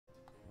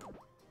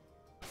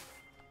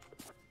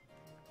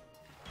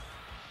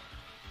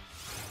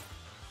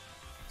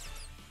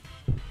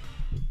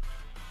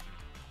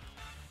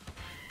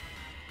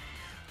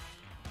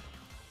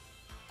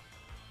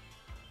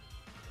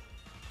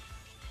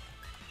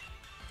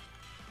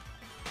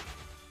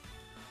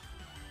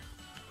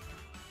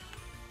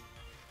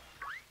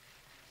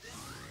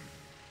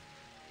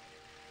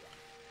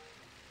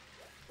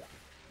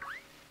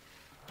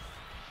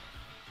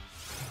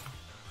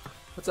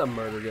What's up,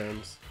 Murder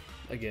Guns?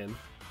 Again.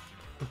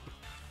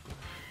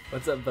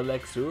 What's up,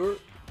 Velexur?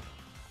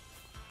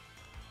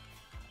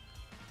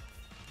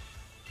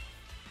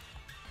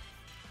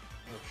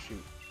 Oh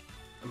shoot.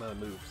 I'm out of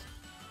moves.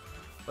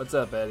 What's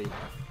up, Eddie?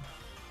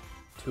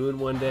 2 in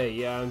 1 day.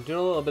 Yeah, I'm doing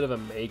a little bit of a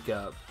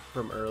makeup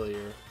from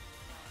earlier.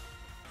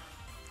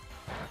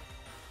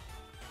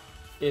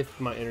 If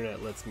my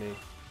internet lets me.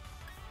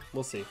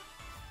 We'll see.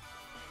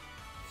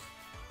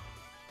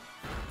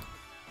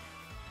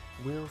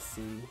 We'll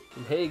see.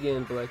 And hey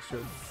again,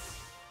 Velexur.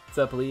 What's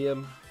up,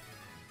 Liam?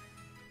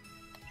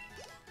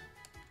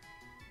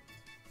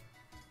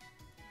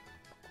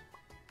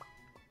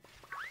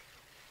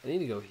 I need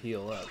to go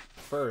heal up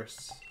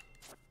first.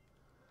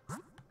 I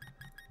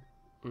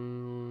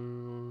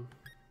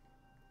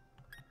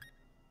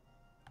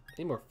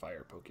need more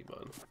fire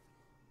Pokemon.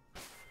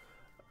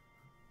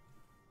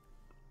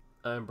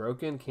 I'm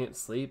broken, can't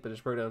sleep, I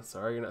just broke down.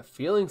 Sorry, you're not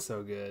feeling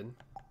so good.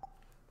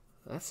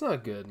 That's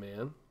not good,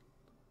 man.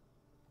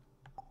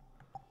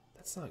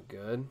 That's not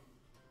good.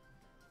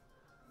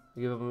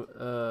 Give him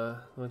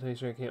one time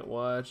sure I can't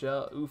watch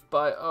out. Oof,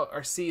 bye. Oh,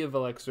 Arcia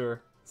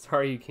Velexur.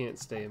 Sorry you can't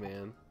stay,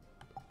 man.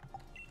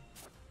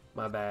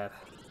 My bad.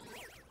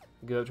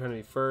 Give up trying to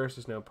be first,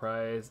 there's no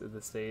prize at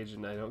this stage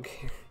and I don't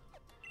care.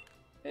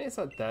 Hey, it's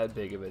not that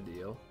big of a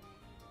deal.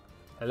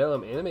 Hello,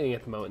 I'm animating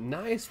at the moment.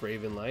 Nice,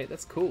 Ravenlight,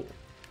 that's cool.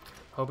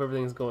 Hope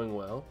everything's going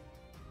well.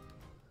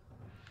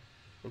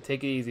 And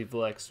take it easy,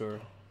 Velexur.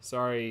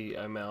 Sorry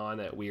I'm on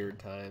at weird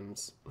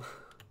times.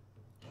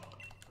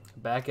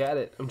 Back at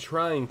it. I'm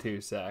trying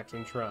to, Sax.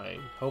 I'm trying.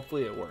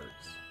 Hopefully it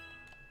works.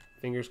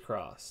 Fingers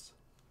crossed.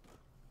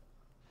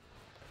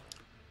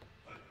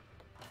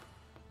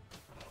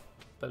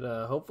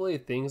 But hopefully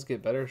things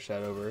get better,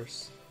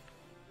 Shadowverse.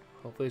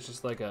 Hopefully it's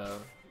just like a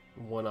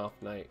one-off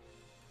night.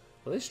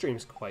 Well, this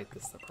stream's quite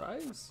the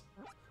surprise.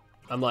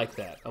 I'm like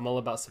that. I'm all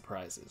about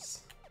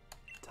surprises.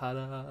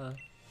 Ta-da!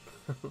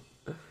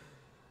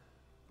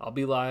 I'll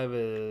be live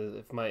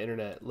if my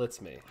internet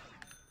lets me.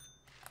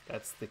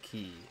 That's the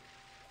key.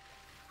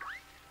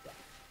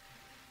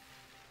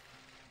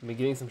 I've been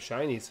getting some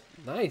shinies.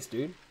 Nice,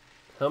 dude.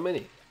 How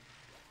many?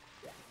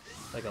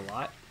 Like a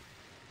lot?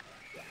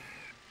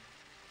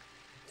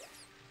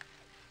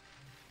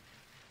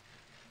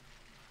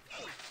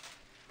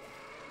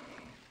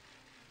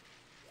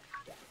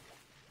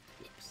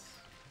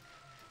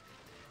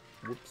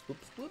 Whoops,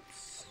 whoops,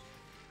 whoops.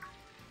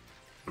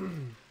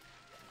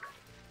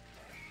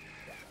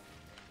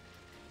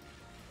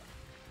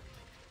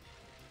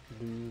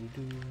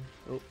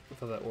 Oh, I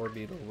thought that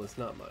Orbeetle was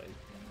not mine.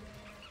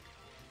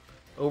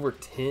 Over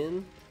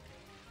 10?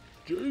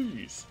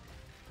 Jeez.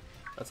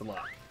 That's a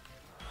lot.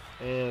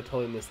 And I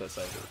totally missed that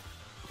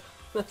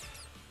Scyther.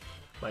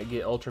 Might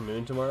get Ultra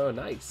Moon tomorrow.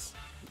 Nice.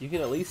 You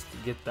can at least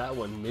get that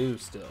one new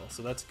still,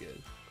 so that's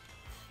good.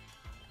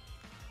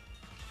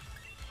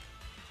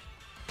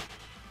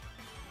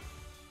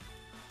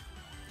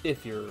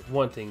 If you're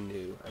wanting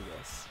new, I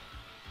guess.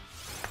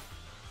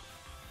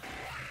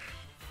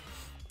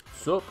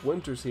 Sup,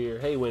 Winter's here.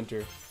 Hey,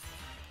 Winter.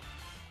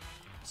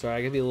 Sorry,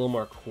 I gotta be a little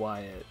more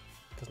quiet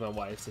because my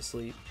wife's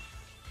asleep.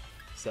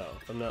 So,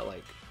 if I'm not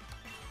like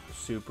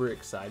super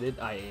excited,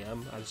 I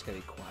am. I just gotta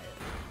be quiet.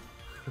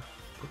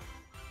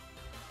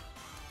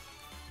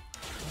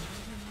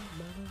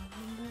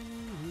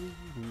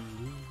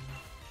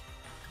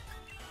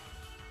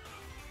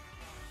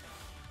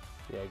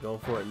 Yeah, going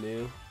for it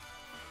new.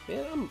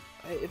 Man,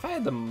 if I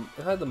had the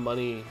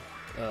money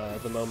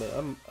at the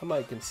moment, I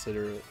might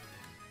consider it.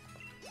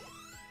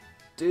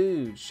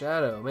 Dude,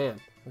 Shadow, man,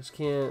 I just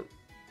can't.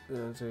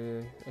 I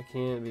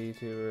can't be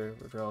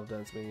YouTuber after all I've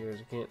done so many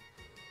years. I can't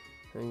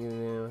hang it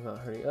in without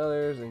hurting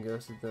others and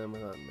ghosted them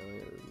without knowing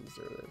it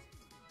deserve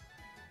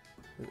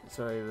this.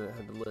 Sorry that I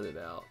had to let it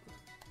out.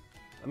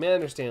 I mean, I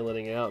understand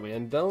letting it out,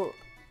 man. Don't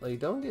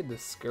get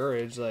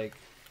discouraged. Like,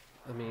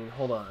 I mean,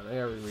 hold on, I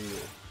gotta reread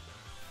it.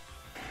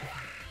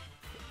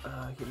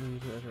 I get me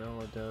to after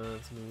all I've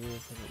done so many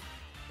years.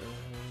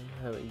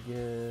 I haven't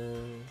yet.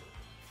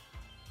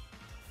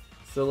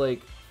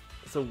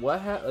 So what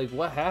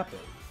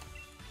happened?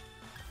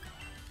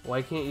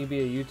 Why can't you be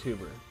a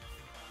YouTuber?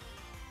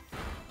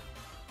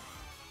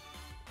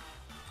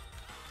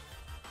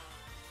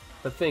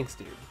 But thanks,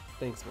 dude.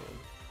 Thanks,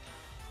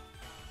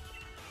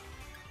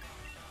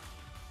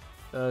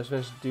 man. Just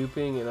finished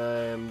duping and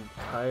I am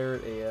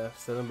tired AF.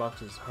 7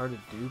 boxes is hard to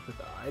dupe with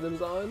the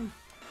items on?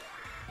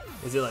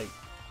 Is it like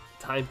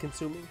time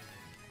consuming?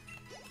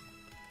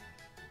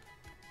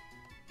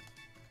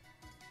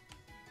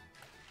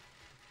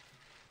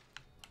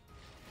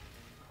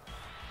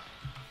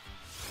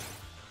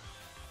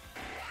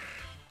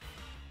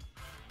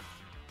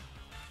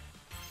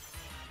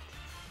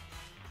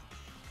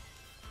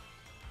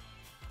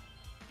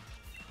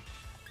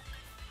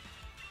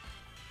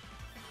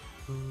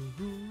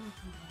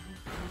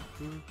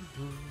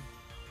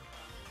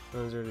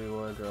 Those are do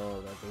one after all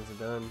of that things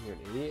are done. You're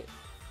an idiot.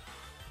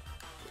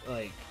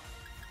 Like,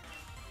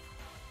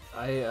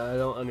 I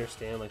don't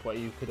understand like what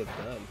you could have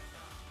done.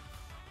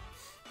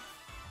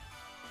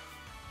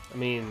 I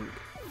mean,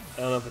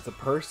 I don't know if it's a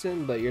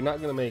person, but you're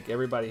not gonna make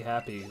everybody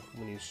happy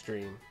when you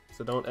stream.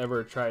 So don't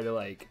ever try to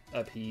like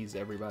appease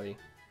everybody,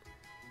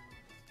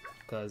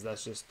 because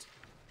that's just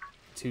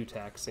too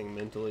taxing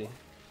mentally.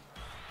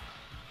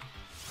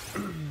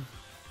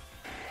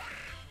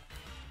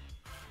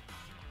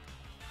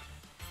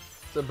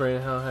 So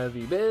Brandon, how have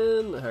you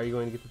been? How are you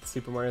going to get the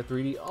Super Mario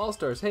 3D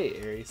All-Stars? Hey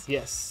Aries,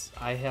 yes,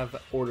 I have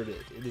ordered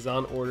it. It is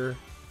on order.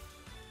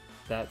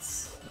 I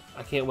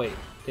can't wait.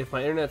 If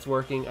my internet's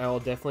working, I will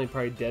definitely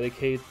probably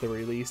dedicate the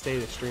release day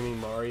to streaming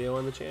Mario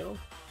on the channel.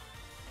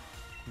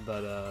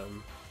 But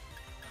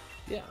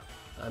yeah,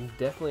 I'm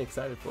definitely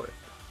excited for it.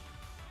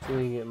 So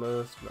we can get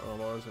most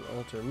Almons and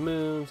Ultra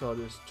Moon, so I'll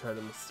just try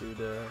to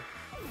Masuda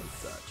and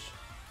such.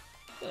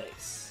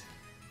 Nice.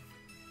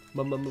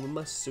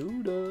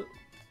 Masuda.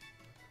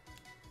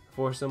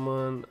 For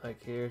someone I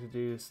care to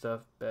do stuff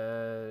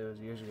bad, it was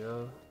years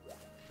ago.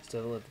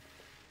 Still live.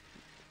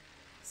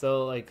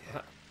 So like,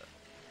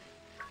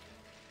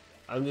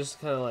 I'm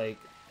just kind of like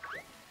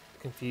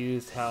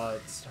confused how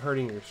it's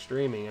hurting your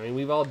streaming. I mean,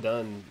 we've all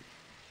done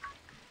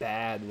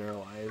bad in our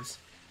lives.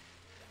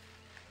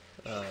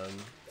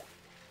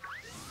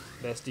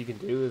 Best you can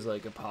do is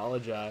like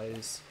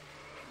apologize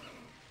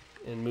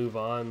and move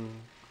on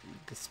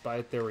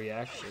despite their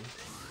reaction.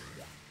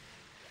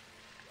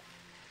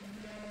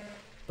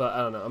 But I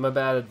don't know, I'm a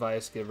bad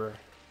advice giver.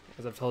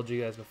 As I've told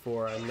you guys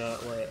before,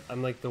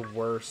 I'm like the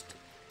worst,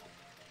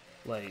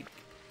 like,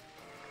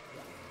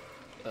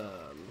 I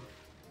don't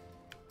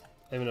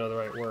even know the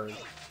right word.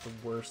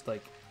 The worst,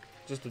 like,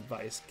 just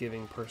advice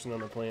giving person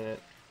on the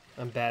planet.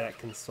 I'm bad at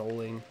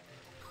consoling.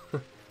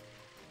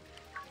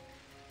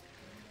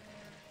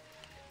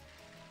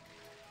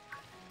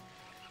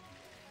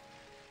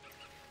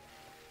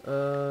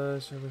 I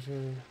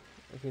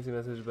can't see the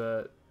message,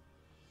 but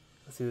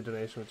I see the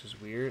donation, which is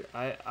weird.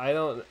 I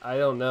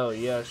don't know.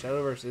 Yeah,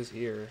 Shadowverse is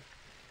here.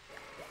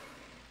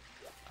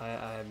 I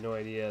have no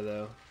idea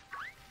though.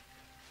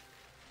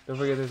 Don't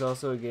forget, there's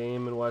also a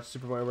game and watch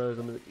Super Mario Brothers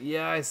Unlimited.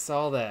 Yeah, I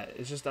saw that.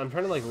 It's just I'm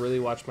trying to like really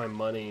watch my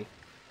money.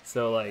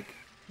 So like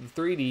the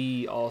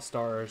 3D All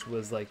Stars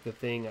was like the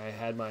thing I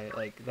had my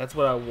like that's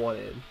what I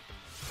wanted.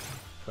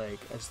 Like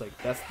I just like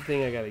that's the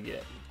thing I gotta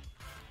get.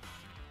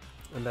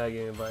 I'm bad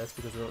giving advice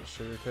because I don't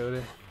sugarcoat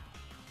it.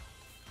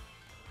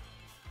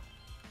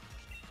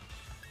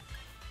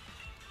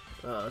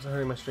 It's not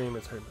hurting my stream,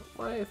 it's hurting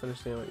my wife. I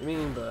understand what you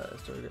mean, but I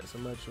still regret so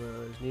much when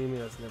others need me,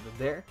 that's never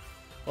there.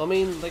 Well, I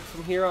mean, like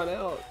from here on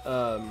out,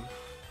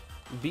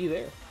 be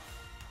there.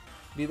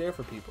 Be there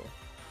for people.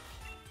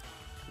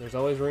 There's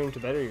always room to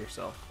better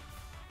yourself.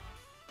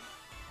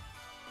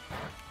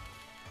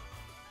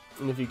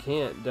 And if you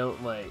can't, don't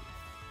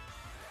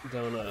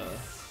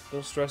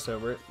stress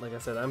over it. Like I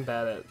said, I'm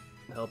bad at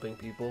helping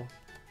people.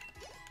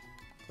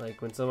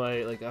 Like when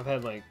somebody, like I've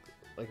had like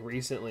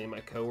recently my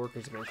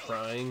coworkers have been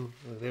crying,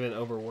 like they've been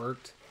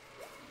overworked,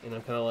 and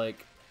I'm kind of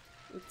like,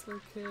 it's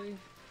okay.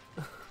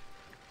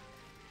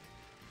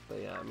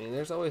 But yeah, I mean,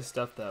 there's always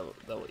stuff that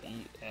will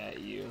eat at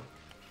you.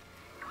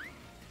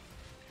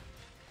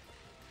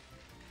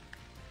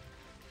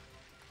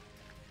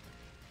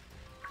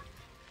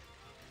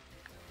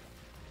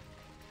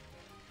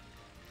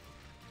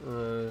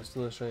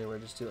 Still not showing where I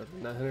just do like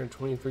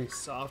 923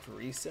 soft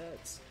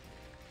resets.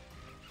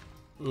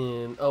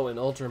 In in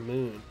Ultra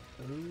Moon.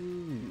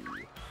 Ooh.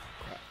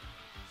 Crap.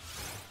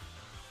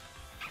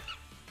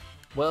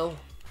 Well,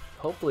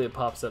 hopefully it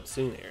pops up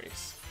soon,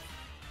 Aries.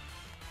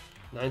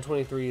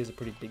 923 is a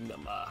pretty big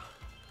number.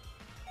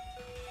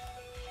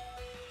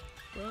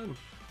 Run.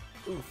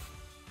 Oof.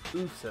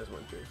 Oof, says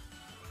Winter.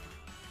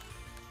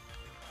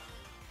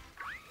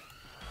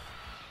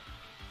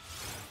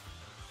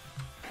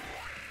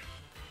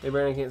 Hey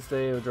Brandon, can't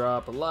stay,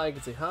 drop a like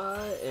and say hi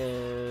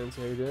and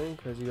say how you're doing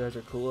because you guys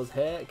are cool as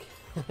heck.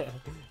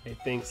 Hey,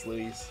 thanks,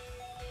 Luis.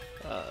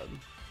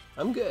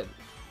 I'm good.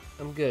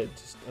 I'm good.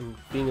 Just I'm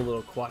being a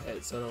little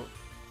quiet so I don't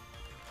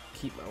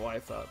keep my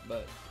wife up.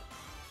 But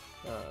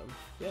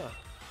yeah,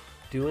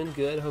 doing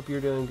good. Hope you're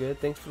doing good.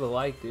 Thanks for the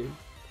like, dude.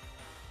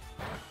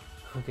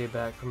 Okay,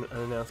 back from an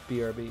unannounced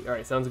BRB. All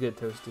right, sounds good,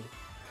 Toasty.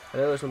 I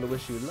just want to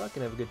wish you luck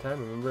and have a good time.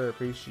 Remember, I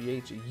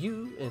appreciate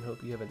you and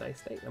hope you have a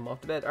nice night. I'm off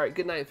to bed. All right,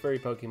 good night, furry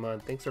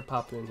Pokemon. Thanks for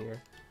popping in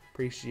here.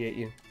 Appreciate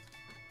you.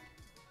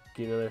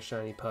 Get another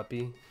shiny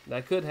puppy.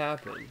 That could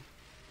happen.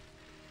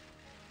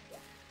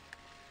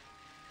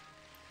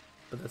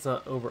 But that's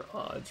not over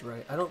odds,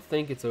 right? I don't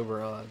think it's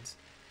over odds.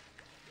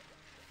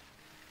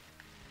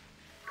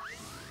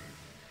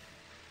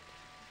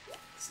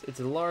 It's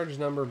a large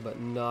number,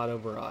 but not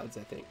over odds,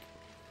 I think.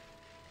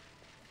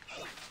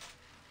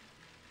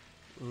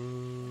 I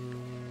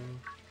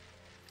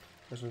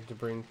just want to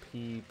bring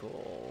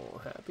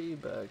people happy,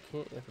 but I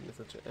can't if I'm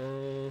such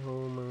a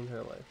whole my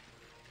entire life.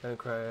 I don't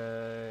cry.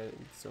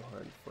 It's so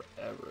hard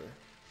forever.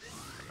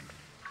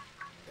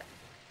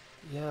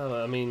 Yeah,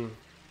 I mean,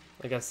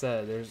 like I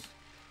said, there's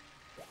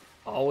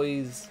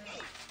always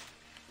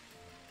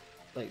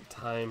like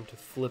time to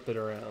flip it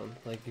around.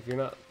 Like if you're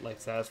not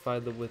like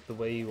satisfied with the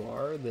way you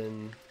are,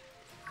 then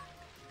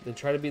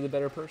try to be the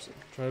better person.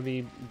 Try to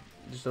be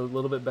just a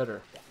little bit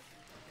better.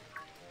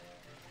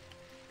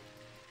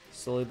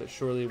 Slowly but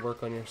surely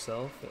work on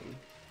yourself, and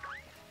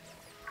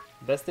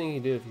the best thing you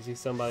can do if you see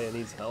somebody that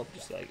needs help,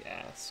 just like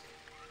ask.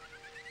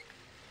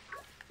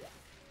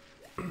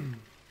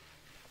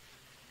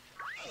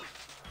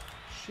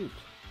 Shoot.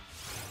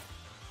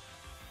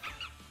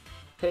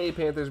 Hey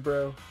Panthers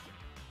bro.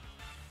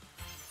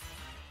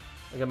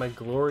 I got my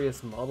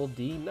glorious Model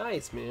D.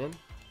 Nice, man.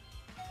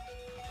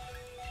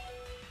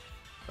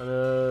 I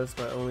know it's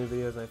my only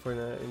video has my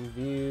 49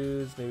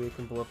 views. Maybe it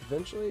can blow up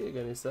eventually. I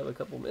got a new sub a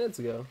couple minutes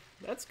ago.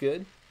 That's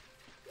good.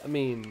 I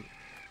mean,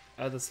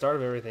 at the start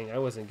of everything, I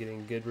wasn't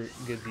getting good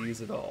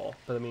views at all.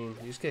 But I mean,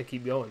 you just gotta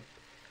keep going.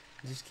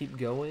 Just keep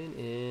going,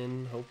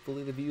 and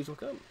hopefully the views will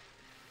come.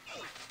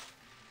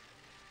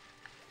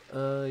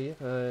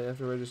 Yeah.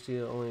 After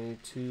Registeel, only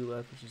 2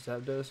 left, which is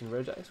Zapdos and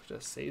Regice, which I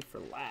saved for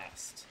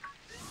last.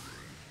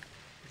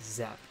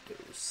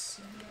 Zapdos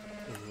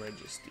and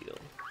Registeel.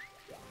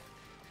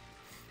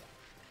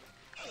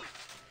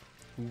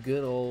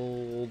 Good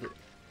old...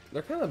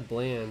 They're kind of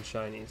bland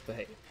shinies, but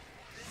hey.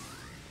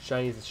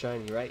 Shinies is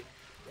shiny, right?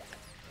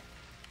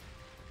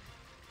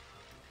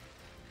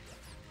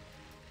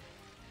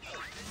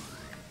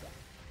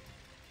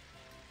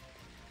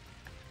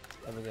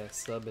 Haven't got a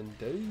sub in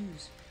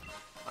days.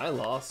 I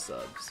lost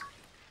subs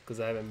because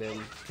I haven't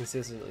been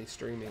consistently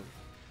streaming.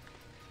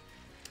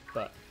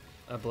 But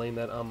I blame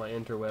that on my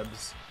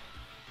interwebs.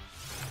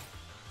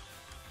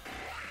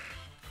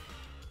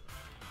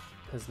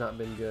 Has not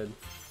been good.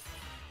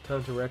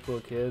 Time to wreck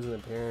little kids and the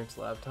parents'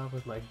 laptop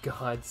with my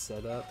god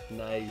setup.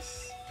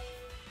 Nice.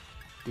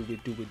 Do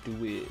it, do it,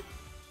 do it.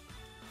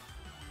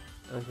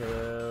 Okay,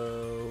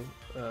 okay,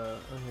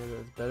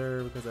 that's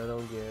better because I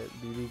don't get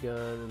BB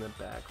gun in the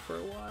back for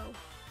a while.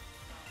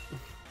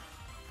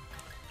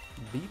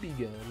 BB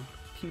gun,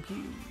 pew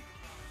pew.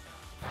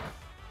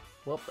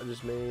 Well, I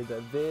just made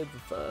that vid for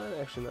fun.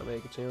 Actually, not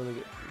make a channel to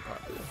get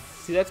popular.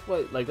 See, that's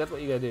what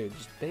you gotta do.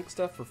 Just make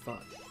stuff for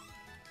fun.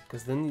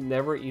 Cause then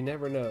you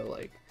never know.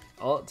 Like,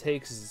 all it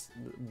takes is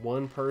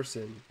one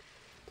person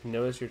to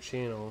notice your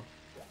channel,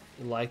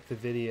 like the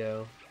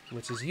video,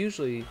 which is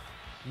usually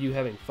you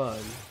having fun,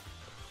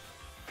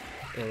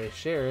 and they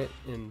share it,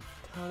 and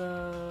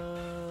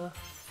ta-da!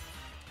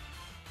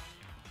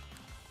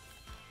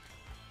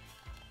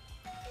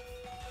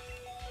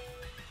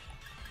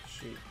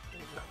 Shoot.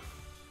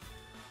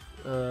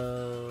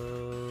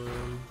 So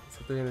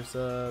 300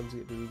 subs,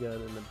 get BB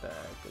gun in the back,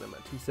 and I'm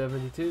at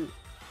 272.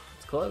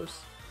 It's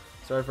close.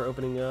 Sorry for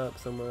opening up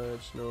so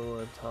much. No one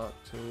want to talk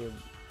to me.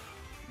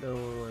 No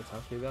one want to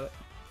talk to me about it.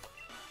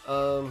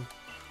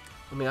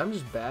 I mean, I'm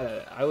just bad at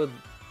it. I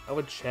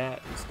would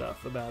chat and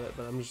stuff about it,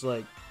 but I'm just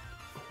like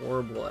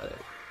horrible at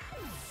it.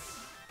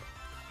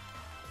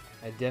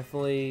 I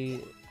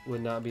definitely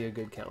would not be a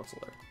good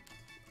counselor.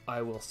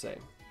 I will say.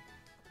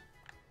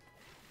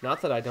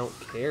 Not that I don't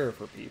care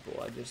for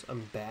people.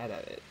 I'm bad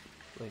at it.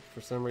 Like,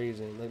 for some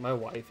reason, like my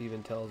wife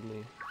even tells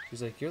me,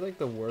 she's like, "You're like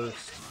the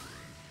worst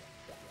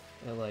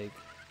at like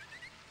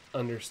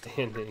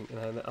understanding,"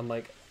 and I'm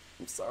like,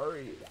 "I'm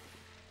sorry."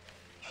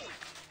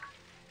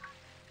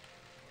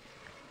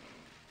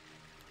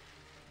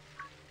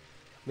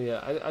 But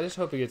yeah, I just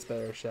hope it gets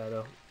better,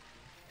 Shadow.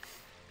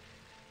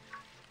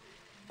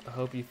 I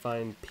hope you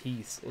find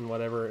peace in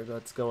whatever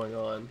that's going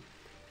on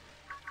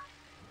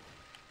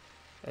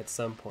at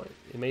some point.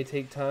 It may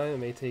take time, it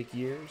may take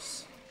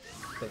years,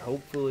 but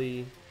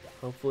hopefully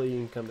you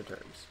can come to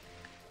terms.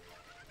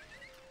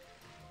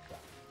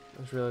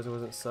 I just realized I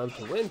wasn't subbed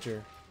to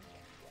Winter.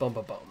 Bum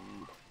ba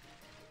bum.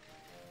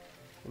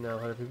 And now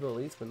 100 people at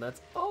least, but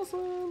that's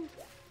awesome.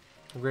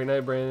 Have a great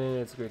night, Brandon.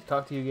 It's great to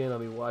talk to you again. I'll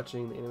be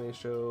watching the anime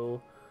show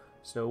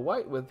Snow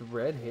White with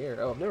red hair.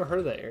 Oh, I've never heard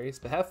of that, Aries,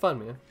 but have fun,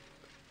 man.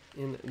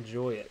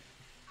 Enjoy it.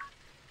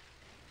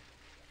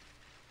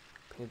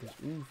 Panthers.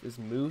 Oof, is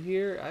Moo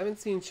here? I haven't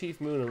seen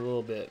Chief Moo in a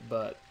little bit,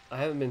 but I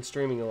haven't been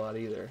streaming a lot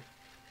either.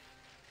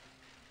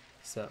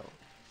 So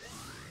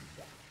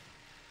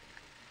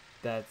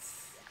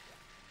that's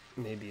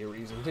maybe a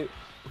reason too.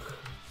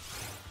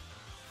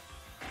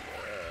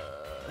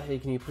 Hey,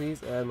 can you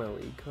please add my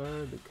league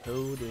card? The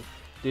code is...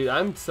 Dude,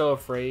 I'm so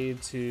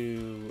afraid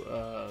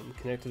to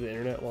connect to the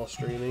internet while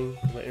streaming.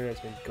 My internet's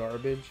been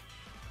garbage.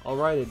 I'll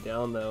write it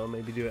down though.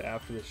 Maybe do it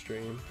after the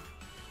stream.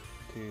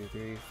 2,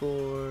 3,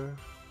 4.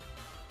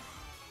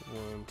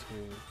 1, 2,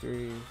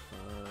 3, 5.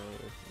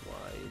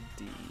 Y,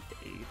 D,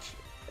 H,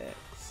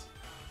 X.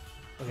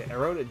 Okay, I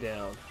wrote it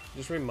down.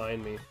 Just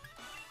remind me.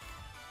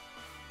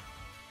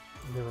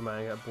 Never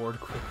mind, I got bored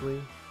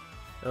quickly.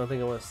 I don't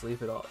think I want to sleep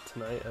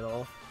tonight at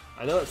all.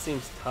 I know it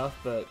seems tough,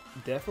 but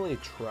definitely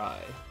try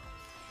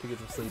to get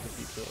some sleep if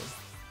you can.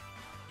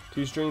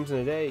 2 streams in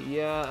a day.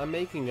 Yeah, I'm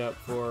making up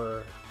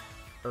for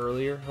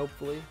earlier,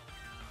 hopefully.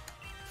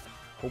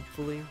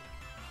 Hopefully.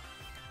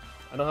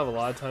 I don't have a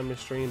lot of time to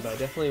stream, but I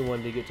definitely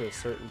wanted to get to a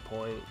certain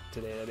point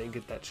today. I didn't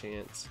get that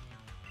chance,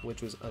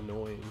 which was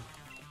annoying.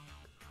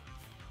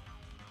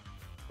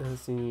 I haven't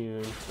seen you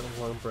in so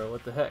long, bro.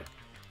 What the heck?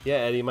 Yeah,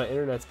 Eddie, my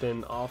internet's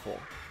been awful.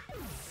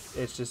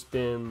 It's just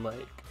been,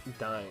 like,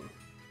 dying.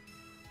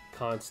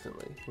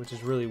 constantly, which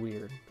is really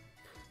weird.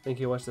 I think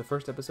you watched the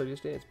first episode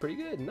yesterday. It's pretty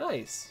good.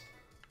 Nice.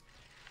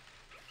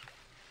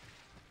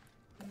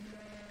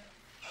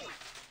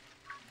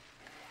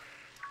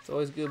 It's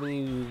always good when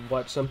you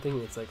watch something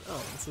and it's like,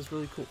 oh, this is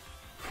really cool.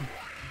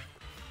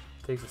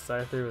 Takes a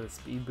Scyther with a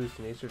speed boost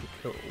in nature to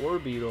kill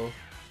Orbeetle.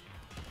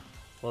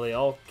 Well, they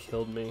all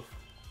killed me.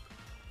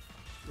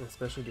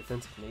 Especially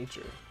defensive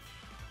nature.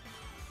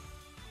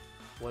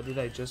 What did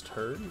I just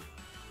heard?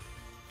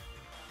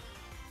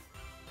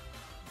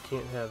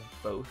 Can't have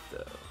both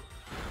though.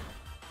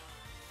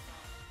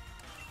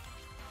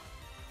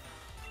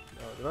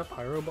 Oh, did my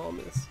Pyro Ball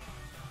miss?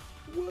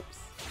 Whoops.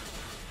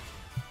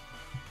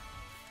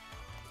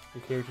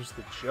 Your character's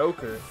the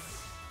Joker.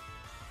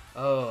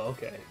 Oh,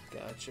 okay.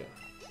 Gotcha.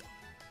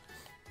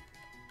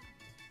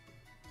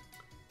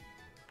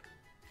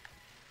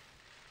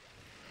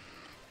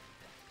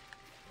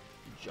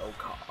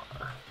 Joker.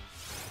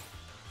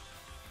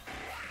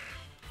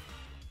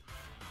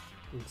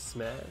 And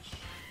Smash.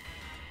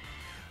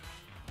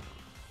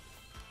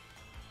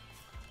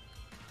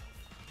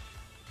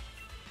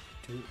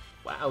 Dude,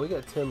 wow, we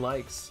got 10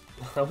 likes.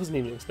 I wasn't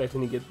even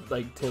expecting to get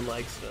like 10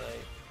 likes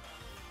tonight.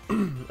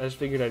 I just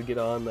figured I'd get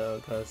on though,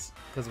 because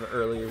of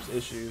earlier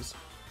issues.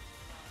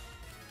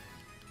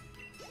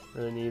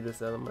 Really need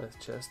this out of my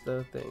chest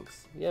though.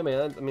 Thanks. Yeah,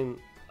 man. I mean,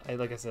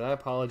 like I said, I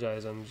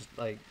apologize. I'm just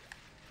like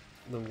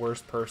the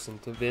worst person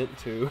to vent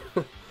to.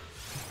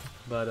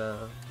 But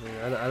I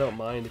don't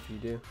mind if you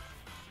do.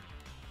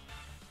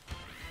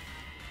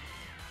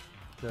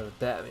 No, the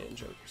Batman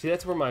Joker. See,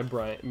 that's where where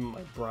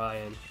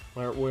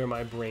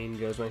my brain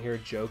goes when I hear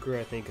Joker.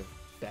 I think of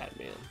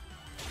Batman.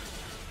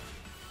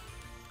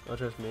 Oh,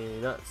 trust me,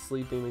 not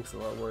sleeping makes it a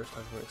lot worse.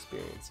 Talking from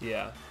experience.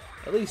 Yeah,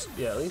 at least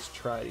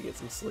try to get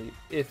some sleep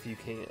if you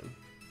can.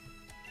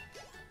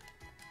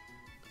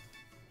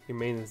 Your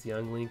main is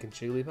Young Link and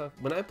Jigglypuff.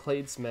 When I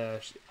played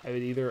Smash, I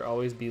would either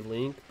always be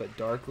Link, but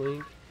Dark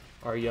Link,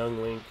 or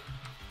Young Link,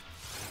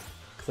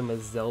 because I'm a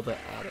Zelda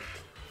addict.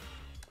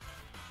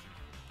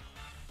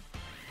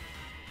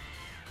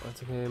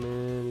 That's okay,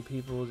 man.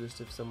 People, just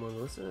if someone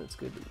listens, it's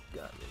good that you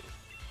got me.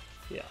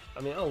 Yeah,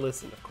 I mean, I'll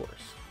listen, of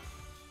course.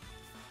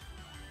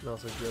 And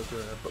also Joker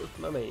are both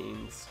my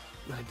mains.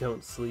 I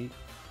don't sleep.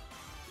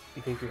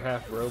 You think you're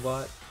half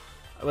robot?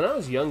 When I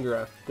was younger,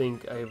 I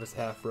think I was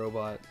half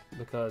robot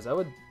because I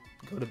would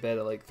go to bed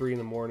at like 3 in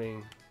the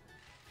morning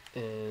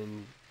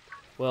and,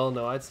 well,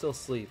 no, I'd still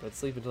sleep. I'd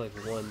sleep until like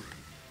 1.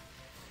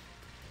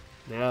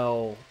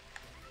 Now,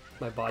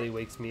 my body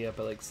wakes me up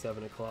at like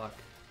 7 o'clock.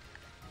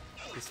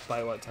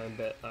 Despite what time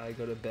I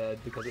go to bed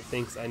because it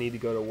thinks I need to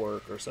go to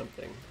work or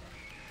something.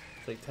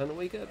 It's like, time to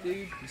wake up,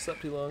 dude. You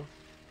slept too long.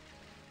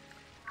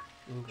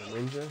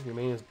 Ninja, your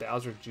main is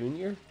Bowser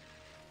Jr.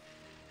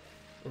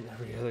 And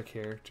every other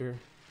character.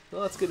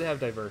 Well, it's good to have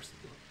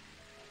diversity.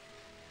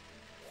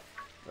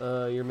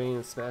 Your main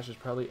in Smash is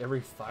probably every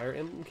Fire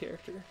Emblem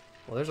character.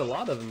 Well, there's a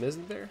lot of them,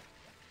 isn't there?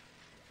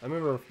 I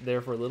remember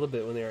there for a little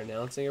bit when they were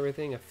announcing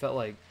everything. I felt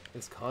like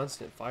this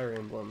constant Fire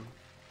Emblem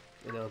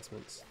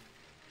announcements.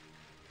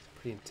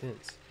 Pretty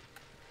intense.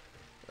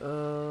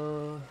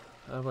 I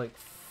have like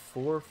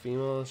 4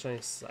 female shiny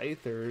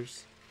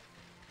Scythers.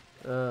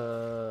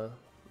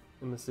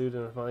 In the suit,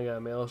 and I finally got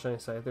a male shiny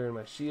Scyther in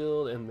my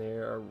shield, and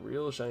there are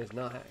real shinies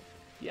not hacked.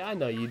 Yeah, I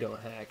know you don't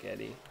hack,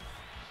 Eddie.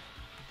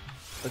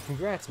 But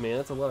congrats, man.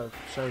 That's a lot of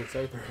shiny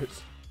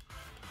Scythers.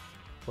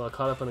 Well, I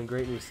caught up on a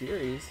great new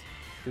series.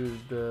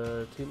 Dude,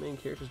 the 2 main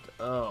characters.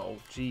 Oh,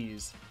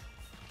 jeez.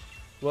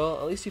 Well,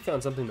 at least you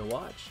found something to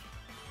watch.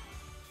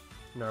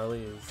 Gnarly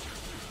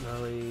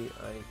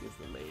Ike is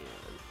the man.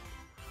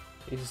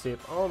 I used to stay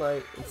up all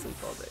night and sleep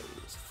all day.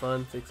 It was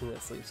fun fixing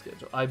that sleep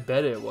schedule. I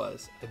bet it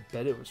was. I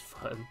bet it was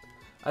fun.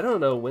 I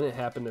don't know when it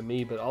happened to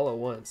me, but all at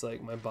once,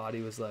 like, my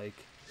body was like...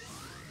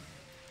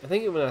 I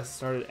think when I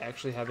started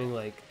actually having,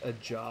 like, a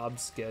job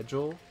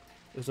schedule,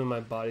 is when my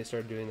body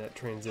started doing that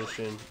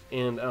transition.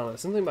 And, I don't know,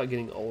 something about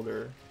getting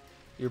older,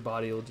 your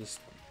body will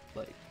just,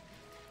 like,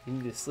 you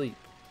need to sleep.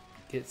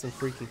 Get some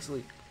freaking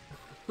sleep.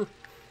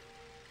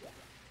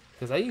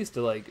 Because I used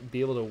to like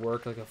be able to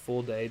work like a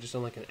full day just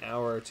on like an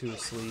hour or 2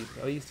 of sleep.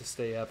 I used to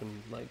stay up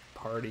and like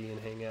party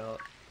and hang out.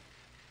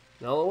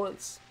 And all at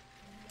once.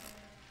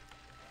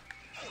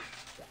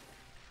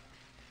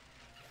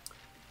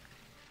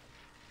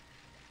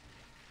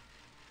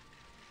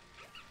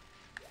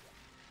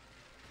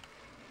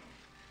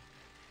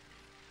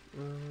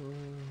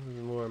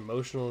 More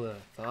emotional than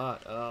I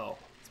thought. Oh,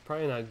 it's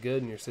probably not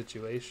good in your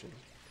situation.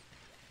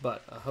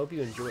 But I hope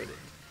you enjoyed it.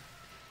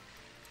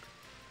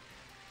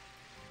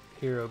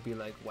 Hero be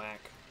like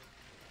whack.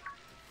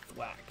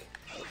 Thwack.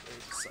 Oh,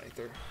 there's a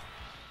Scyther.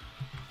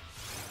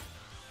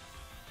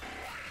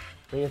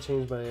 I think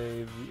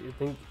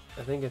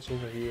I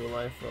changed my view of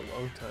life for a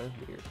long time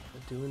here. I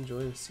do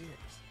enjoy the series.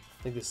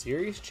 I think the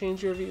series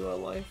changed your view of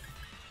life.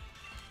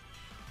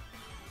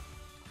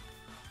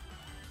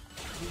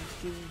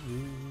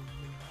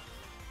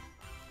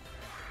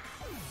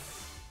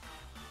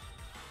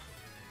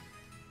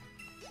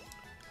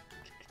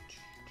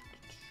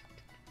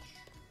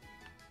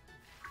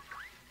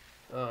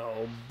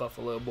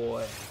 Buffalo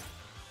boy.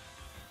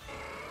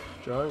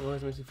 Drawing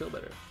always makes you feel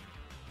better.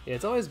 Yeah,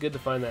 it's always good to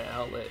find that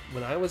outlet.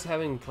 When I was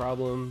having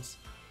problems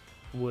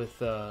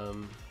with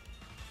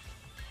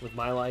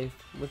my life,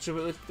 which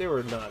they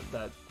were not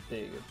that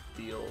big of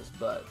deals,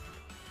 but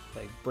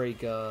like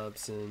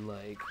breakups and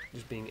like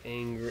just being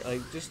angry,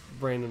 like just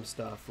random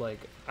stuff, like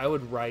I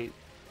would write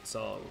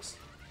songs.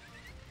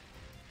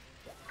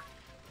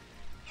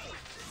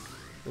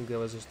 I think that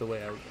was just the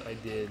way I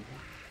did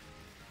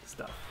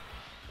stuff.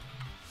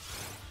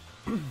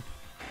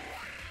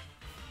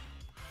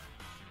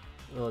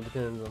 Well, it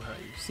depends on how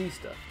you see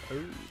stuff.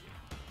 Ooh.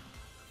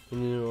 We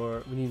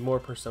need more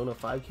Persona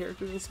 5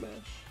 characters in Smash.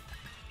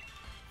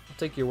 I'll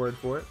take your word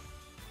for it.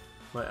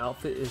 My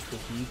outfit is the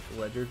Heath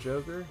Ledger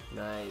Joker.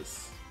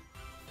 Nice.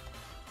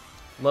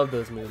 Love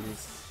those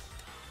movies.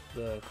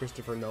 The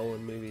Christopher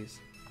Nolan movies.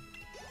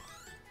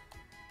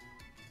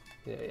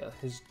 Yeah.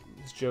 His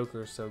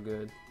Joker is so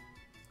good.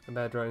 I'm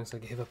bad drawing, so I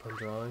gave up on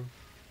drawing.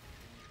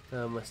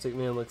 My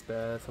stickman looks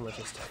bad. That's how much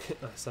I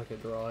suck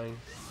at drawing.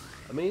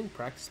 I mean,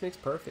 practice makes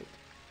perfect.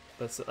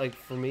 But like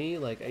for me,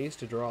 like I used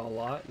to draw a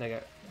lot and I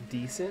got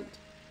decent,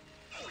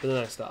 but then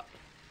I stopped,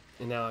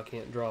 and now I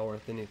can't draw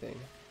worth anything.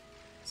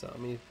 So I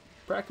mean,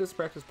 practice,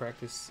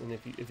 and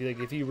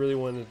if you really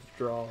wanted to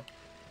draw,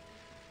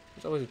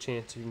 there's always a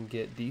chance you can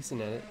get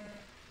decent at it.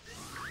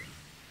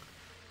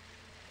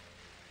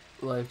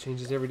 Life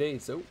changes every day,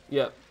 so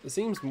yeah, it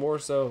seems more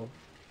so.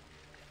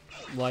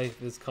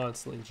 Life is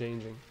constantly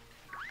changing.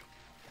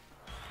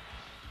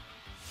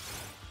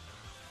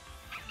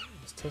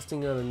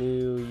 Testing out a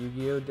new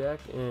Yu-Gi-Oh deck,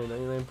 and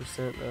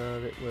 99%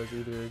 of it was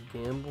either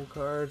gamble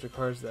cards or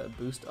cards that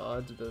boost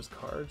odds of those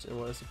cards, and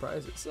what a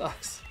surprise, it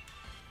sucks.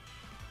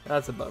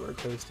 That's a bummer,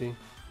 Toasty.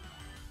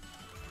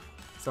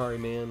 Sorry,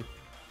 man.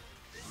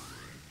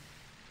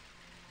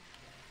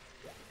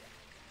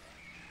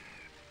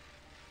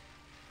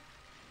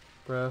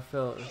 Bro, I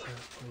felt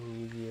playing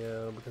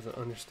Yu-Gi-Oh because I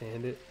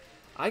understand it.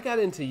 I got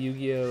into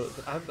Yu-Gi-Oh!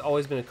 I've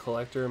always been a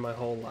collector my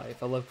whole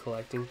life. I love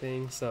collecting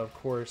things, so of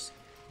course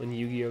when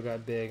Yu-Gi-Oh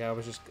got big, I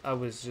was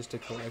just a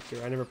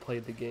collector. I never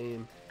played the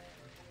game,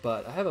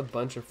 but I have a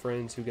bunch of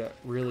friends who got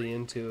really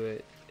into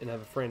it, and I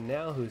have a friend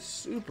now who's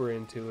super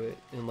into it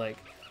and like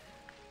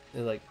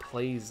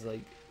plays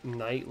like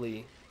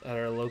nightly at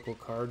our local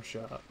card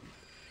shop.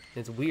 And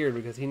it's weird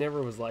because he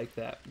never was like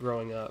that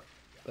growing up,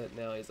 but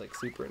now he's like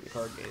super into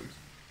card games.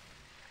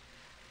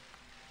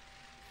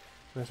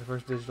 My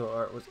first digital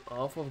art was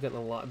awful. I've gotten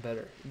a lot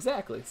better.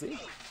 Exactly. See,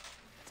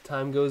 as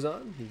time goes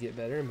on, you get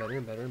better and better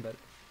and better and better.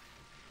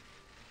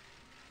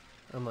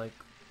 I'm like,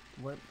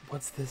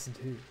 what's this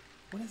do?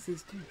 What does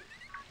this do?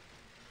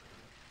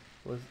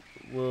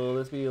 Will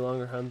this be a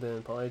longer hunt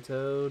than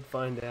Polytoad?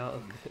 Find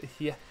out.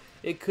 Yeah,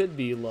 it could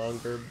be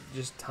longer,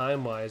 just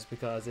time-wise,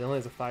 because it only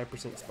has a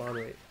 5% spawn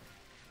rate.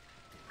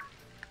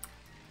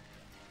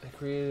 I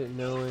created it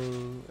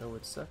knowing I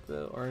would suck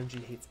though.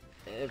 RNG hates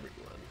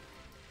everyone.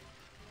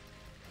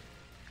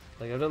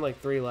 Like, I've done like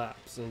 3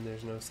 laps and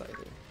there's no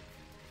Scyther.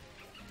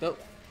 Nope,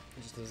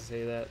 it just doesn't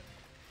say that.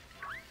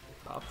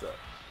 It popped up.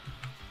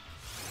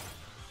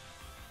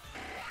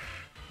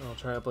 I'll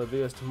try to play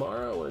videos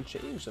tomorrow. I want to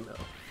change somehow.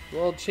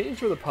 Well, change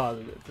for the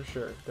positive, for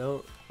sure.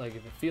 Don't, like,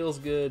 if it feels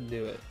good,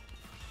 do it.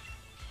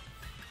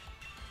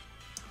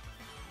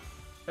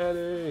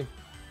 Eddie!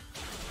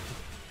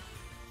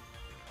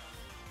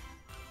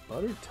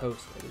 Buttered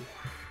toast, Eddie.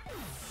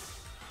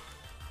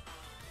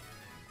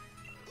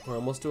 We're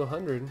almost to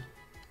 100.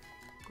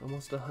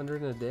 Almost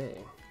 100 in a day.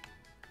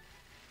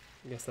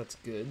 I guess that's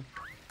good.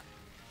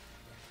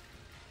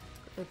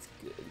 That's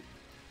good.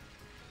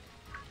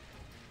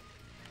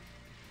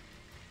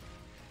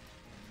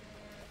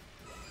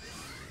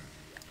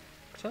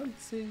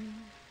 Chauncey.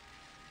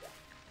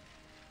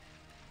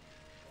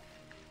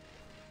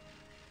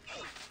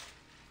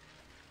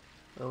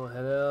 I'm gonna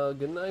head out.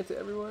 Good night to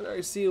everyone.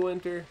 Alright, see you,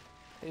 Winter.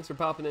 Thanks for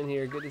popping in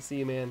here. Good to see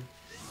you, man.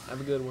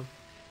 Have a good one.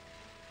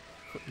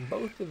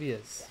 Both of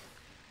yous.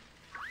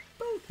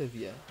 Both of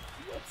you.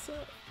 What's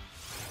up?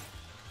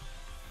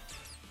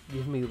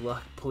 Give me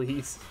luck,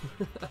 please.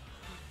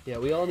 Yeah,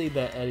 we all need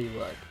that Eddie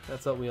luck.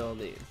 That's what we all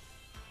need.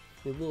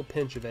 Need a little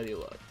pinch of Eddie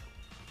luck.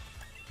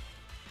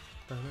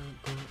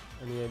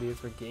 Any ideas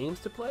for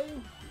games to play?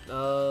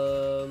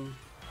 I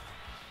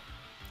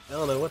don't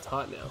know. What's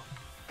hot now?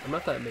 I'm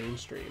not that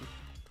mainstream.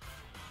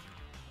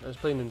 I just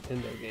play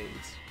Nintendo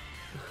games.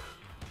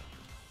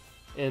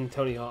 And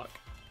Tony Hawk.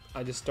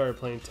 I just started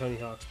playing Tony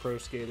Hawk's Pro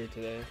Skater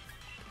today.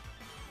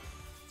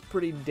 It's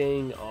pretty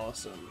dang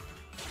awesome.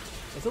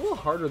 It's a little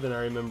harder than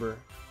I remember.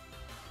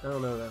 I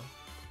don't know though.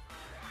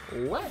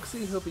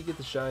 Waxy, hope you get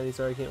the shiny.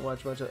 Sorry I can't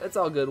watch much of it. It's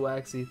all good,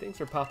 Waxy. Thanks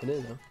for popping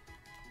in though.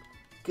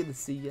 Good to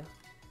see ya.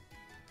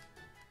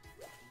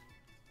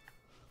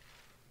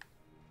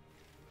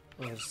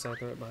 Oh, there's a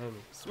Scyther right behind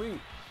me.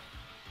 Sweet.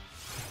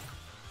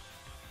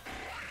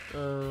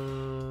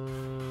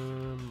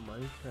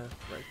 Minecraft,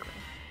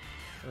 Minecraft.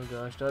 Oh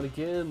gosh, not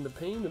again. The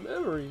pain, the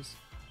memories.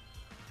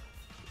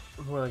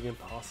 More like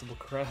impossible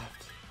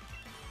craft.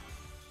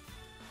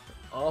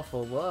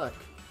 Awful luck.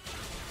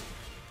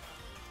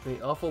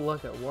 Wait, awful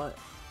luck at what?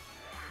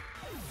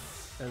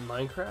 At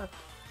Minecraft?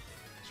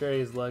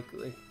 Sherry's luck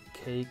like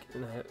cake,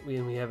 and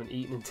we haven't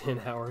eaten in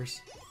 10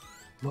 hours.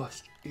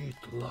 Must eat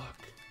luck.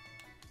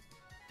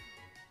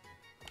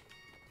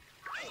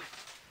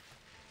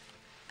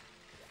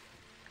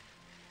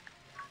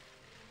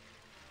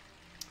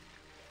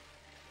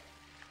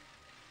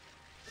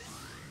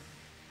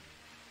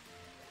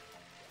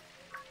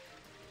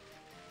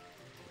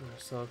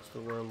 Sucks the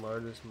world's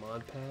largest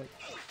mod pack.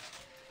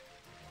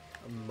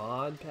 A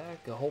mod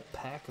pack? A whole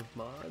pack of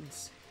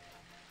mods?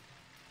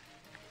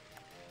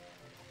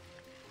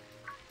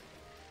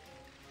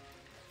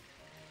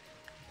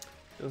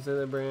 Don't say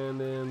that,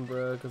 Brandon,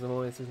 bro, because I'm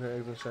only at 600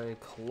 eggs on shiny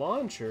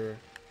Clauncher.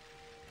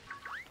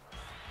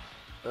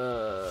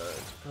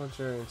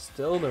 Clauncher and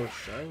still no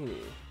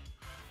shiny.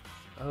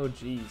 Oh,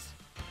 jeez.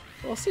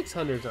 Well,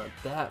 600's not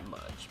that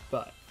much,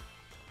 but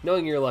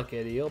knowing your luck,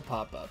 Eddie, it'll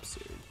pop up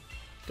soon.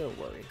 Don't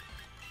worry.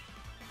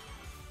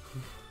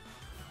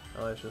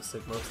 Oh, I feel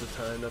sick most of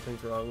the time.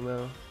 Nothing's wrong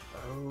though.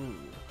 Oh.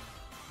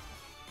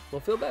 Well,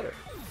 feel better.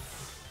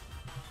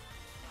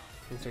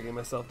 I'm start getting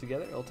myself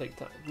together. It'll take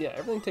time. Yeah,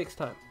 everything takes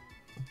time.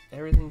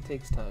 Everything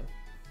takes time.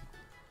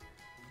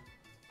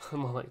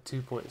 I'm on like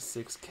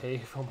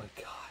 2.6k. Oh my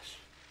gosh.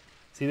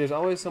 See, there's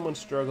always someone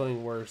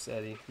struggling worse,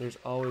 Eddie. There's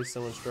always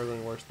someone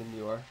struggling worse than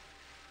you are.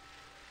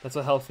 That's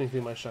what helps me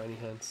through my shiny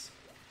hunts.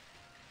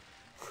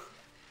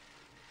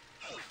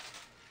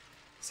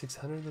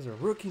 600, those are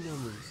rookie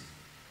numbers.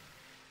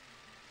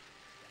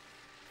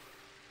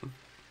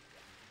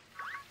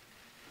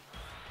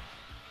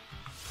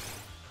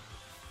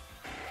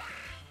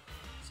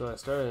 So I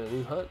started a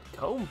new hunt.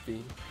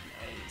 Comfy.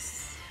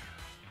 Nice.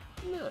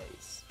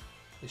 Nice.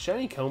 Is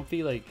shiny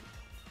Comfy like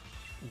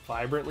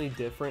vibrantly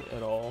different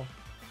at all?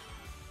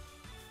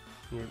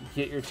 You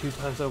get your 2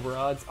 times over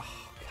odds.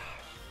 Oh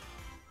god.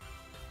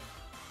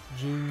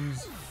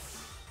 Jeez.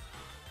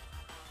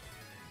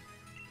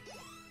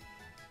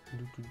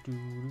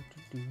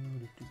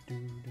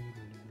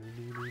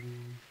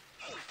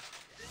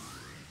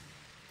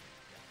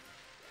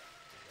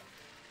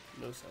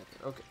 No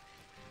Scyther. Okay.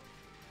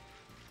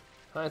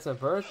 Hi, it's my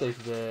birthday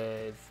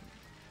today.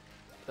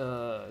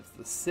 It's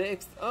the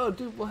 6th. Oh,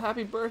 dude, well,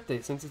 happy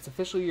birthday. Since it's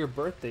officially your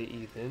birthday,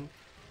 Ethan.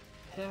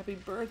 Happy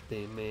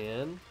birthday,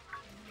 man.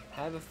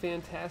 Have a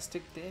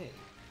fantastic day.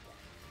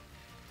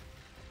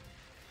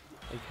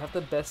 Like, have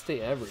the best day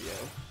ever,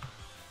 yo.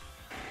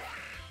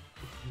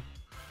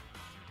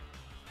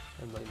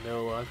 And like,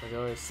 no luck, like I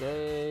always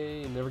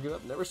say, never give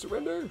up, never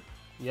surrender.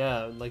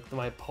 Yeah, like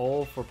my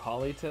poll for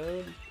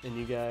Polytoad, and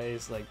you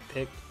guys like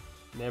picked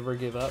never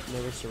give up,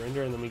 never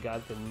surrender, and then we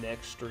got the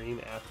next stream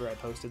after I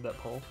posted that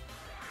poll.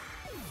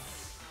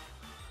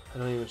 I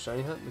don't even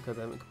shiny hunt because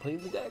I haven't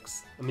completed the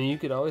decks. I mean, you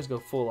could always go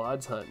full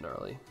odds hunt,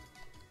 gnarly.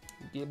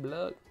 Give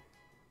luck.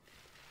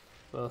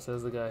 Well,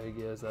 says the guy who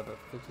gives up at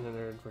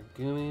 1500 for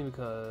Goomy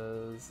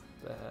because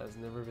that has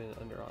never been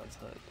under odds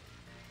hunt.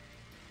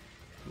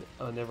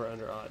 Oh, never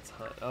under odds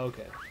hunt.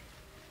 Okay.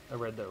 I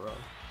read that wrong.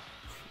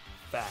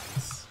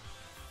 Facts.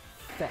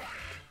 Fact.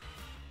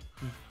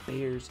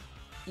 Bears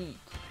eat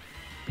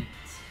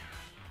beets.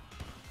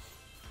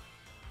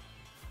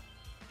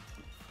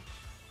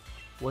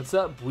 What's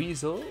up,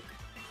 Weasel?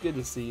 Good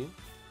to see you.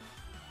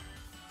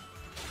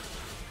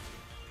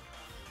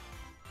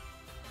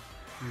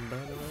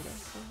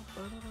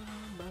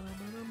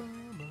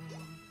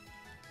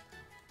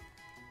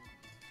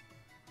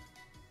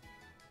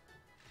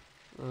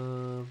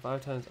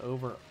 5 times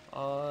over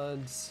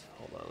odds.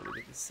 Hold on, let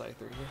me get the Scyther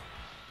here.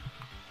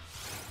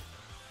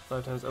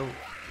 5 times over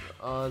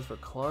odds for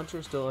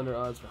Clauncher, still under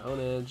odds for Hone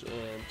Edge,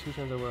 and 2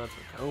 times over odds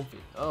for Comfy.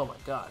 Oh my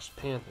gosh,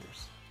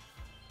 Panthers.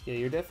 Yeah,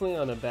 you're definitely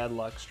on a bad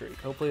luck streak.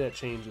 Hopefully that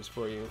changes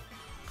for you.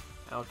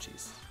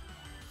 Ouchies.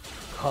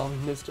 Call me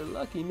Mr.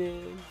 Lucky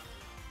Man.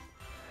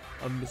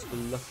 I'm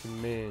Mr. Lucky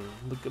Man.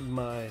 Look at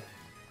my...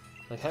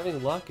 Like,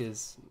 having luck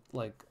is,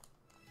 like,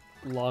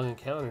 long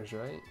encounters,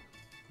 right?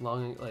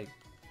 Long, like...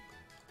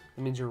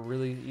 It means you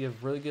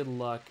have really good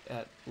luck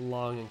at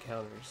long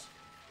encounters.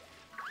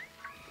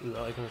 Ooh,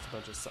 I like when it's a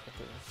bunch of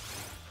Scyther.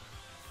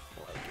 I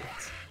like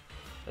it.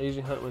 I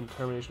usually hunt when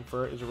Termination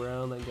Fur is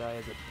around. That guy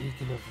is a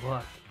beacon of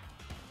luck.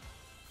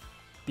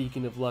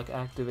 Beacon of luck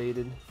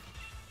activated.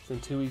 It's been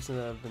 2 weeks since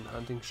I've been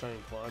hunting shiny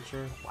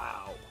Clauncher.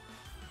 Wow.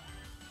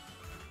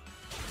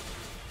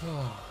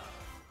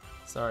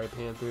 Sorry,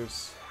 Panthers.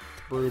 It's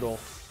brutal.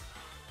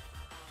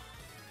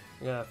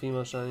 I got a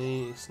female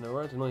shiny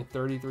Snowrite and only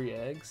 33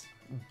 eggs.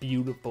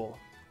 Beautiful.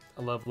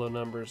 I love low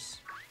numbers.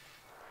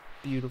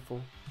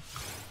 Beautiful.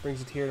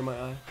 Brings a tear to my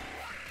eye.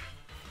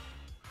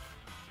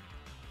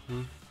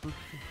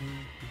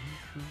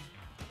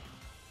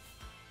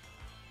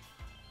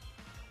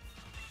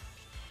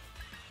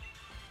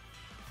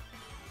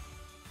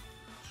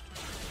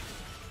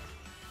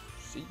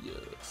 See ya,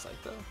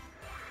 Scyther.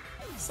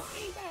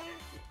 Scyther!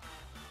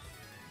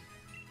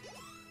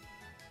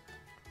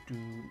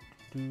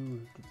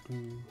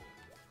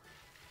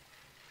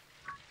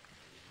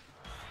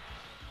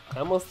 I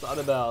almost thought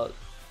about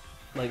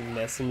like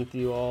messing with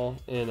you all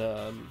and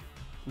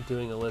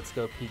doing a Let's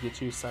Go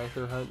Pikachu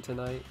Scyther hunt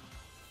tonight.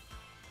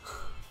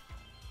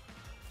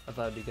 I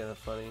thought it'd be kind of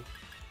funny.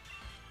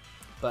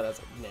 But I was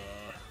like, nah,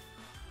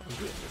 I'm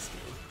good at this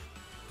game.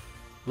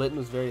 Litten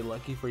was very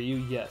lucky for you?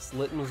 Yes,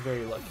 Litten was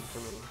very lucky for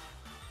me.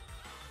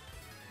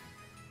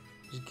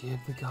 Just give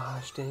the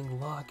gosh dang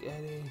luck,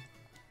 Eddie.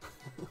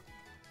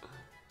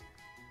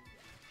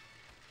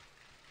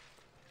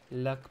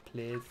 Luck,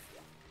 please.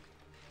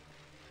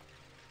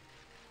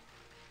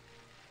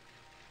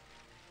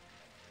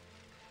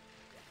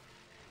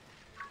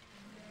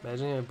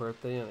 Imagine your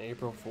birthday on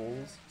April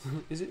Fool's.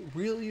 Is it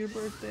really your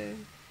birthday?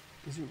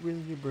 Is it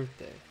really your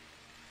birthday?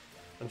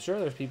 I'm sure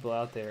there's people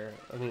out there,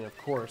 I mean, of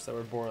course, that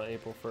were born on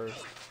April 1st. Can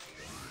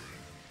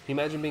you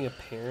imagine being a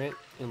parent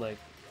and like,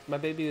 my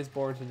baby is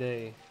born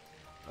today.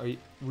 Are you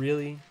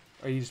really?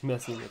 Are you just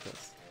messing with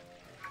us?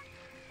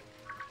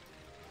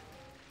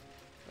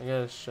 I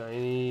got a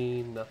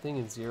shiny nothing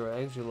and 0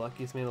 eggs. You're the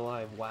luckiest man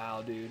alive.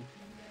 Wow, dude.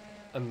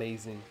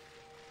 Amazing.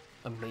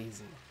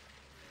 Amazing.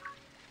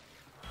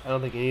 I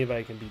don't think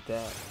anybody can beat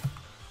that.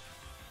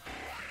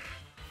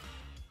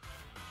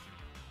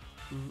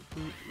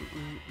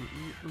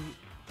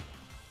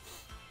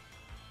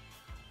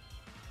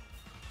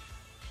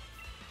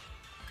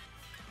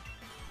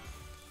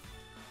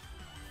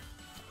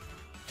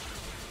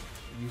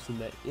 Using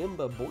that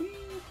Imba, boy.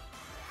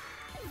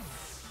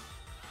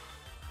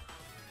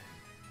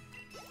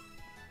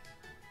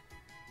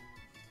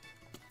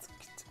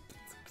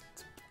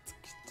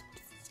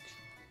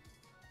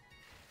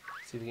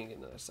 See if we can get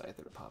another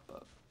Scyther to pop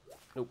up.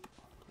 Nope.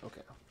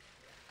 Okay.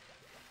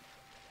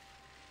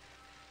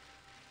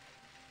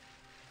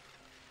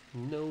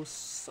 No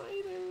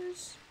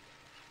Scythers.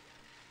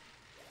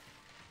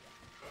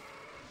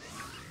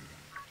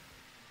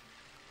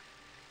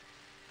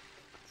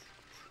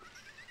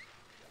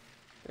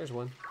 There's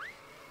one.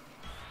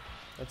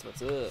 That's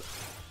what's up. It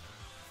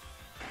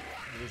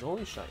is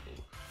only shiny.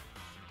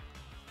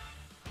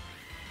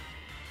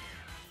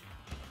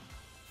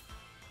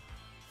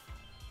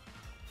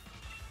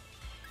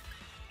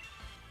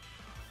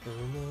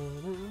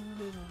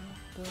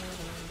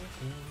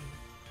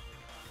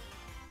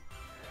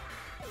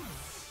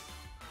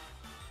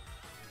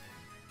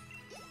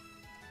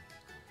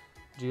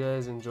 Do you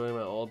guys enjoy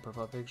my old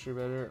profile picture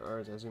better, or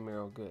is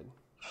Azumarill good?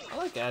 I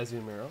like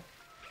Azumarill.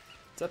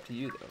 It's up to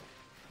you though.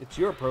 It's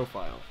your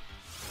profile.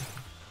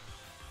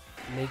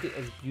 Make it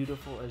as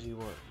beautiful as you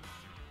want.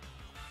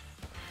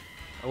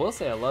 I will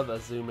say I love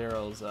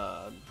Azumarill's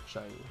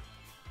shiny.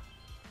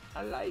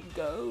 I like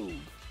gold.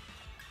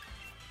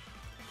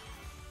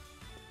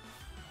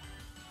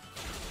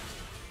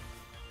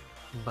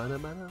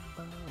 I'm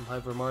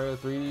hyped for Mario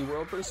 3D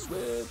World for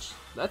Switch.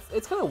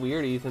 It's kind of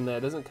weird, Ethan, that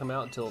it doesn't come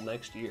out until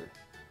next year.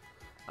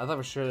 I thought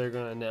for sure they were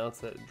going to announce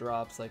that it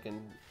drops like in,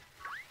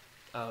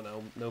 I don't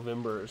know,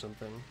 November or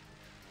something.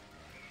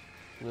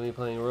 I'm going to be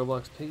playing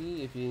Roblox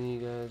Piggy. If any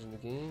of you guys in the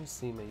game,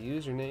 see my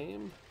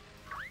username.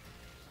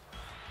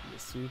 The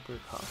Super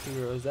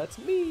Coffee Rose, that's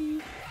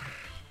me.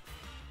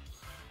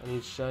 I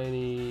need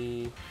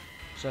shiny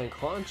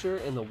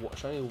Clauncher and the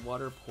shiny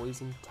Water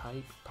Poison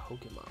type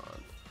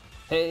Pokemon.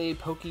 Hey,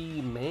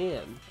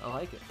 Pokemon. I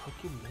like it.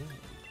 Pokemon.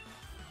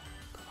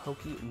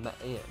 Hope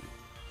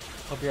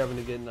you're having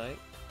a good night.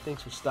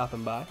 Thanks for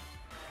stopping by.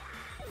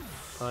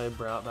 Probably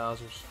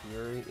Bowser's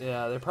Fury.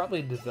 Yeah, they're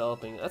probably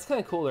developing. That's kind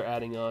of cool they're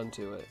adding on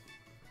to it.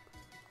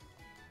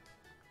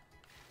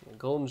 Yeah,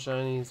 Golden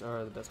Shinies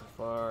are the best by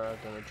far.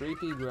 I've done a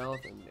Dreepy,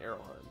 Growlithe, and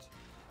Arrowhunt.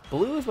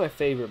 Blue is my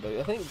favorite, but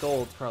I think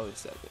Gold's probably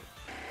second.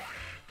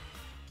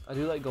 I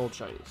do like Gold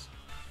Shinies.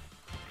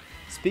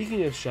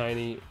 Speaking of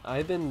shiny,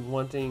 I've been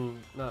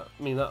wanting, not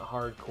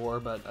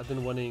hardcore, but I've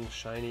been wanting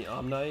shiny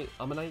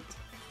Omanyte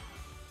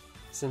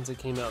since it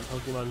came out in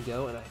Pokemon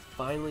Go, and I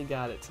finally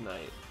got it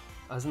tonight.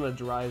 I was in the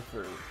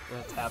drive-thru and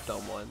I tapped on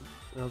one,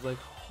 and I was like,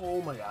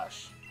 oh my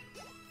gosh,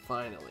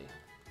 finally.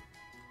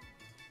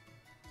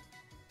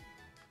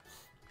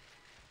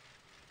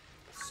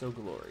 So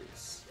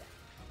glorious.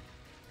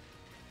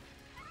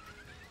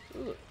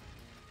 Ooh.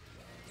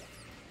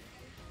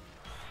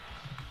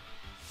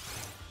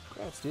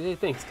 Congrats, dude. Hey,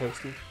 thanks,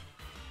 Toasty.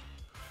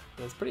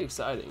 Yeah, it's pretty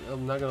exciting.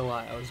 I'm not gonna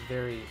lie, I was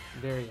very,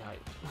 very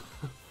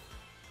hyped.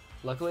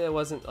 Luckily, I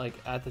wasn't like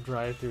at the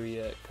drive-thru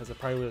yet, because I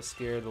probably would have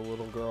scared the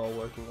little girl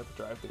working at the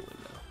drive-thru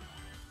window.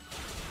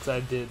 Because I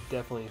did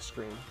definitely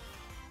scream.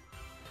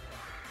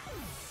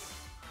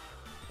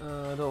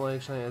 I don't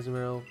like shiny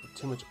Azumarill with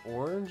too much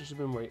orange. It should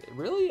have been more.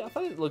 Really? I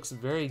thought it looks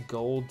very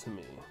gold to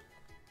me.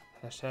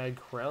 Hashtag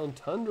Crown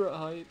Tundra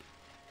hype.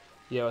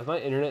 Yeah, with my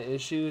internet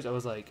issues, I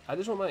was like, I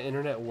just want my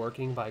internet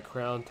working by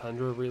Crown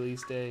Tundra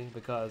release day,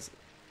 because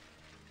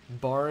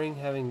barring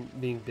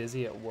being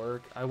busy at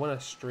work, I want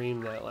to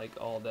stream that like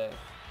all day.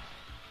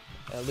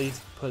 At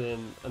least put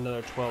in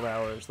another 12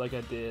 hours like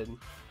I did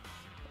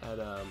at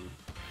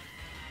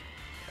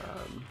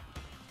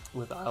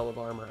with Isle of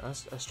Armor.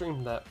 I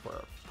streamed that for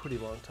a pretty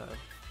long time.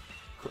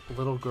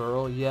 Little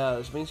girl, yeah,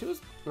 I mean she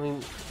was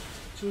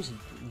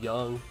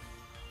young.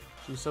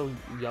 She was so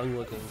young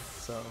looking,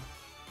 so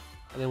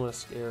I didn't want to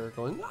scare her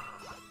going,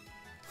 ah!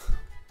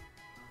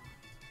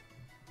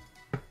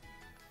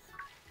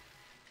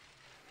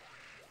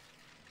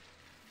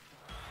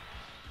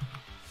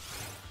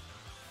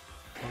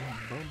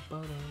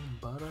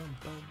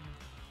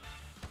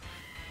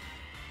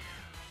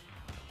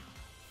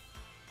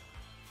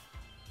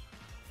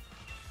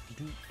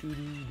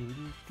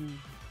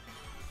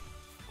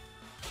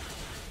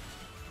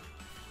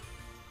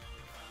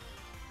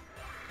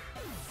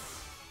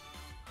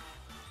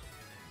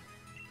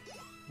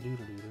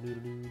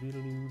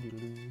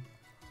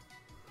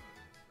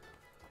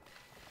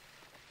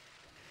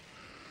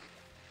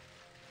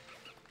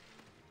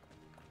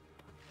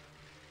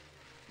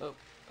 Oh,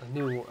 I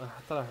knew. I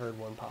thought I heard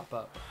one pop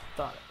up.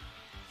 Thought.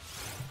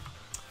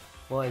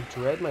 Well, I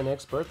dread my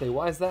next birthday.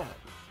 Why is that?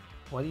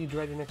 Why do you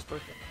dread your next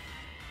birthday?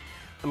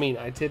 I mean,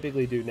 I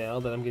typically do now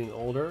that I'm getting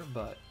older,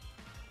 but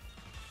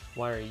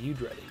why are you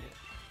dreading it?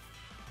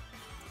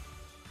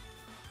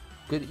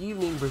 Good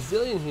evening,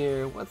 Brazilian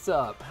here. What's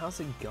up? How's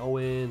it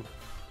going?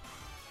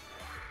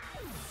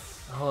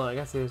 Hold on, I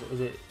gotta say this. Is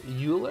it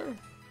Euler?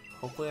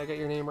 Hopefully I got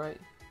your name right.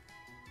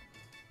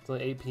 It's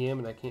only 8 p.m.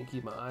 and I can't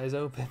keep my eyes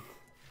open.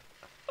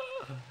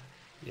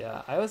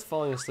 Yeah, I was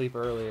falling asleep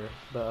earlier,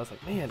 but I was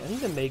like, man, I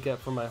need to make up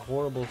for my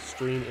horrible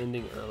stream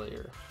ending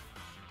earlier.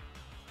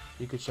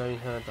 You could shiny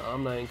hunt the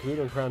Omni and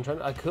Kudo and Crown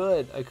Trend. I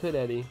could,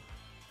 Eddie.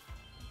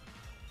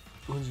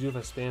 What would you do if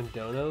I spam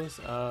donos?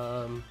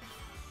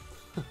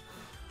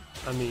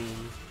 I mean,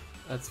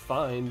 that's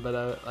fine, but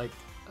I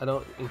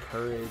don't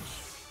encourage.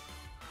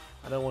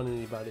 I don't want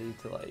anybody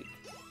to like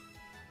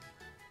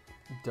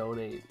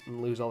donate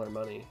and lose all their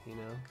money, you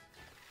know.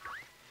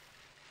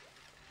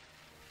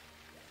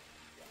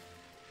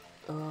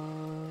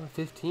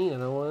 15. I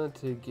don't want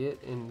it to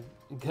get in.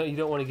 You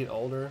don't want to get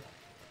older.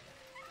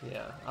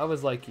 Yeah, I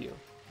was like you.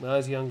 When I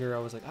was younger, I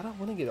was like, I don't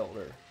want to get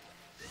older,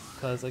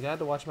 cause like I had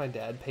to watch my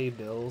dad pay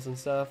bills and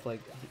stuff.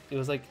 Like it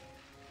was like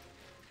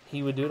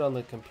he would do it on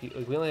the computer.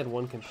 Like we only had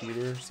one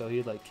computer, so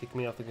he'd like kick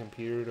me off the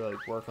computer to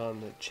like work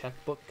on the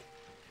checkbook,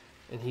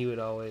 and he would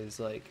always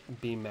like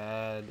be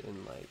mad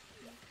and like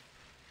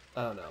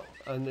I don't know,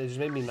 and it just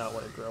made me not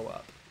want to grow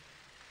up.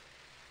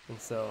 And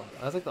so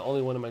I was like the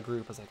only one in my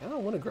group. I was like, I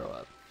don't want to grow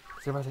up.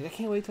 So everybody's like, I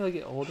can't wait till I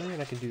get older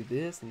and I can do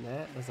this and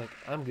that. And I was like,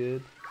 I'm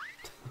good.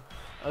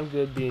 I'm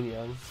good being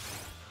young.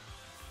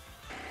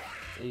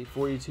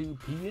 8:42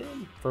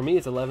 p.m. For me,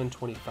 it's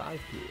 11:25 p.m.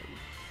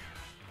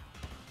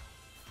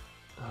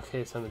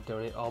 Okay, it's time to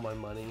donate all my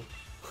money.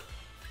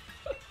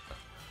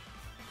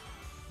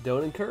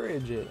 Don't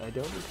encourage it. I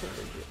don't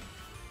encourage it.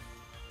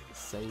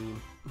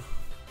 Same.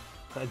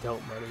 I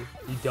don't money.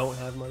 You don't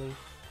have money?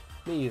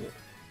 Me either.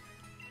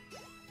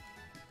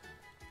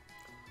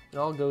 It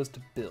all goes to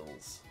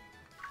bills.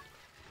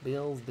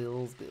 Bills,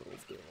 bills,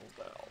 bills, bills,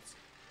 bills.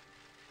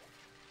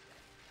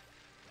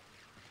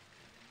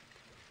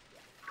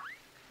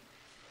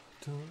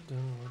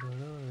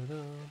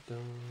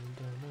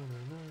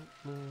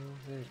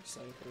 There's a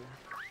Scyther.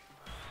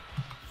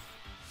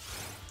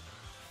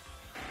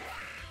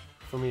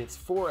 For me, it's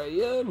 4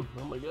 a.m.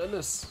 Oh my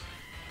goodness.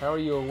 How are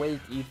you awake,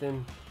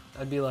 Ethan?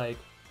 I'd be like,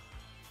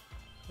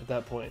 at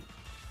that point.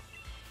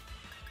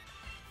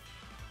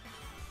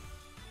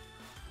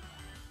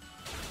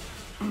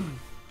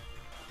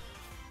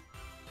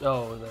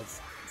 Oh,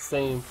 that's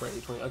same for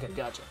 8:20. Okay,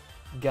 gotcha.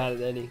 Got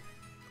it, Eddie.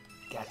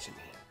 Gotcha, man.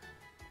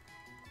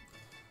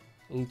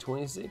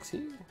 8:26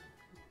 here.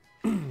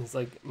 It's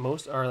like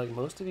most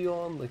of you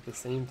on like the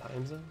same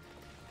time zone.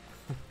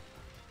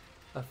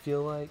 I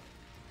feel like.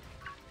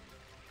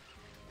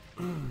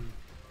 But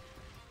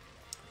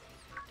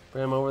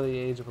I'm over the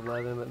age of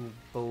 11, but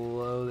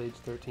below the age of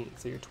 13.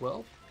 So you're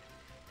 12?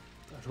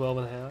 Or 12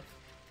 and a half?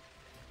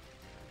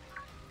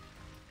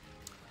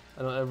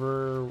 I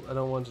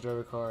don't want to drive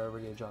a car or ever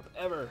get a job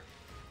ever.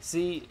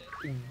 See,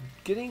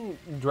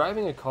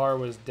 driving a car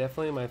was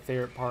definitely my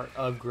favorite part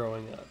of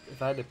growing up.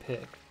 If I had to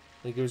pick,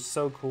 like it was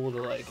so cool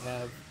to like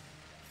have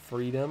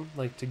freedom,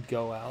 like to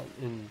go out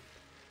and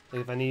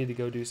like if I needed to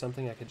go do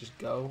something, I could just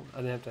go. I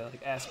didn't have to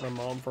like ask my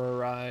mom for a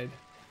ride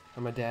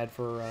or my dad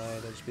for a ride.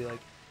 I'd just be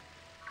like,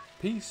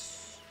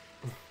 peace.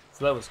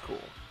 So that was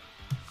cool.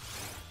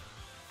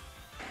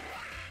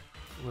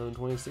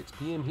 11:26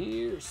 p.m.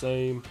 here,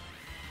 same.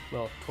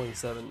 Well,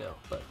 27 now,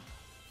 but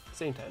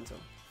same time zone.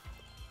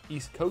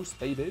 East Coast,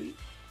 baby.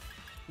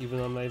 Even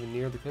though I'm not even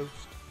near the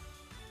coast.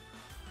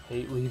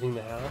 Hate leaving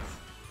the house.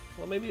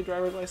 Well, maybe a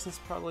driver's license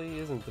probably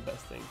isn't the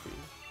best thing for you.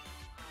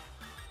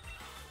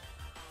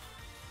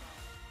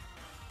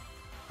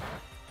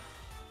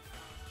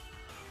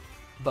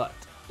 But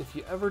if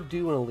you ever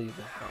do want to leave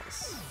the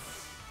house,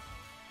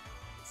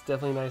 it's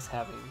definitely nice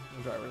having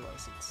a driver's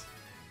license.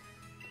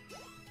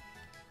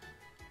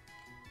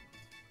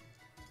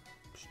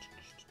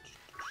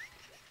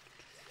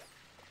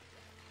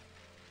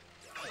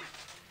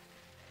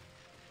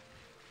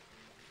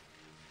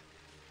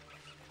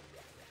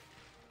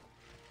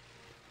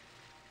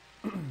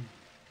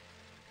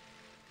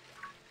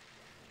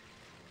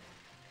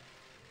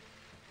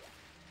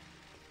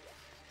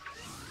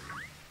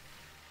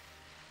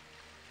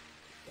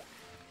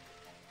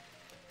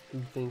 Who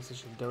thinks I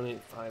should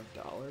donate $5?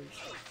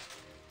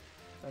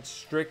 That's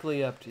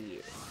strictly up to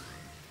you.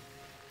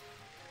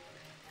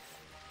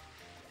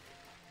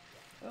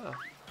 Ah,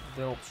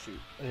 don't shoot.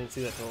 I didn't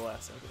see that till the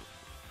last second.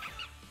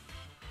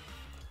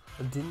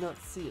 I did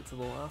not see it till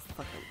the last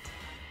second.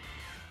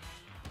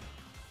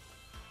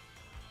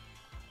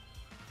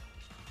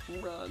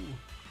 Run.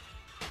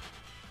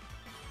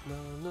 No,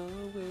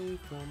 away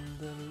from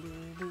the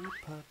lily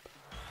pup.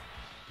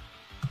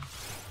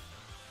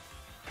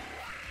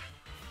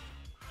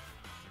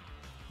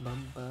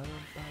 Bum, ba, dum,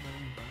 ba,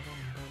 dum, ba,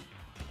 dum, bum.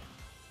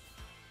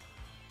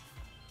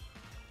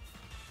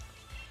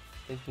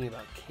 Thinking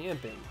about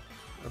camping.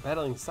 We're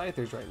battling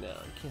Scythers right now.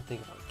 I can't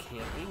think about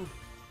camping.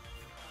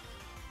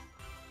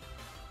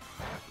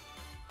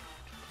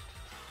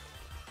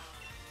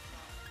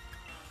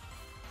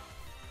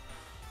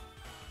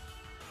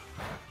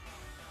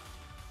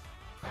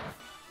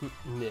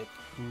 Nick,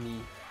 me.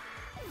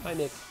 Hi,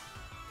 Nick.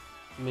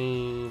 I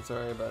mean,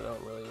 sorry, but I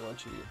don't really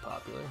want you to get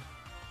popular.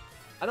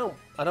 I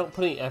don't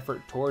put any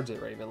effort towards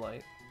it,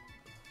 Ravenlight.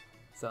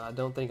 So I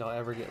don't think I'll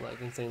ever get like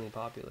insanely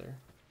popular.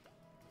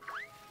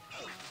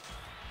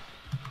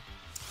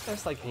 I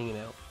just like hanging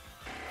out.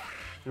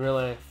 In real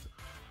life,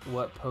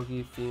 what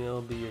pokey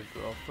female be your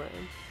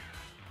girlfriend?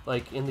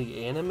 Like in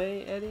the anime,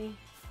 Eddie?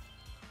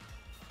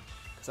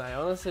 Because I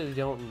honestly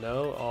don't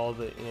know all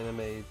the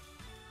anime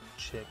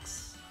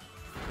chicks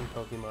in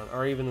Pokemon,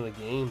 or even in the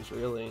games,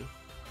 really.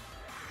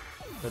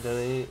 But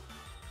donate.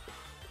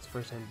 It's the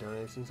first time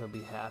donating, so I'll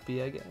be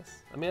happy, I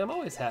guess. I mean, I'm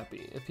always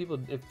happy. If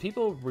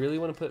people really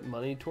want to put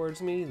money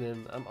towards me,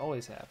 then I'm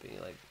always happy.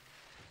 Like,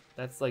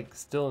 that's like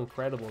still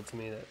incredible to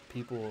me that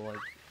people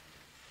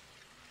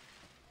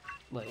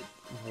like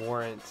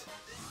warrant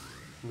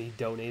me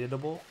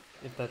donatable,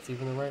 if that's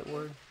even the right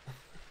word.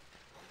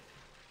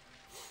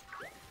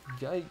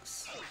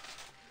 Yikes.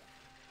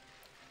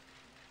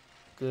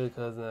 Good,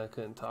 cousin, I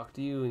couldn't talk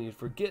to you and you'd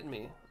forget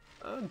me.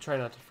 I would try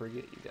not to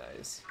forget you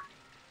guys.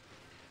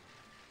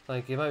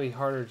 Like, it might be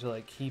harder to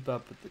like keep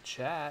up with the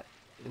chat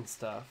and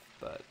stuff,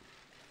 but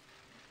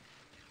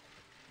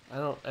I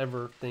don't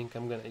ever think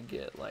I'm gonna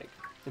get like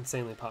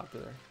insanely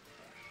popular.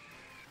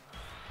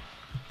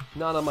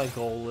 Not on my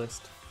goal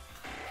list.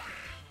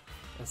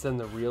 I said in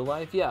the real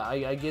life, yeah,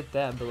 I get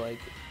that, but like,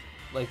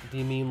 do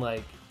you mean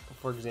like,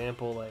 for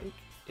example, like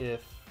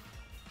if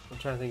I'm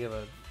trying to think of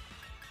a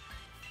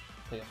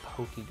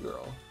pokey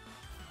girl.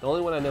 The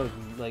only one I know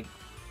like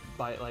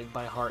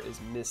by heart is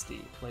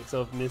Misty. Like,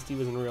 so if Misty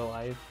was in real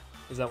life,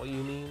 is that what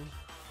you mean?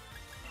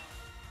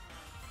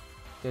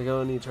 Gotta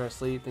go, need to try to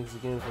sleep. Thanks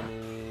again for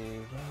me.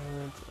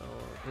 What?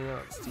 Oh, hang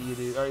out. See you,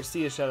 dude. Alright,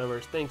 see you,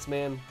 Shadowverse. Thanks,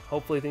 man.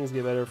 Hopefully things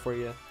get better for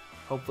you.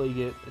 Hopefully you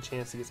get a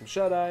chance to get some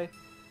shut-eye.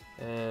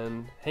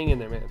 And hang in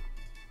there, man.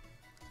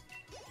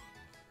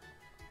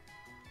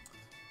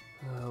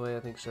 Oh, wait, I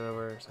think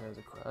Shadowverse has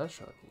a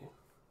crush on you.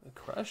 A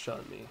crush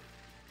on me?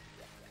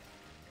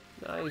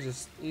 Nah, he's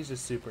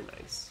just super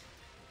nice.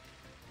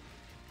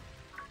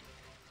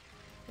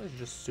 He's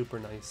just super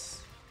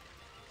nice.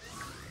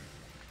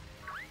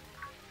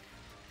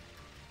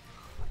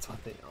 That's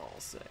what they all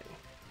say.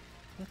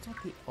 That's what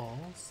they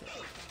all say.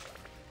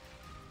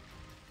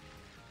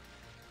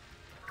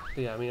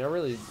 But yeah, I mean, I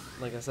really,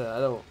 like I said, I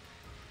don't,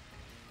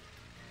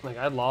 like,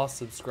 I lost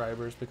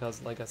subscribers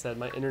because, like I said,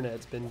 my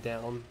internet's been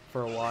down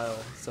for a while,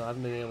 so I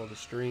haven't been able to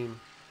stream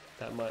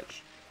that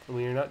much. And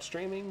when you're not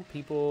streaming,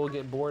 people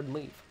get bored and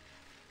leave.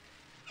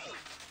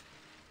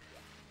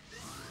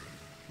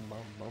 Bum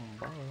bum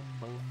bum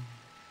bum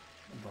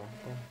bum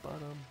bum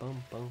bum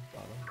bum bum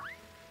bum.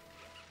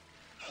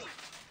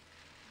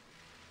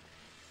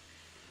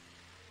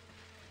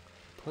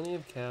 Plenty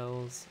of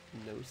cows,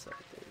 no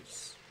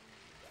Scythers.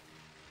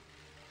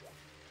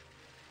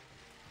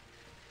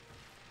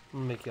 I'm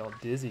gonna make y'all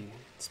dizzy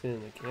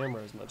spinning the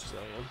camera as much as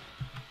I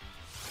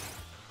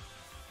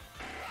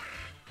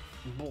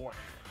am. Boy.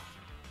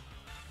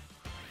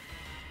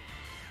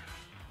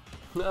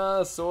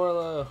 Ah,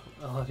 Sorlo.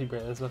 I love you,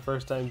 Brandon. It's my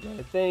first time doing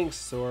it. Thanks,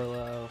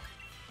 Sorlo.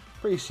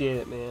 Appreciate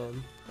it,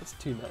 man. That's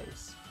too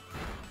nice.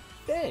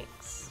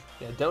 Thanks.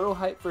 Yeah, dono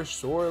hype for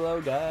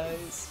Sorlo,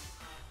 guys.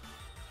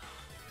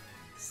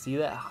 See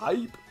that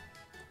hype?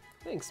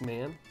 Thanks,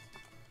 man.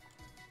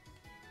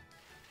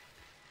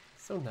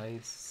 So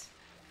nice.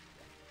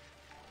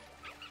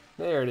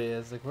 There it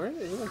is. Like, where is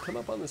it gonna come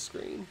up on the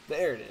screen?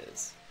 There it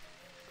is.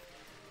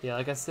 Yeah,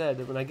 like I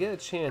said, when I get a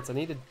chance, I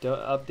need to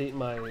update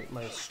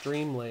my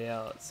stream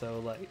layout so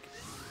like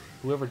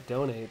whoever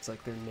donates,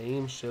 like their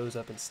name shows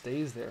up and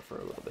stays there for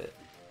a little bit.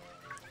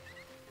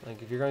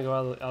 Like, if you're gonna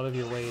go out of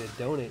your way to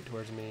donate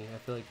towards me, I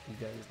feel like you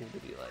guys need to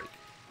be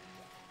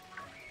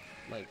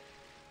like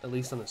at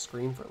least on the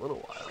screen for a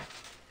little while.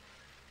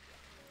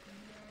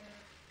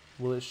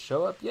 Will it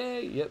show up?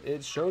 Yay! Yep,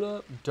 it showed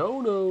up.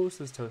 Dono,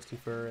 says Toasty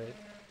Furret.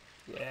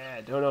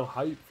 Yeah, dono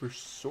hype for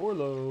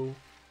Sorlo.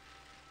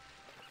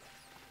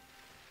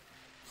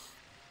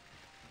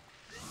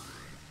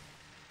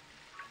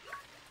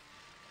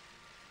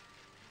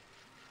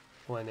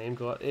 Will my name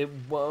go up? It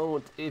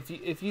won't. If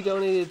you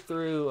donated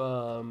through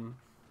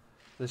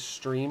the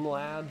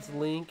Streamlabs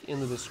link in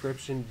the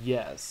description,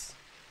 yes.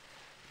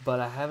 But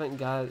I haven't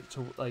got it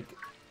to, like,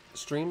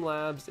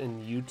 Streamlabs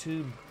and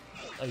YouTube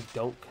like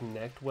don't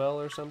connect well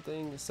or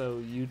something, so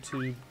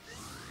YouTube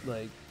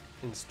like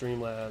and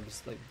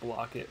Streamlabs like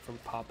block it from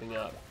popping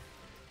up.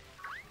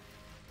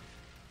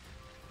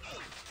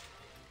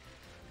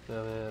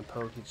 Oh man,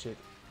 Pokey Chick.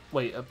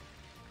 Wait,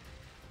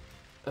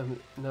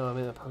 no, I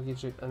mean a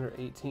Pokechick under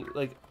 18.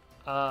 Like,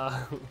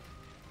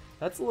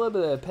 that's a little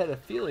bit of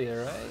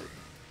pedophilia, right?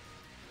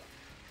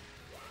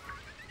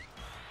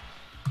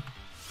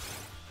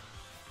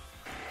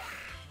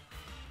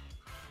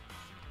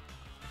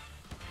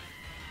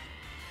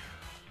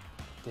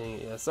 Dang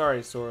it, yeah,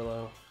 sorry,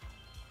 Sorlo.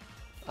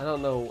 I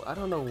don't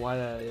know why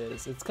that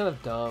is. It's kind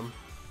of dumb.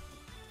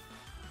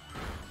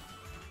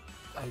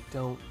 I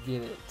don't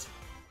get it.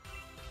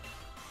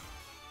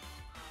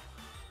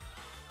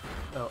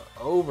 Oh,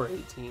 over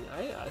 18.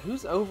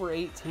 Who's over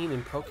 18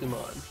 in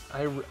Pokemon?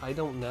 I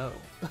don't know.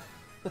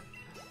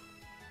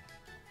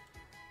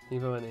 You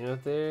put my name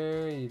up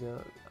there. You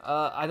don't.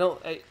 I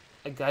don't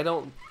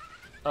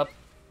up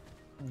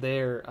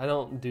there. I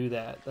don't do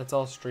that. That's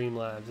all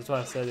Streamlabs. That's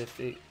why I said if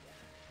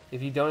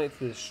you donate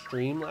to the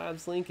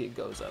Streamlabs link, it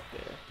goes up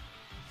there.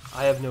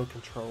 I have no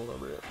control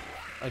over it.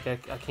 Like I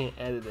can't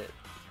edit it.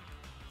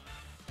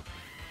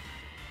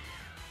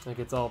 Like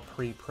it's all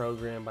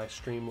pre-programmed by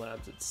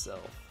Streamlabs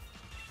itself.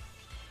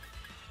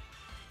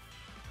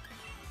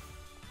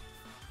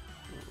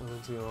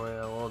 Let's see,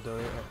 I'll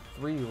donate. I have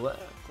 3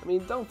 left. I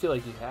mean, don't feel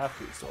like you have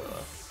to,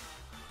 Sorlo.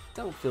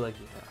 Don't feel like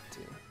you have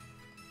to.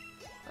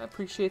 I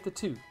appreciate the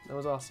 2. That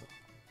was awesome.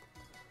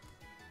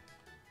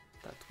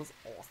 That was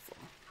awesome.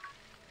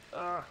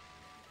 Ah.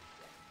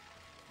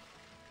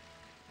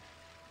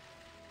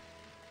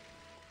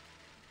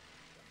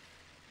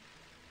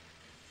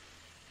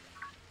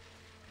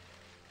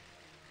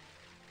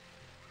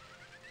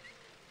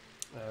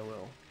 I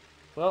will.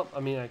 Well,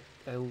 I mean,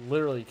 I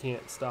literally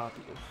can't stop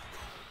you.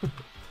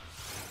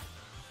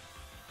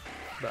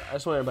 But I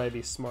just want everybody to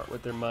be smart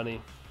with their money.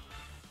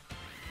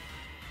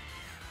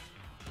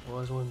 I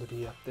always wanted to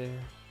be up there.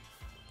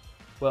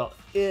 Well,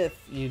 if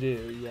you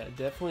do, yeah,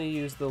 definitely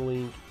use the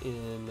link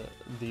in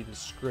the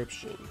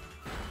description.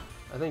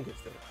 I think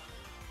it's there.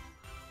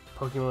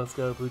 Pokemon Let's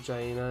Go,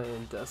 Puchaina,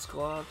 and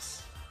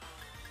Dusclops.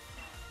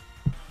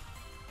 I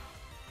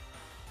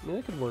mean,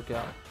 that could work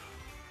out.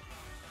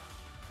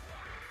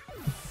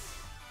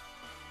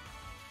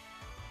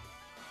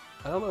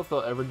 I don't know if they'll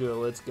ever do a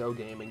Let's Go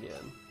game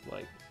again.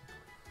 Like,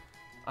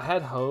 I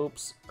had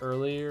hopes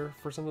earlier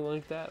for something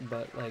like that,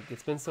 but like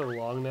it's been so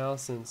long now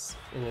since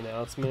an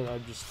announcement. I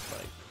just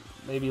like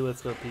maybe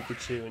Let's Go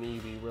Pikachu and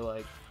Eevee were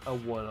like a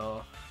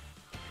one-off.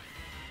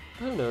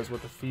 Who knows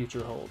what the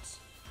future holds?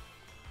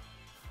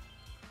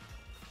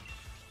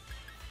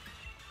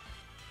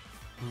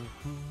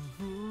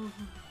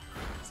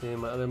 Saving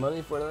my other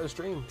money for another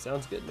stream.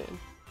 Sounds good, man.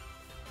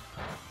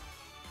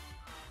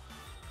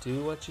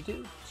 Do what you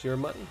do. It's your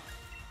money.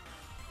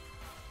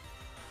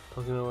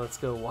 Pokemon Let's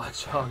Go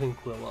Watchog and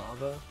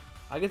Quilava.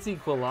 I could see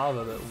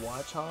Quilava, but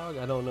Watchog,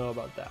 I don't know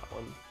about that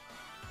one.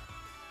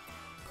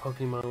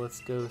 Pokemon Let's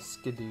Go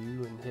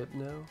Skidoo and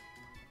Hypno.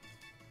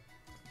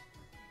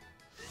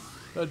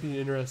 That'd be an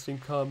interesting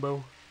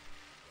combo.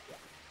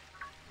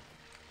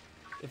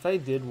 If I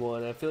did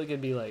one, I feel like it'd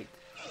be like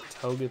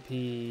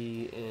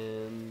Togepi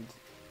and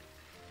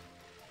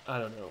I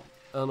don't know.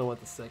 I don't know what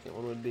the second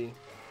one would be.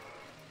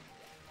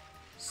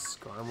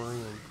 Skarmory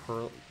and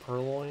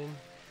Purloin.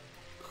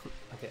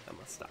 Okay, I'm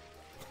gonna stop.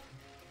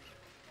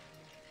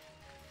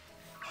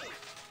 I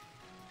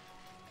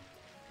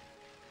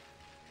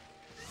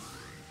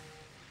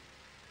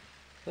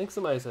think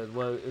somebody said,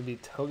 well, it would be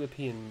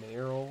Togepi and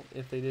Meryl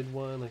if they did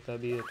one. Like,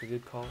 that'd be like a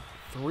good call.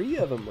 3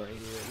 of them right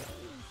here.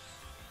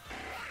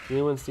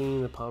 Anyone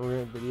seen the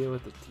pomegranate video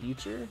with the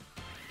teacher?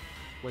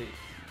 Wait,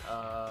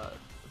 I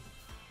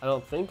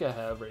don't think I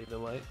have,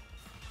 Ravenlight.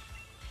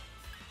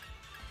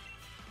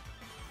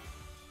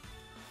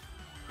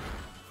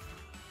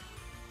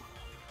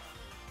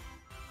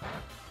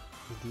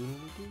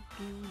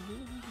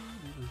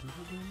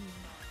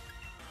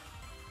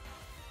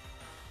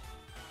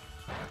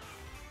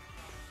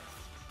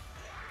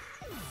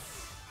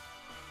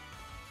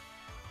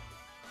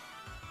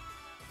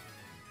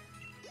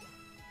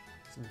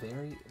 It's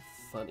very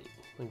funny.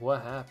 Like,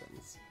 what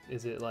happens?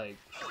 Is it like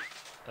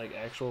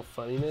actual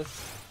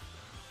funniness?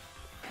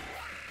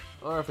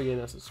 Or if I get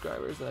enough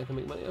subscribers, then I can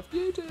make money off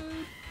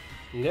YouTube.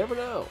 You never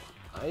know.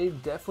 I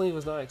definitely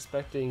was not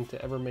expecting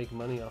to ever make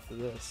money off of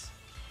this.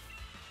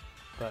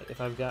 But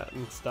if I've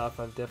gotten stuff,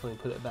 I've definitely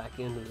put it back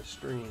into the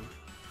stream.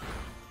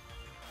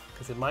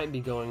 Because it might be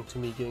going to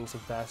me getting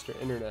some faster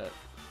internet,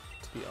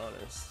 to be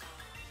honest.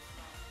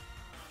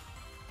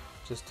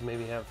 Just to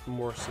maybe have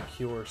more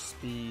secure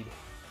speed.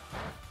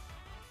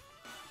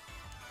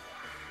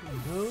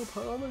 No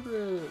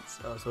pomegranates!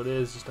 Oh, so it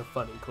is just a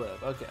funny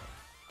clip. Okay.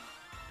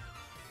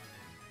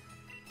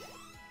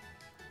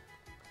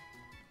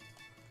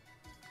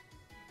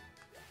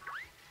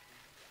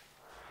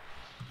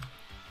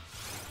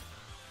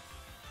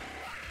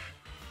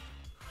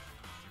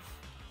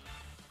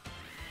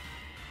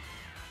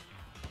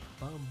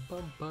 Bum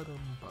bum ba-dum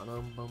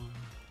ba-dum bum.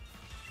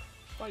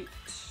 Fight!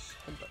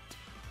 Headbutt.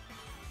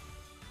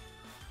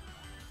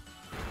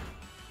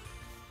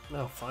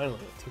 Oh, finally,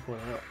 I took one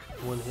out.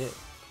 One hit.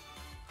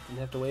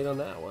 Didn't have to wait on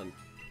that one.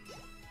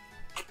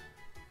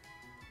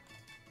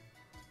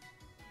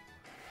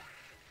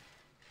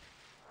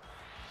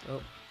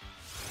 Oh.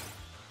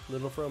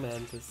 Little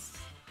Fromantis.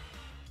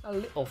 A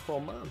little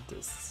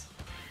Fromantis.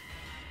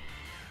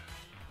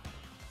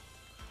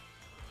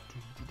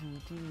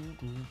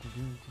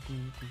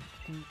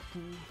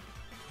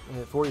 I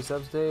hit 40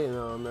 subs today and I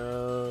don't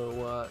know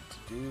what to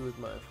do with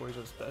my 40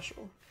 sub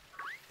special.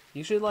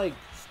 You should like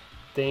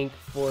think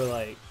for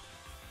like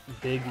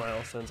big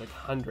milestones, like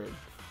 100.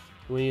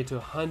 When you get to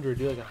 100,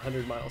 do like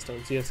 100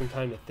 milestones so you have some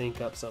time to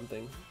think up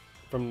something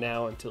from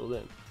now until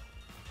then.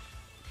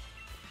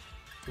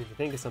 If you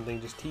think of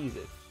something, just tease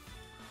it.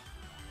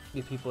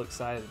 Get people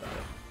excited about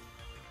it.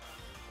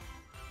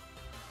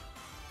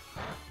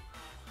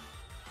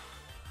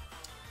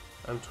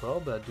 I'm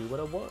 12, but I do what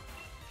I want.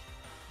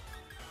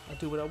 I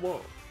do what I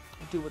want.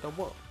 I do what I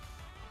want.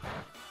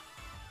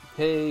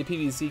 Hey,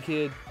 PVC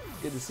kid.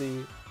 Good to see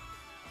you.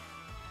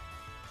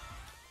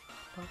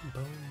 Bum,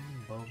 bum,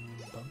 bum,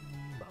 bum,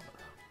 bum.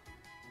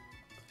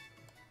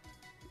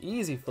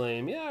 Easy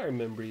Flame. Yeah, I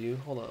remember you.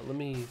 Hold on. Let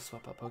me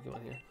swap out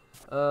Pokemon here.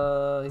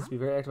 He used to be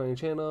very active on your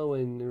channel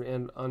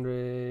when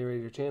Andre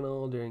raided your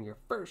channel during your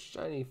first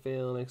shiny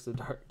fail next to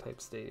Dark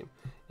type Stadium.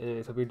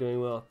 Anyways, hope you're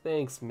doing well.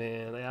 Thanks,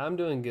 man. Yeah, I'm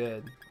doing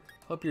good.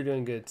 Hope you're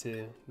doing good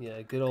too.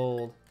 Yeah, good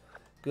old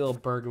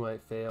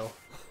Bergmite fail.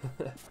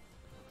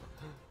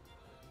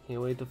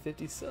 Can't wait till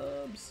 50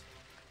 subs.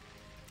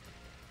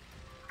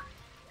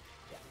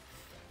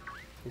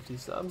 50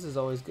 subs is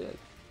always good.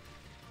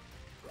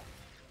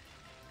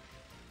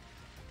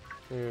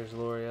 There's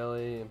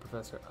L'Oreal and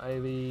Professor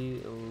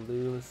Ivy,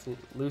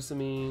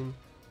 Lucamine,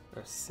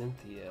 or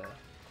Cynthia.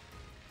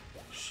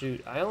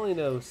 Shoot, I only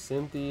know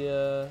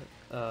Cynthia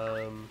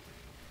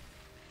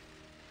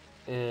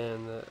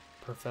and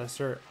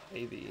Professor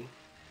Ivy.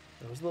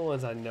 Those are the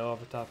ones I know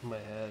off the top of my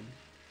head.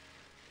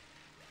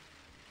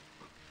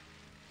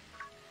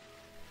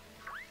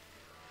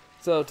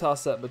 So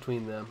toss up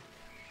between them.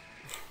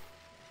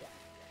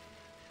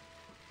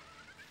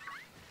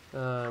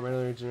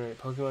 Randomly generate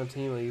Pokemon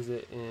team. I'll use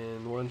it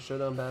in one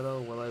showdown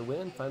battle. Will I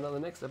win? Find out in the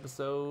next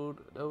episode.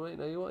 No, wait,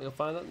 no, you won't. You'll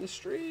find out in the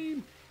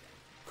stream.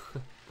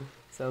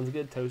 Sounds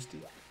good, Toasty.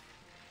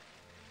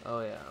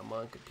 Oh yeah, I'm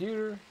on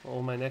computer. What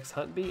will my next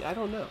hunt be? I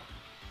don't know.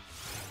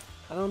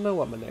 I don't know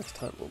what my next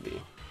hunt will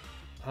be.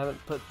 I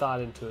haven't put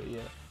thought into it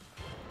yet.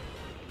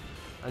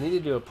 I need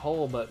to do a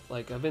poll, but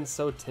like I've been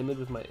so timid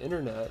with my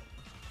internet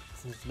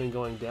since it's been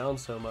going down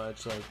so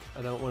much. Like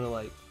I don't want to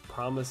like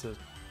promise a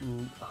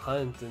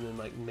hunt and then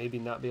like maybe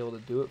not be able to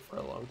do it for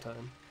a long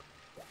time.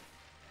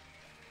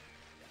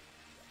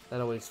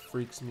 That always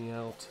freaks me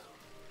out.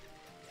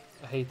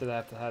 I hate that I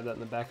have to have that in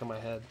the back of my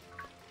head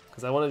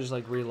because I want to just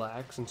like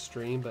relax and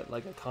stream, but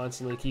like I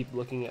constantly keep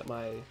looking at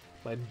my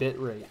bit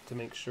rate to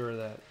make sure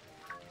that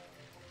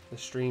the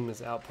stream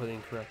is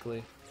outputting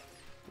correctly.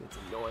 It's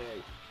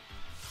annoying.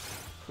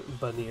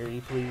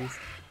 Baneri, please.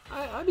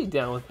 I'd be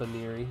down with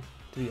Baneri,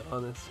 to be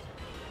honest.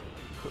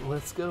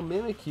 Let's go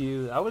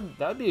Mimikyu.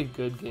 That'd be a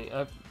good game.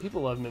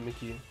 People love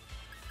Mimikyu.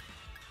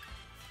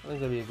 I think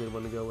that'd be a good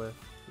one to go with.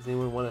 Does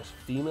anyone want a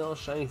female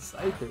shiny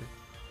Scyther?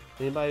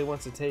 Anybody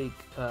wants to take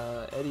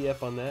Eddie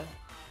up on that?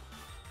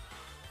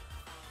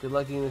 Good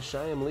luck getting the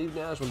shiny. I'm leaving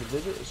now. I just want to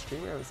visit a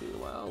streamer I haven't seen in a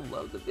while.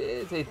 Love the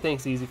vids. Hey,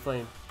 thanks, Easy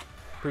Flame.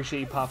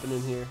 Appreciate you popping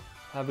in here.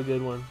 Have a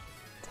good one.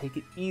 Take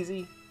it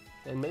easy,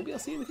 and maybe I'll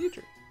see you in the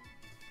future.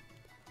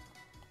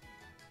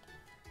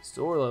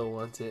 Sorlo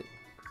wants it.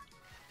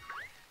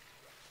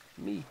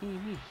 Me.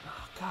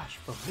 Oh gosh,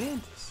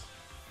 Romantis.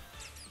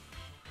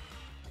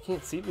 I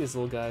can't see these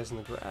little guys in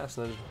the grass,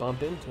 and I just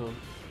bump into them.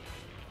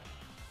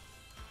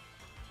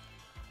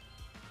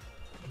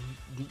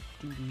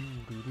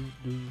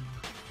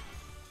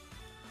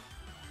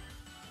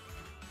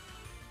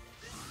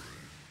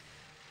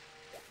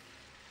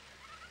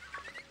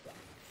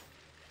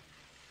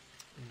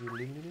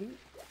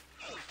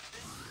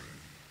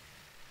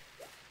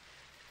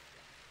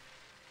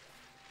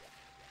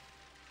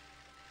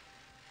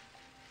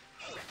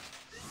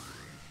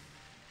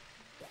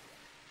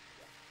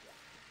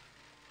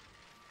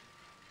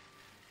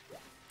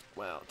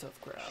 Wow, tough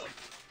crowd.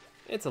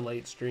 It's a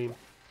late stream.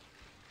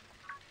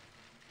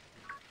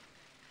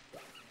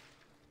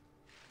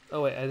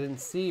 Oh wait, I didn't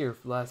see your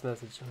last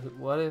message.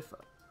 What if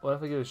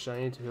I give a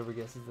shiny to whoever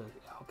guesses the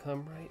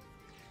outcome right?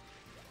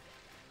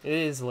 It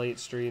is late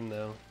stream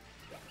though.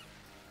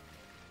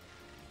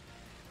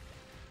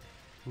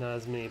 Not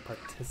as many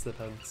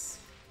participants.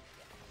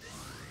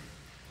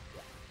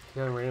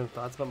 You got any random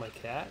thoughts about my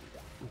cat?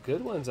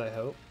 Good ones, I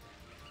hope.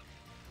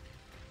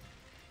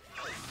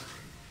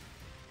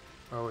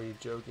 Or were you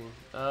joking?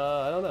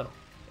 I don't know.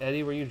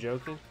 Eddie, were you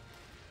joking?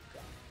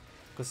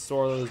 Because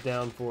Sorlo's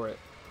down for it.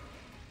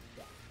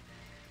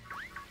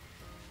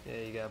 Yeah,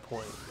 you got a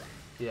point.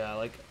 Yeah,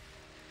 like,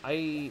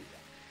 it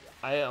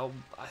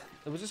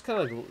was just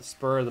kind of like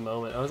spur of the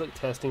moment. I was like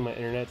testing my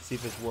internet to see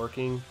if it's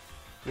working.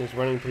 And it's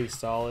running pretty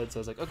solid, so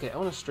I was like, okay, I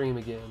want to stream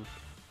again.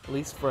 At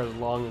least for as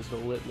long as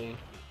it'll let me.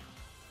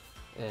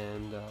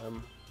 And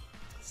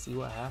see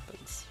what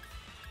happens.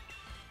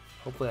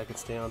 Hopefully I can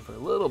stay on for a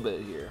little bit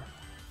here.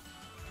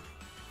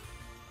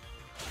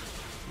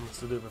 I'm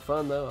still do it for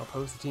fun though. I'll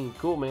post the team.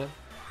 Cool, man.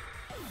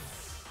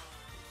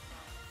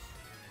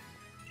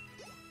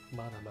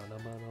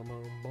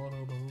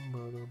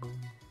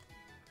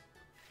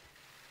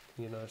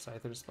 You another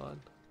Scyther to spawn?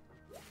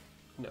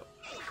 No.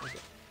 Okay.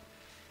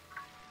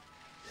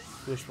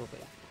 Wishful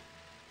thinking.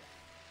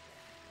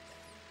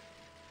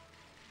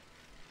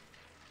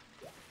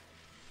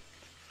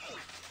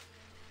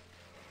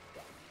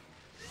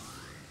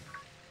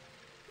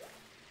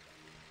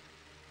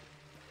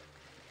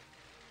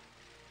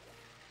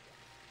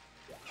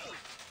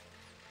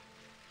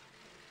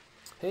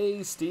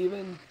 Hey,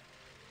 Steven.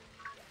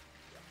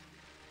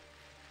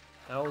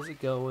 How's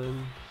it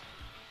going?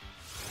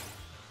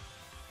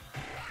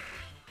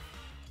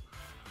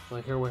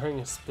 Like you're wearing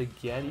a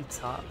spaghetti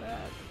top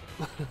hat?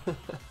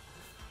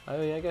 I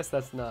mean, I guess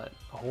that's not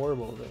a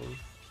horrible thing.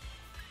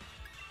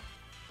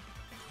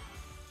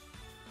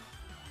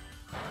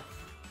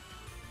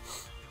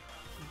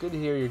 Good to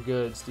hear you're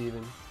good,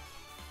 Steven.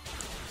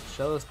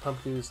 Shellos,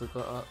 Pumpkin,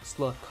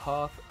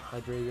 Slukoth,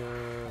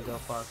 Hydreigon,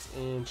 Delphox,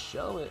 and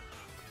Shelmet.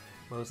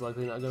 Most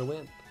likely not gonna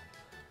win.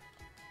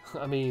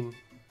 I mean,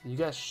 you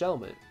got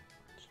Shelmet.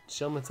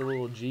 Shelmet's a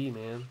little G,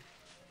 man.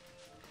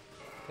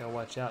 Gotta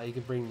watch out, he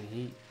can bring the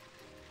heat.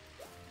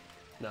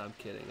 No, I'm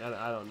kidding.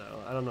 I don't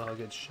know. I don't know how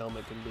good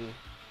Shelmet can be.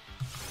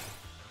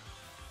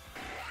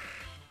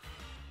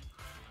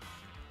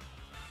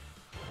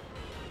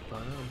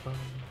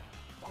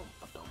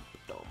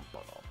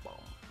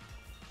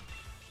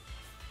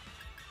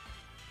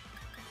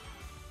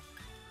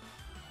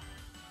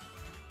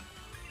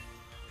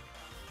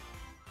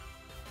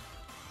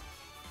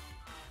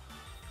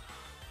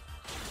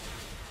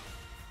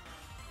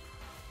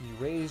 You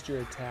raised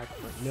your attack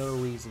for no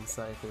reason,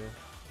 Scyther.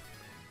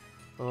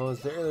 Oh, I was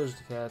very allergic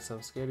to cats, so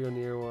I'm scared to go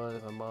near one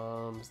if my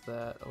mom's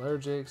that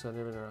allergic, so I've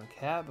never been around a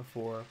cat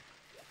before.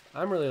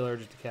 I'm really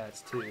allergic to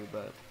cats too,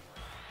 but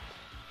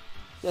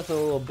nothing a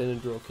little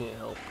Benadryl can't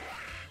help.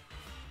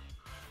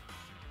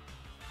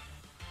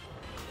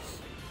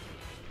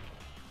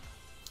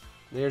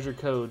 There's your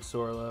code,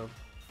 Sorlo.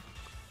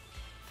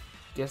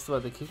 Guess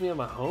what? They kicked me out of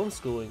my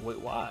homeschooling. Wait,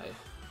 why?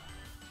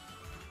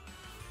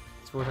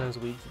 It's 4 times a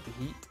week with the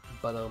heat,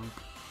 but for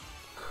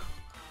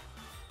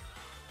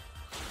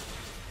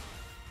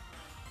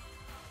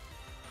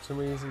some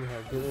reason, I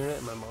have good internet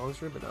in my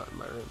mom's room, but not in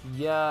my room.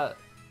 Yeah,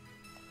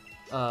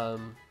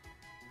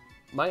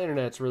 my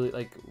internet's really,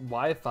 like,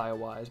 Wi-Fi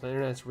wise, my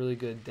internet's really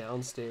good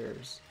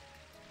downstairs,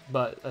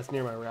 but that's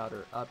near my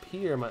router. Up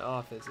here in my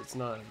office, it's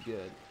not as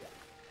good.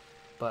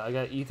 But I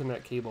got an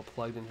Ethernet cable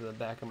plugged into the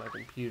back of my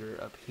computer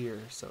up here,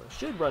 so it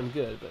should run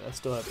good, but I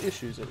still have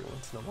issues every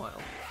once in a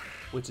while,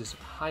 which is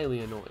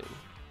highly annoying.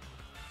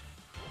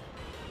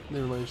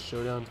 Never mind,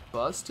 Showdown's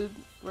busted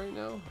right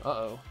now?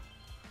 Uh-oh.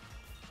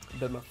 I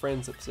bet my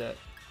friend's upset.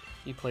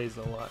 He plays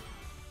a lot.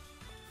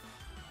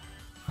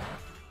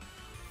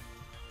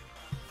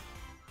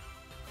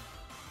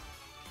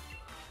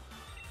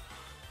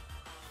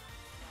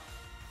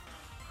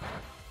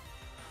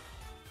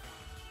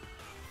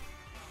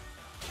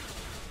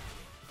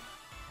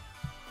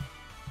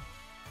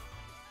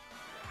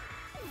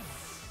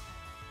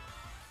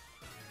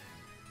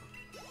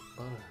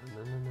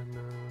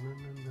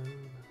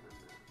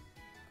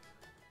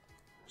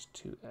 There's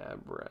 2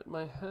 Abra at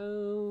my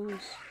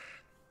house.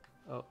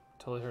 Oh,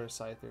 totally heard a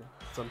Scyther.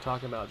 That's what I'm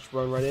talking about. Just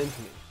run right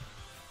into me.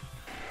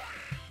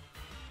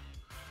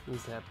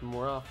 Needs to happen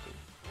more often.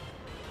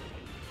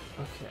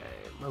 Okay,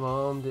 my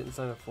mom didn't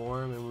sign a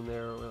form, and when they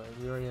were like,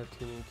 we already have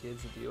too many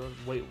kids to deal with.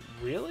 Wait,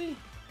 really?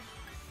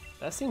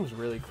 That seems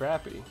really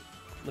crappy.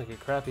 Like a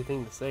crappy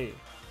thing to say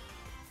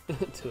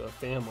to a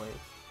family.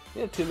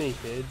 We have too many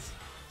kids.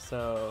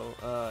 So,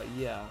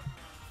 yeah.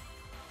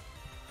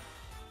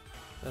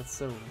 That's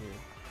so weird.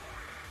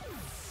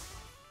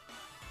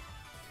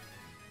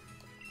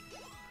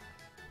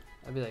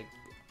 I'd be like,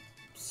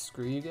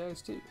 screw you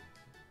guys too.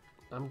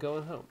 I'm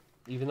going home.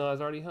 Even though I was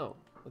already home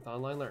with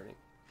online learning.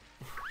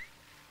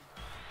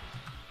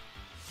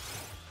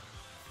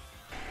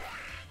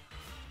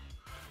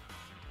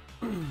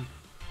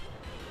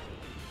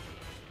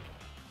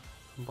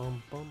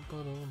 Bum, bum,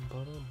 ba-dum,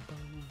 ba-dum,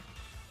 bum.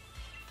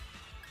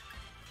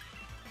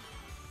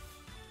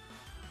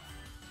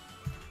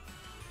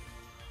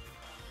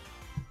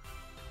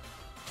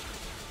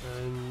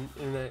 And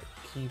internet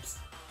keeps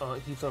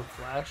on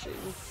flashing,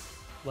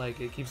 like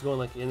it keeps going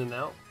like in and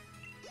out.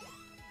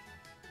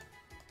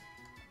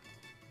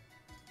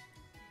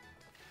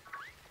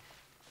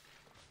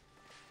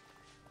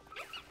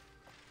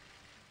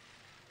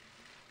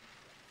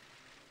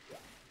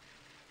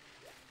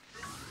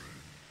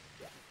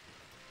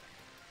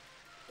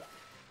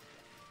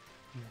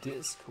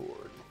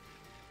 Discord.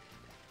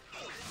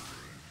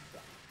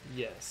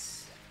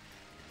 Yes.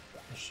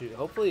 Shoot.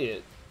 Hopefully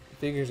it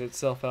figures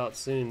itself out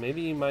soon.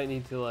 Maybe you might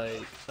need to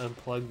like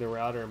unplug the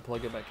router and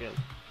plug it back in,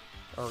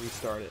 or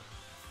restart it.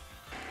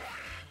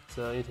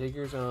 So any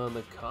takers on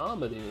the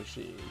comedy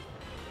machine?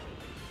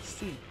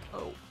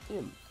 C-O-M-E-D-Y.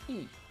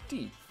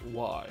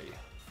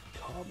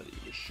 Comedy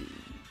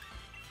machine.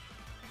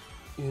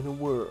 In a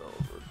world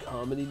where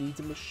comedy needs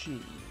a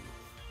machine.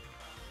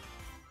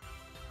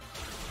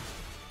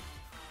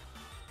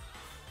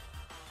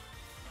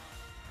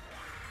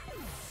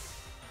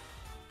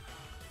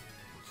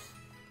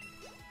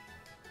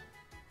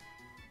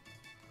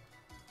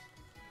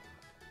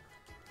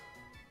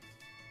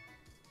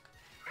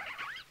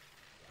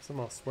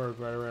 Somehow swerved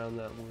right around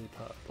that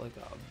lollipop like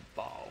a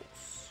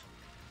boss.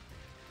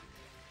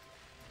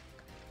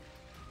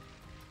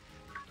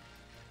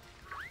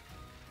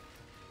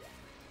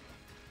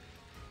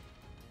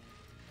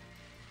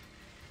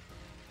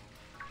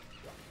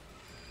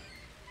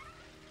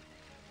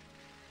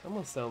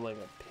 Almost sound like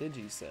a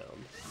Pidgey sound.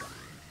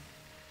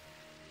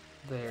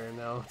 There,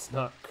 now it's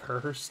not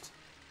cursed.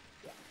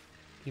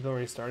 Keep on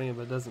restarting it,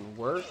 but it doesn't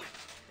work.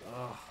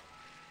 Ugh.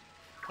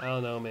 I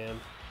don't know, man.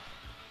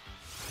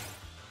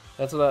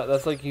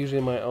 That's like usually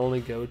my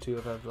only go-to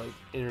if I have like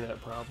internet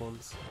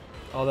problems.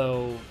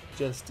 Although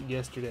just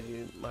yesterday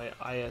my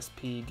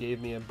ISP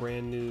gave me a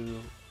brand new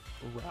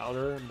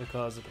router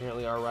because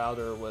apparently our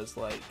router was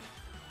like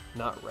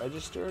not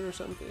registered or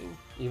something,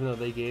 even though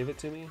they gave it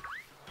to me.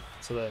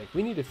 So they're like,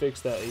 we need to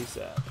fix that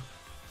ASAP.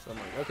 So I'm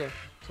like, okay.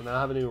 So now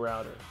I have a new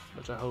router,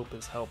 which I hope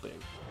is helping.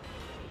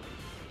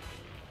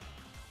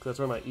 Because that's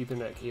where my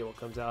Ethernet cable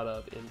comes out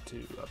of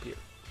into up here.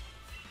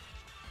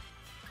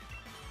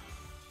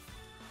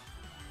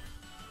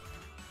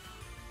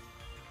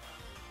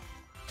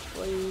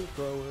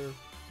 Flamethrower.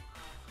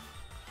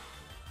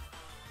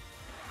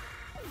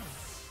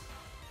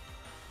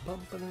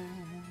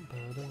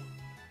 Bum-ba-dum-ba-dum.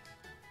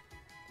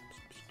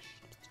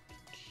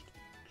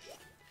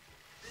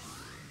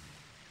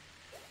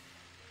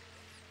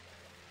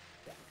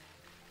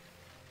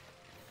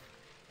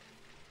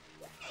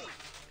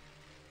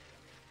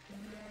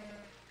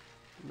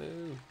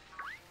 Move.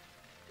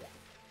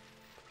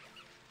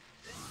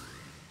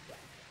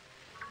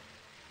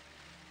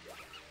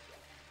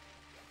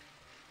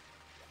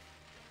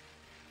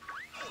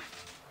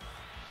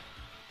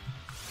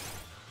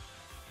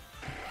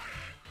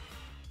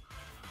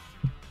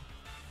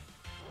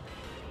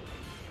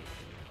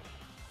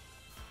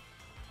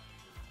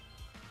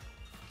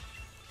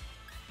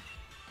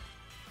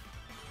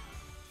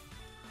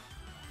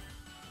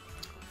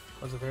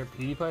 What's a favorite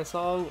PewDiePie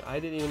song? I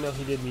didn't even know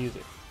he did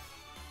music,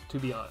 to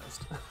be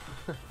honest.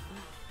 I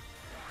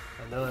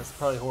know that's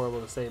probably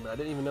horrible to say, but I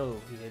didn't even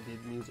know he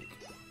did music.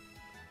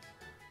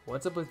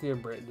 What's up with your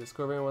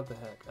Discord man? What the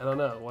heck? I don't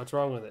know. What's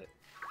wrong with it?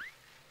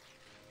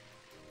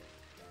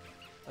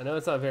 I know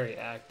it's not very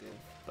active,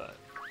 but...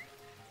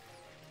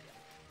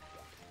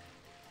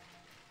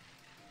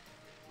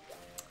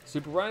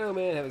 Super Rhino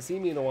Man, haven't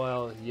seen me in a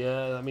while.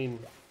 Yeah, I mean,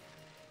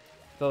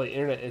 with all the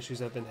internet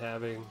issues I've been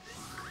having,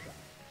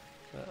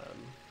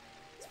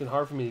 it's been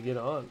hard for me to get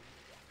on.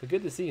 But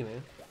good to see you,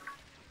 man.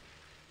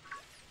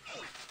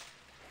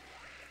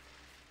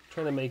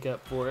 Trying to make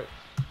up for it.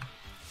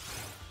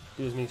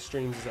 Do as many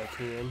streams as I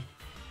can.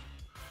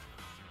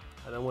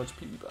 I don't watch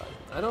PewDiePie.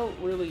 I don't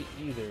really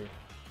either.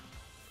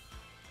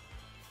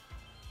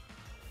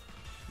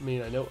 I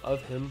mean, I know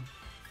of him,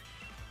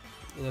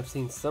 and I've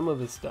seen some of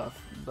his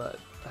stuff, but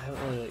I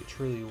haven't really like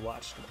truly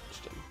watched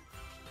him.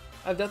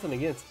 I have nothing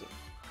against him.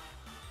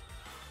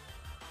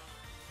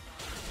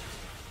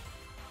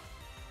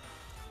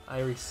 I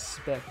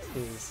respect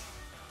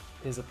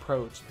his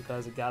approach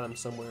because it got him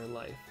somewhere in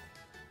life.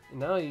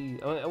 And now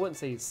I wouldn't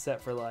say he's set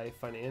for life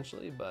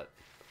financially, but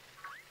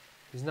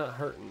he's not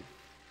hurting.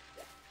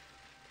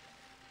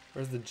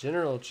 Where's the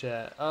general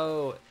chat?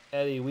 Oh,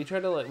 Eddie, we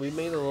tried to we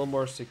made it a little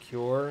more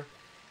secure.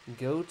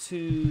 Go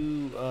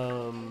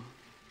to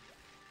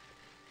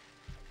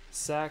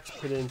Sax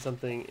put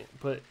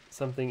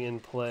something in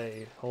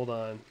play. Hold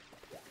on.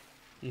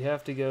 You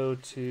have to go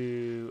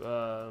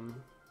to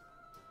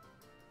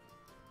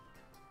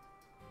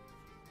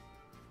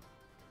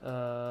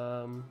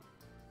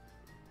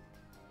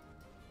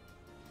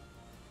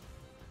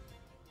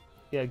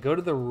yeah, go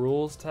to the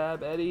rules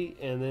tab, Eddie,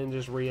 and then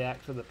just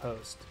react to the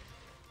post.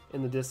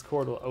 And the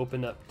Discord will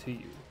open up to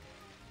you.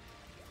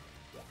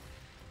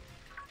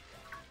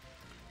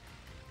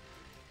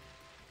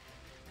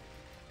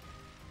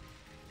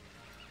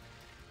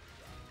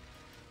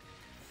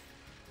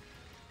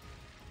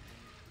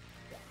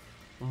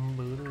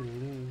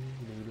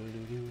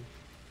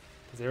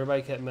 Because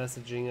everybody kept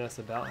messaging us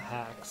about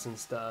hacks and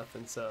stuff,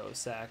 and so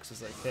Sax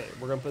is like, hey,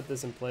 we're gonna put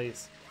this in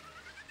place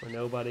where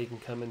nobody can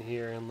come in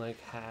here and like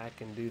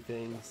hack and do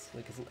things.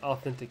 Like it's an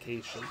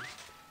authentication.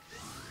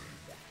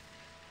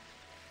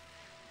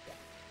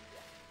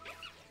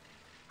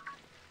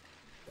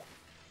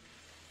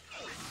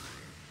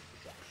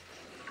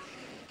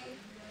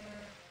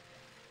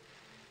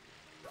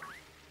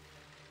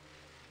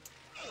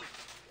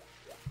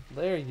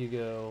 There you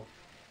go.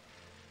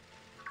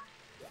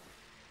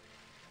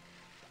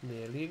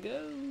 There you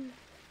go.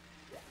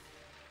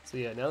 So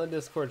yeah, now the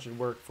Discord should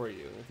work for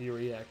you if you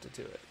reacted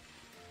to it.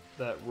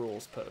 That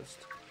rules post.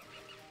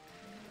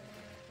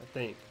 I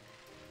think.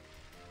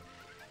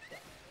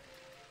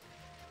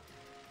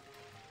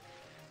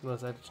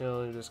 Most active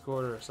channel in your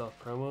Discord or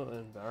self-promo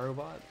and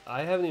VaroBot?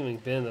 I haven't even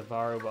been in the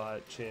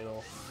VaroBot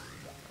channel.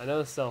 I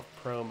know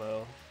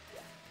self-promo.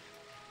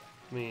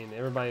 I mean,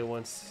 everybody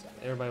wants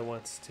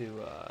to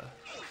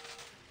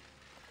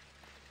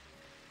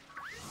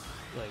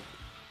like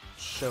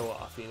show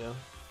off, you know?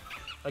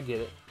 I get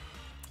it.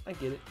 I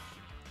get it.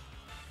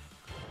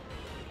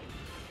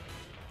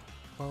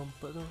 Bum,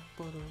 ba-dum,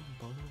 ba-dum,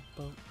 bum,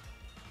 bum.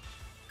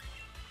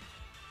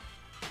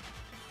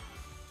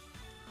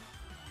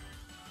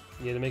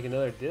 You had to make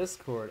another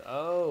Discord.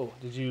 Oh,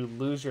 did you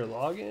lose your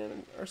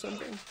login or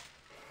something?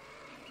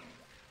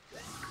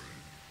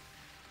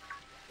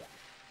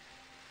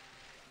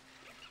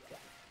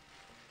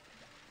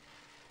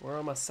 Where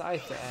am I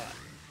Scyther at?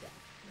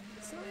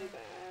 Scyther!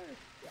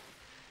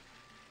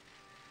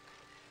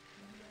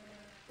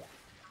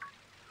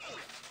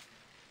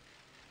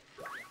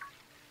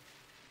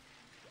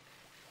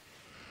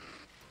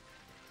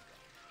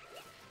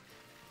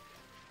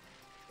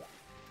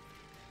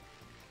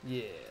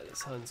 Yeah,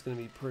 this hunt's gonna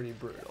be pretty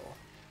brutal.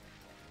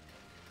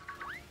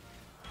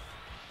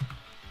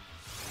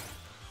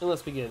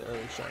 Unless we get an early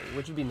shiny,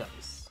 which would be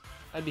nice.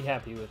 I'd be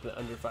happy with the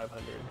under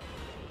 500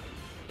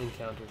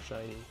 encounter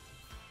shiny.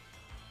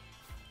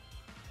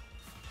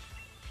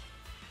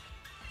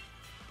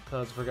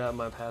 I forgot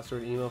my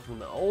password email from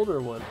the older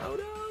one. Oh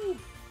no!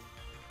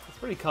 It's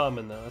pretty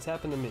common though. It's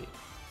happened to me.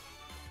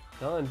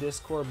 Not on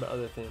Discord, but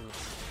other things.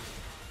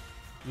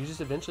 You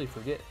just eventually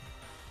forget.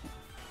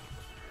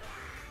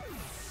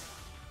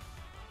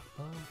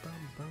 Bum, bum,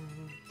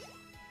 bum.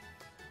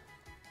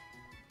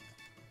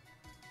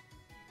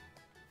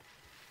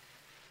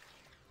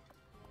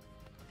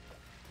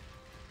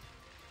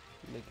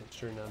 Making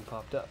sure none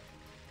popped up.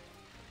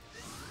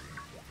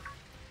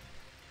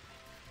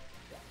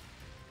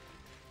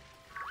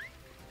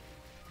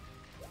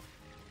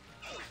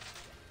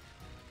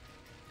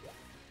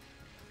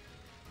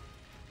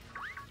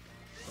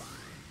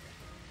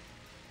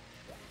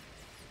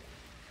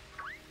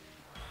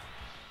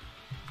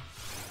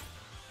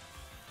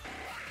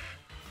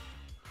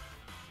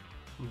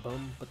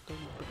 Bum, ba-dum,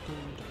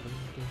 ba-dum, da-dum,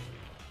 dum.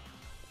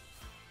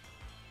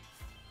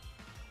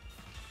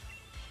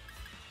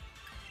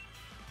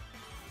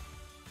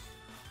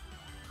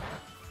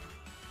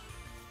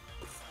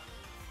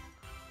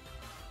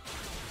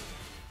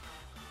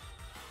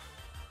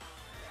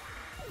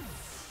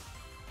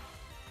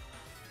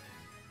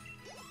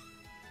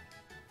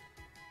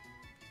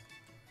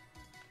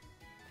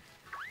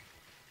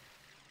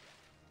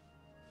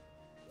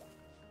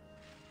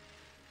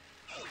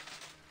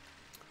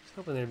 I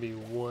was hoping there'd be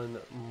one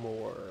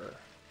more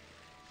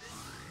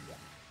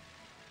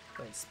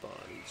that spawn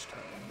each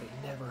time, but it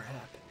never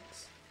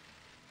happens.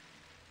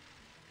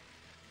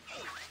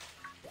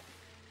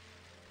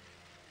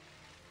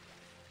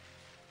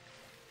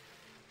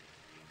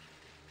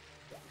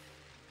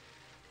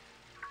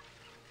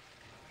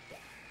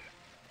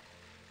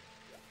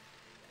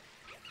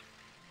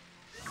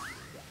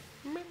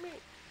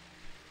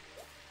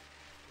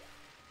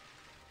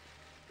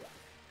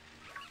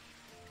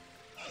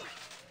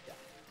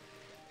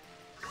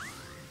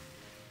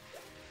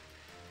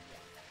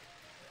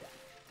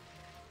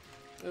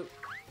 Oh,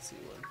 I see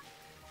one.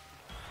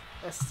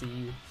 I see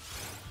you.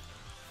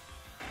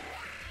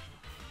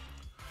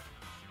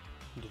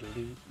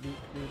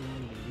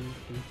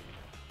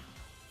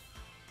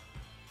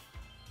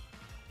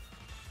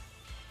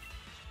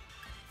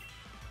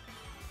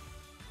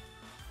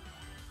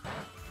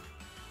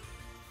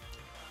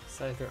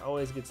 Scyther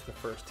always gets the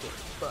first hit,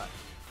 but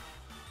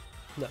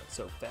not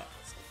so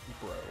fast,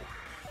 bro.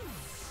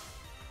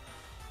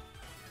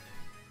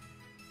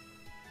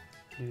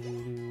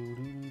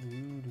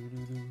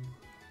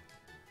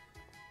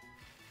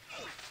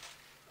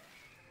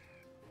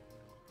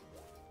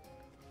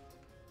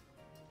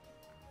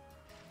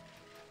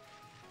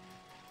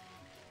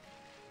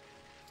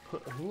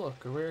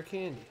 Look, a rare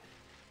candy.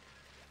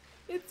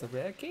 It's a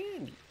rare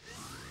candy.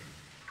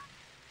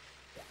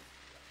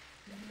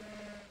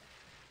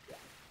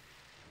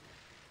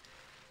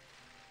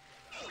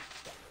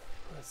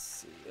 Let's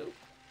see. Oh,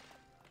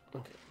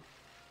 okay.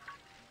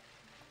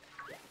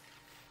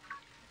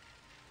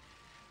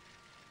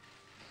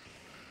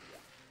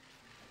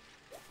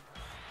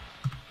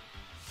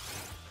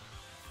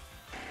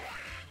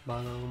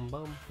 Bum,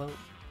 bum, bum.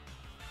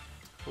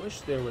 I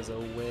wish there was a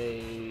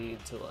way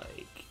to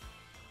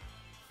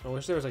I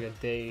wish there was like a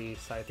day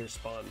Scyther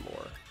spawn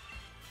more.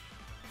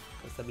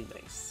 Cause that'd be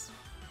nice.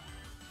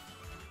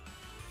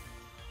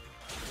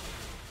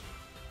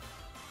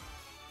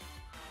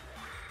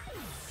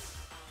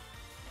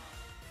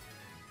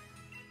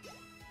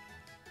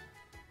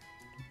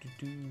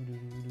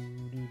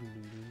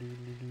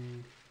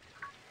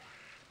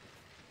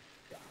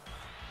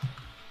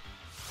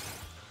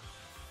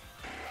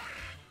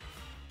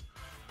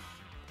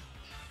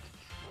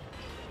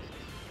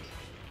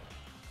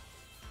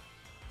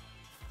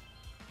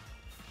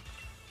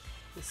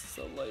 This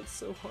sunlight's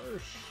so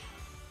harsh.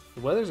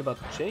 The weather's about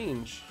to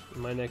change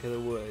in my neck of the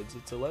woods.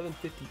 It's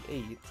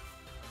 11:58,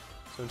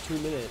 so in 2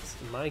 minutes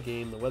in my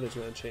game the weather's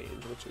going to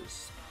change, which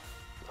is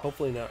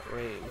hopefully not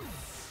rain.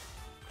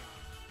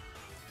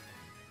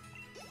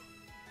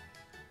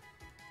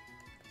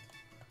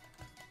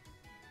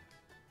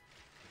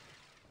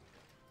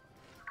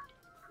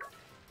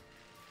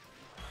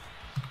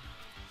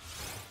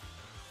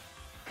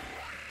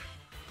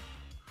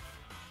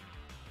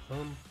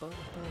 Bum, bum, bum,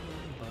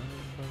 bum,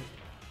 bum.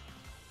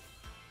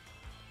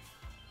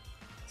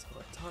 That's how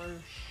I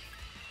harsh.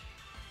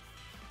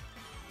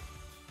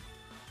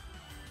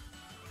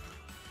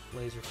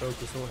 Laser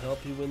focus won't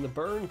help you when the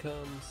burn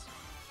comes.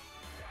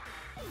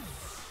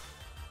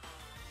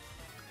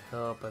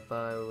 Help, I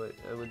thought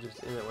I would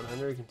just end at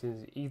 100,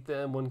 continue to eat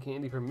them, 1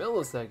 candy per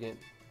millisecond.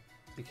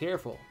 Be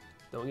careful,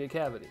 don't get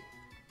cavity.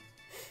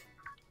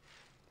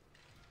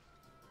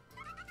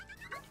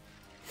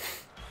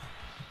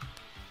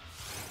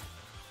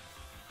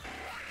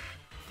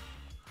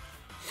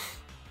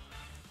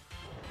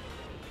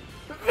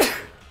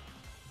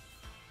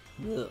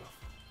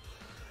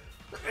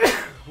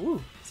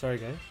 Woo, sorry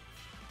guys.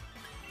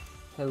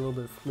 Had a little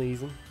bit of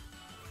sneezing.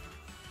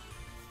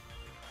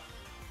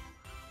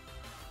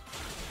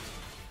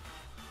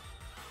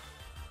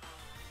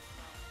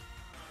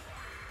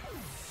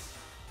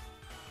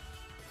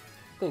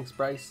 Thanks,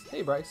 Bryce.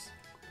 Hey, Bryce.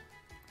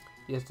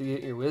 You have to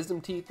get your wisdom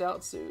teeth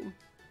out soon.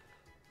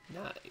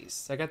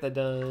 Nice. I got that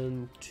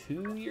done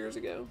 2 years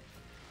ago.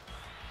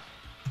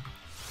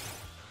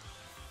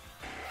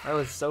 I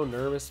was so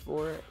nervous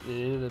for it. It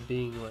ended up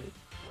being like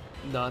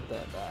not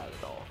that bad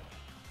at all.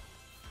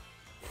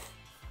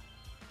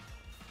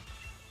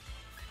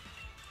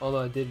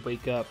 Although I did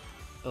wake up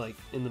like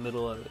in the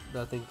middle of it.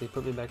 I think they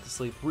put me back to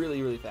sleep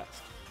really, really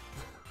fast.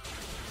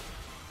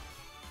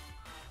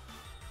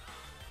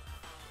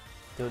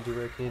 Don't do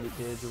rare candy,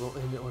 kids. It won't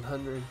end at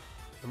 100.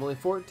 I'm only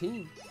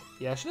 14.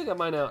 Yeah, I should have got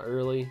mine out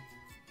early,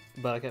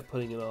 but I kept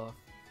putting it off.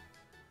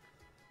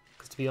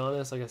 Because to be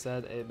honest, like I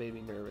said, it made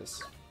me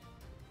nervous.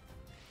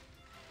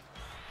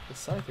 The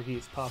Scyther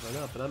keeps popping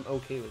up, and I'm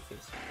okay with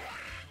this.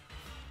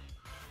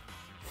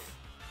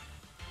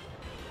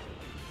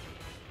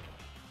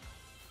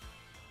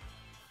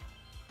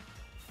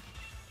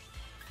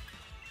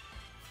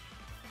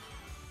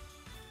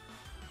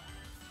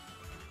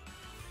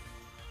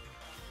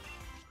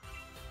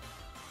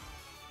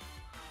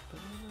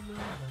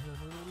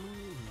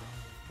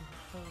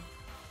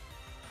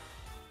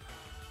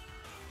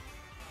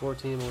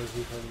 $14 was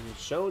haven't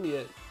shown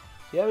yet.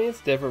 Yeah, I mean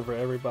it's different for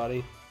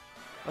everybody.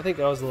 I think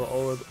I was a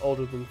little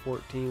older than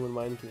 14 when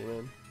mine came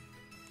in.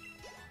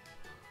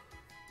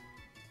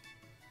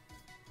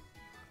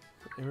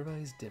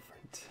 Everybody's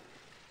different.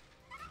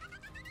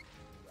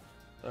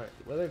 Alright,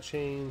 weather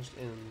changed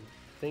and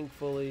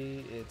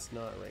thankfully it's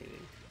not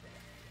raining.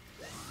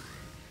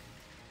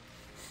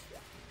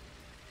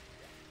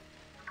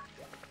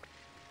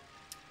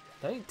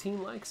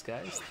 $19 likes,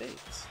 guys.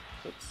 Thanks.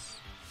 Oops.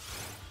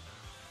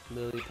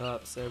 Lily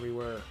pops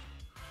everywhere.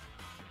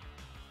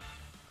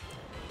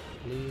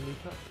 Lily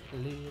pop,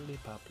 lily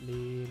pop,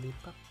 lily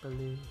pop,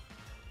 lily.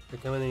 They're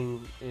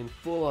coming in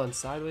full on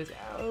sideways.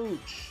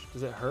 Ouch!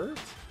 Does it hurt?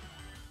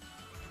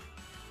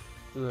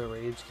 Ooh, a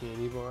rage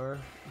candy bar.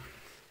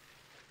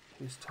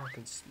 Who's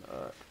talking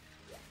smack?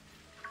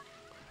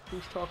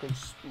 Who's talking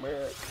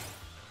smack?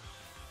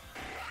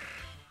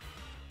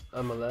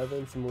 I'm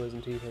 11. Some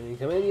wisdom teeth haven't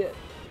come in yet.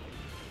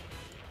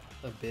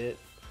 A bit.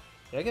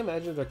 Yeah, I can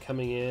imagine if they're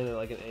coming in at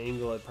like an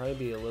angle, it'd probably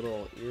be a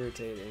little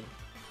irritating.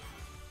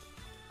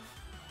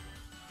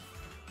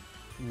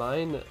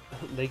 Mine,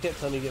 they kept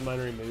telling me to get mine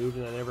removed,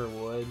 and I never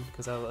would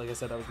because, like I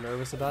said, I was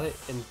nervous about it,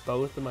 and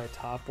both of my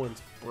top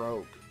ones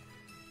broke.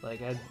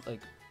 Like I had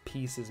like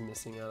pieces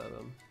missing out of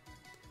them.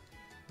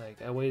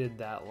 Like I waited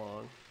that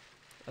long.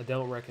 I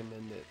don't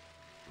recommend it.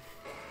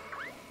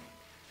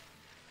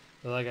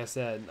 But like I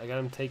said, I got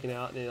them taken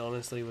out, and it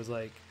honestly was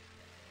like,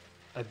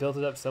 I built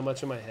it up so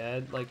much in my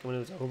head, like when it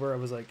was over, I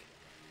was like,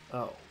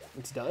 oh,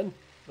 it's done?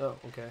 Oh,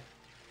 okay. And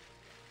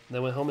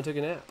then went home and took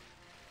a nap.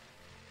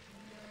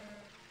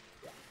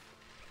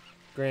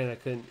 Granted, I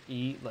couldn't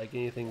eat like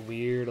anything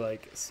weird,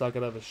 like suck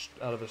it out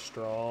of a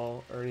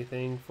straw or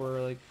anything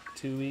for like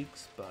 2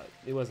 weeks, but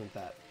it wasn't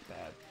that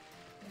bad.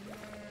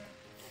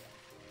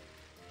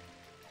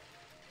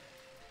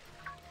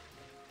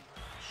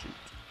 Shoot.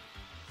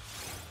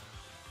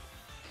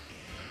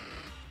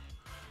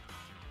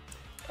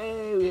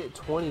 Hey, we hit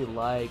 20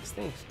 likes.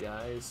 Thanks,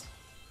 guys.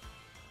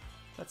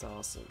 That's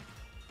awesome.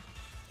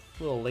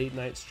 A little late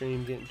night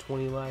stream getting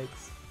 20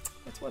 likes.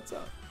 That's what's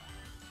up.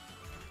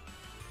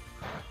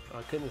 Oh,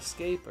 I couldn't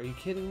escape. Are you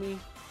kidding me?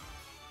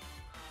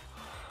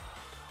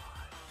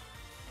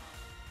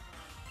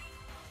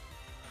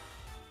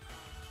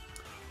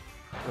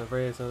 I'm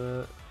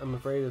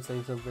afraid of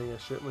saying something I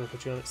shouldn't when I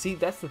put you on it. See,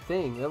 that's the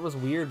thing. That was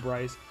weird,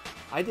 Bryce.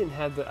 I didn't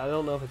have the. I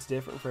don't know if it's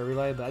different for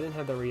everybody, but I didn't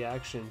have the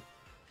reaction.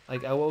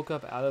 Like I woke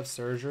up out of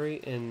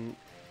surgery and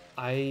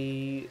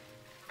I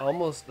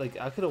almost like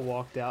I could have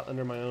walked out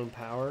under my own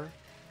power,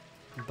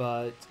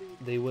 but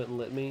they wouldn't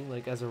let me.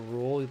 Like as a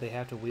rule, they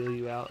have to wheel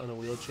you out on a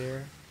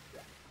wheelchair.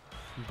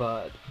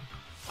 But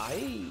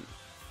I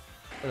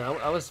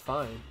was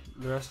fine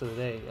the rest of the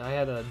day. I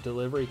had a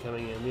delivery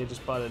coming in. We had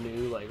just bought a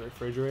new like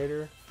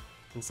refrigerator,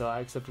 and so I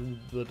accepted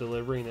the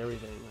delivery and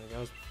everything.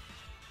 Like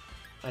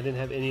I didn't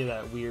have any of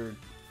that weird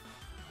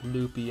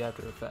loopy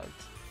after effect.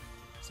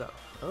 So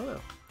I don't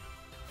know.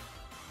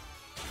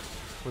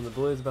 When the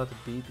bully's about to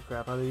beat the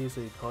crap out of you, so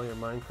you call your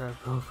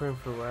Minecraft girlfriend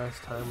for the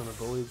last time when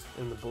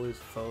the bully's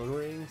phone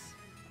rings.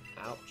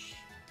 Ouch.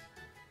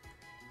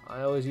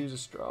 I always use a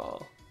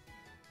straw.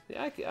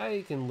 Yeah,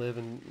 I can live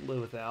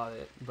without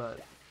it, but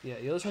yeah,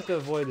 you just have to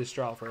avoid the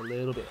straw for a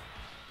little bit.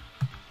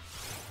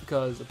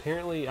 Because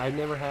apparently I've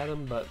never had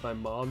them, but my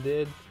mom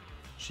did.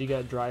 She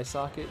got dry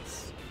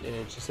sockets,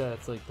 and she said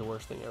it's like the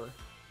worst thing ever.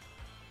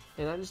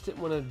 And I just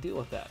didn't want to deal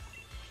with that.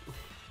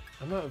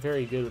 I'm not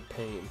very good with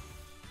pain.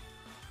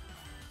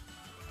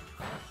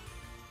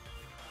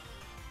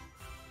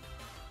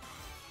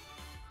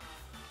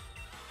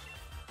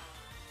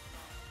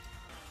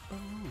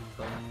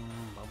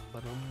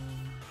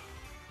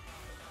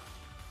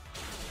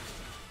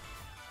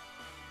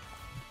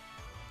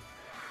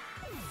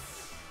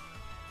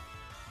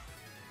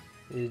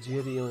 Did you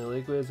have to eat only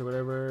liquids or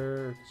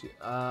whatever?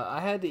 I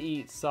had to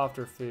eat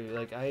softer food.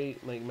 Like I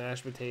ate like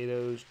mashed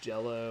potatoes,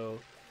 Jello.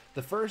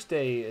 The first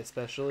day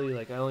especially,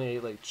 like I only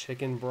ate like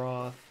chicken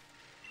broth.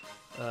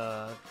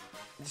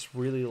 Just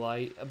really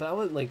light. But I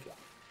wasn't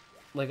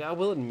like I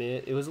will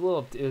admit it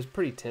was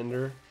pretty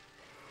tender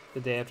the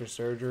day after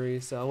surgery,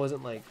 so I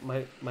wasn't like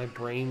my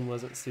brain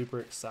wasn't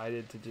super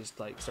excited to just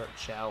like start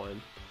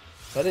chowing.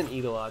 So I didn't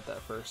eat a lot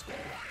that first day.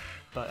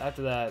 But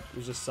after that, it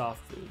was just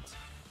soft foods.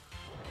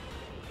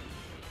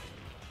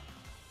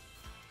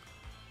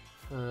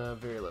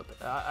 Very low.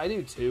 I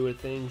do too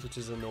with things, which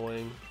is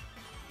annoying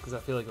because I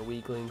feel like a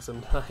weakling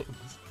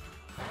sometimes.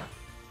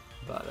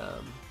 But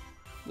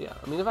yeah,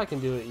 I mean, if I can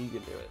do it, you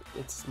can do it.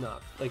 It's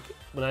not like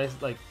when I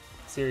like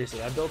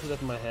seriously, I built it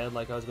up in my head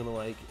like I was gonna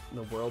like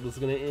the world was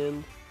gonna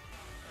end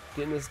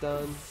getting this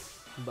done,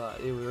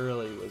 but it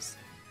really was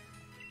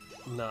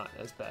not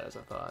as bad as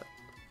I thought.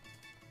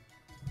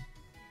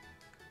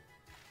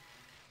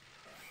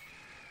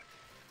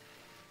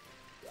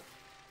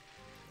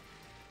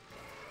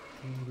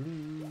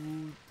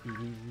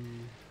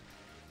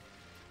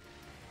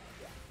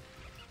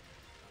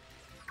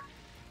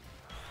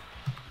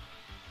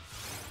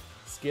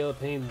 Scale of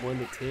pain 1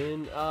 to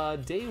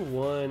 10. Day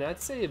 1,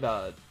 I'd say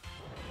about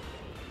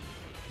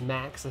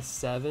max a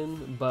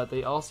 7, but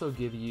they also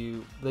give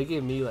me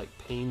like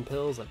pain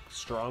pills, like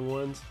strong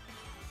ones,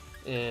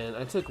 and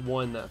I took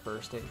 1 that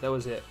first day. That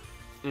was it,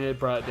 and it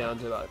brought it down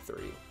to about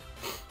 3.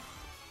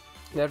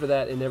 And after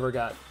that, it never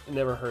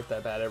hurt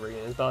that bad ever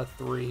again. It's about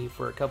 3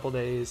 for a couple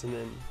days, and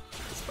then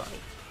it's fine.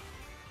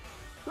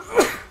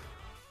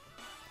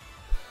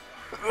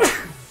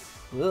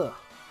 Ugh.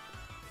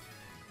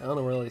 I don't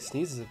know where all these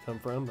sneezes have come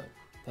from, but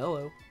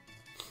hello.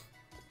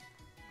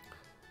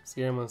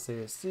 Scared I'm gonna say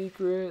a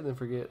secret, and then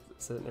forget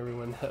so that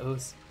everyone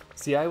knows.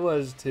 See, I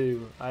was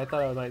too. I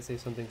thought I might say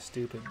something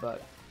stupid,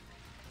 but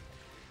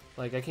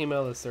like I came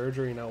out of the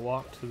surgery and I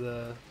walked to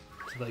the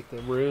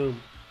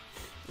room.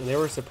 And they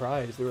were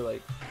surprised. They were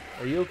like,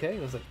 "Are you okay?"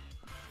 And I was like,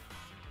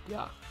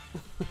 "Yeah."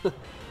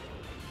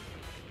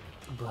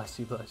 Bless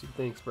you, bless you.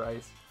 Thanks,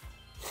 Bryce.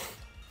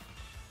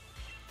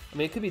 I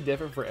mean, it could be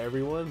different for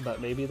everyone,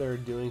 but maybe they're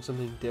doing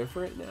something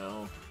different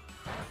now.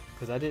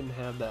 Because I didn't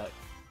have that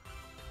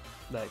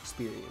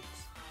experience.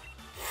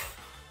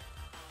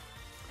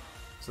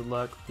 So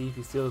luck, thief,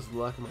 he steals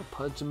luck. I'm gonna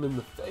punch him in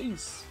the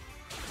face.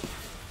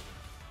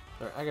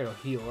 Alright, I gotta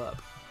heal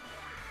up.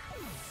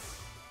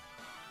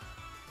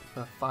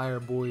 My fire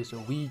boys are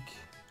weak.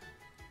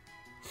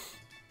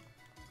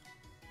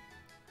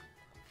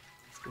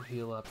 Let's go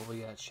heal up while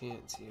we got a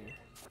chance here.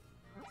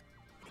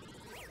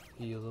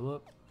 Heal them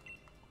up.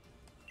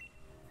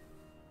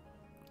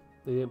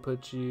 They didn't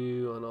put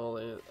you on all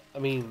in. I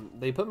mean,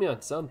 they put me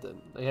on something.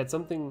 They had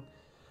something.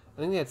 I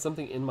think they had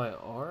something in my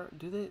arm.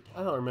 Do they?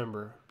 I don't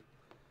remember.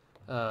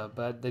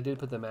 But they did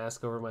put the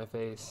mask over my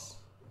face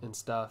and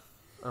stuff,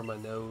 or my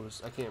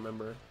nose. I can't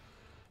remember.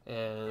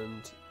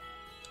 And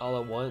all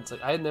at once,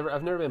 like I've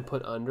never been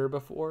put under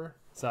before,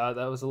 so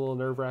that was a little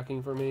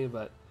nerve-wracking for me.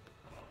 But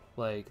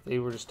like they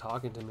were just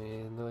talking to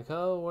me, and they're like,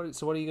 "Oh, what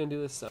are you gonna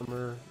do this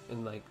summer?"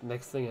 And like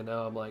next thing I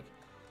know, I'm like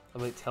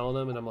telling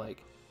them, and I'm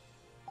like,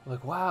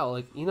 wow,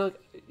 like you know,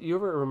 like, you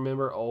ever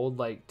remember old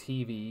like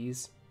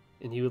TVs,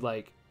 and you would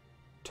like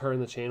turn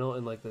the channel,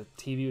 and like the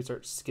TV would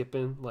start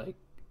skipping, like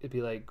it'd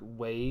be like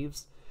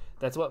waves.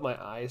 That's what my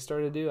eyes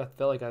started to do. I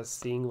felt like I was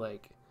seeing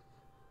like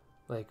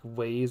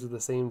waves of the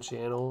same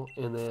channel,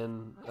 and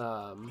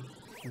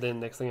then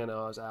next thing I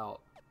know I was out,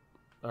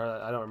 or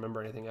I don't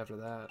remember anything after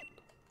that.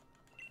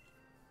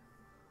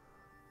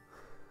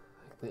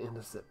 Like the end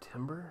of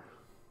September.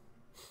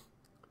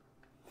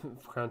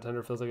 Crown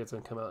Tundra feels like it's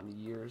gonna come out in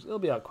years. It'll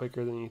be out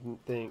quicker than you can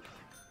think.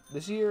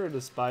 This year,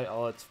 despite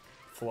all its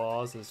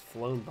flaws, has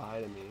flown by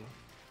to me.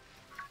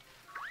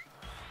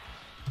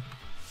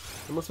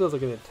 It almost feels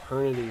like an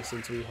eternity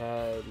since we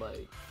had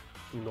like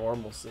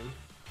normalcy.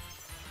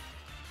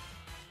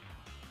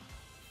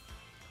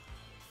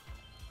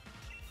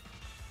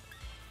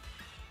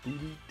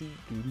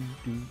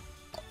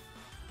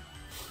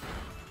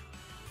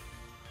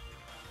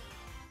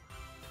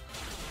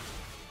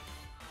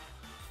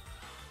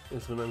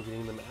 Is when I'm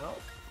getting them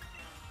out.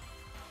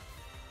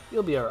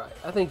 You'll be alright.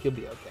 I think you'll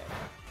be okay.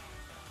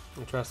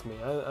 And trust me,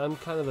 I'm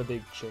kind of a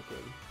big chicken.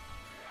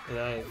 And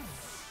I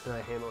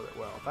handled it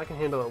well. If I can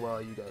handle it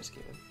well, you guys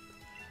can.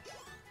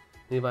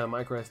 need to buy a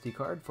micro SD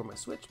card for my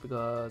Switch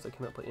because I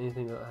cannot play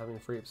anything without having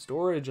free up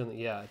storage. And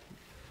yeah,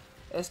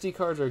 SD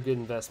cards are a good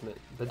investment,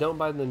 but don't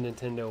buy the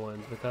Nintendo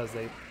ones because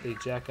they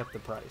jack up the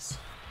price.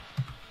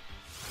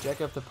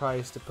 Jack up the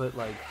price to put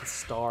like the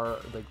star,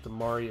 like the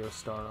Mario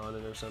star on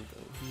it or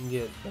something. You can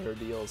get better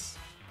deals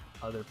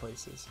other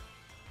places.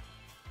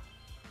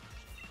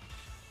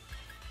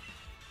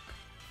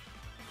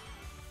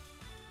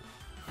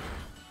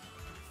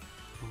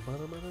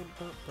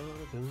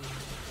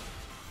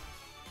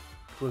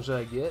 What should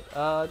I get?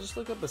 Just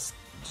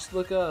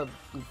look up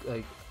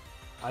like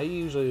I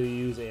usually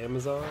use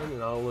Amazon,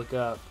 and I'll look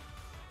up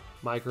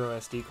micro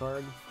SD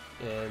card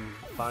and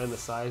find the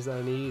size that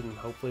I need, and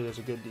hopefully there's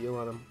a good deal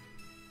on them.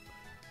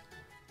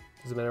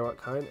 Doesn't matter what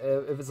kind.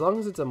 If as long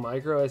as it's a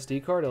micro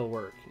SD card, it'll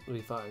work. It'll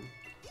be fine.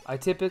 I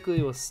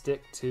typically will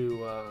stick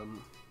to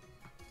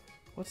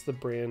what's the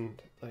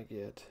brand I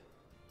get?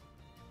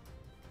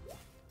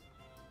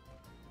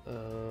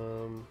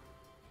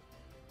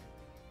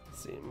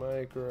 Let's see,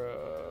 micro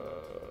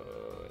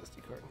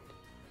SD card.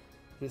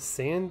 Is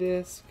it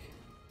SanDisk?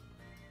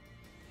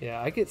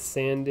 Yeah, I get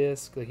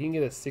SanDisk. Like you can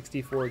get a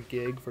 64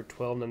 gig for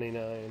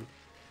 $12.99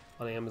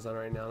 on Amazon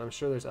right now, and I'm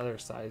sure there's other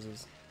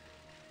sizes.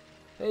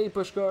 Hey,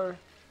 Pushkar.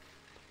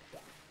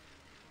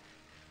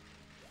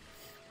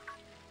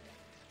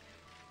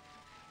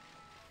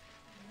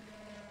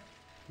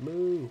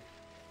 Moo.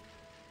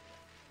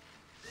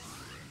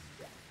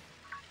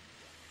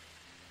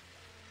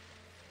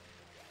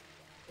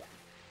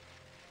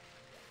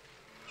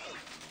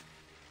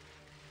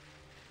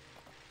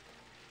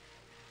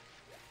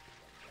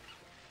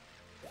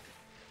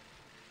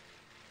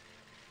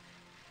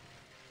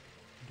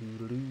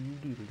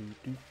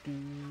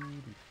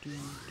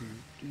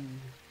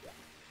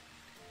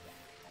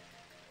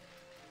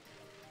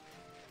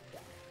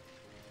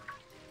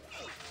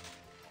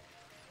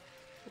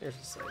 There's a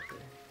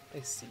Scyther.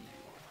 I see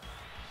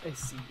you. I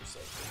see you,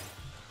 Scyther.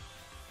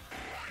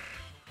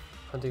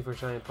 Hunting for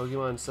shiny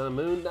Pokemon, Sun and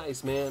Moon.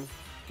 Nice, man.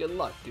 Good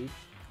luck, dude.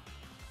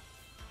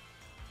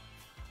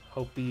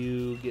 Hope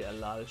you get a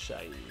lot of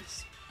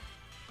shinies.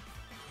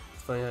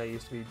 It's funny how I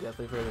used to be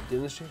definitely afraid of the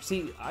dentistry.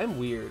 See, I'm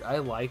weird. I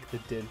like the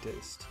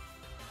dentist.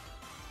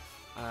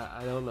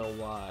 I don't know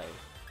why,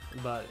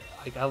 but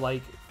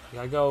like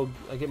I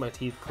get my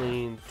teeth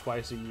cleaned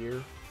twice a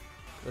year.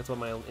 That's what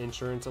my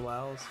insurance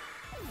allows,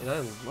 and I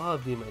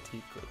love getting my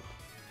teeth cleaned.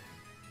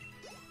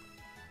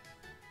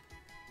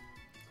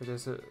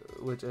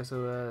 Which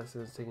SOS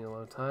is taking a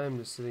long time,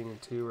 just sitting in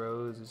 2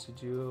 rows. Is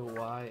you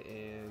why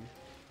and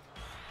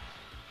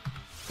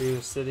are you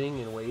just sitting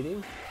and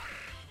waiting?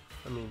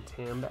 I mean,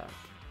 Tamback.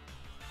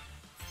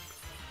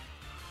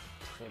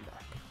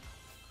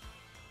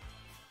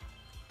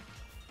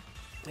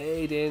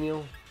 Hey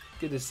Daniel,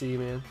 good to see you,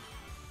 man.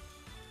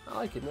 I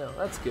like it now.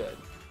 That's good.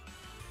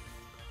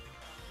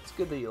 It's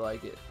good that you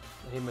like it.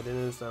 I hate my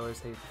dentist. I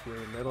always hate the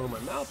feeling of metal in my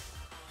mouth.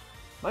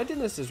 My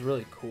dentist is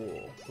really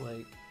cool.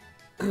 Like,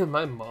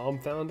 my mom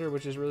found her,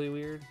 which is really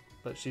weird.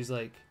 But she's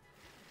like,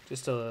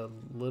 just a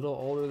little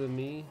older than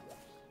me.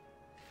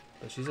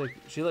 But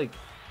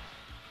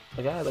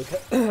I had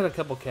had a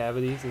couple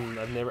cavities, and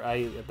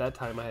at that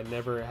time I had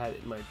never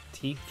had my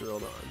teeth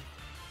drilled on.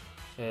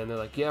 And they're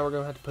like, yeah, we're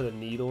gonna have to put a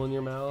needle in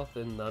your mouth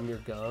and numb your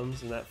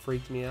gums, and that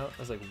freaked me out.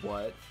 I was like,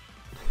 what?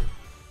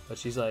 But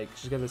she's got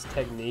this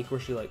technique where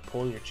she like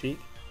pulling your cheek,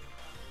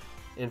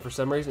 and for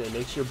some reason it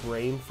makes your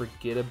brain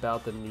forget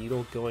about the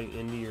needle going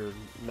into your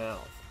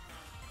mouth.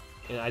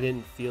 And I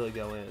didn't feel it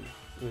go in.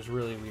 It was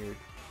really weird.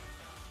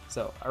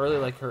 So I really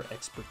like her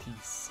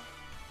expertise.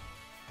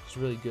 She's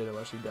really good at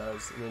what she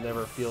does, and it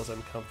never feels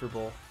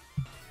uncomfortable.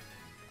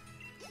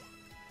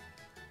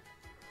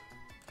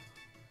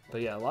 But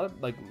yeah, a lot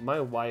of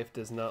my wife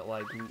does not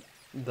like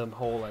the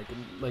whole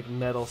like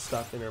metal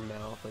stuff in her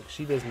mouth. Like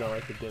she does not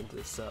like the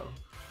dentist, so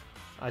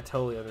I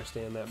totally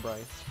understand that,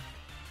 Bryce.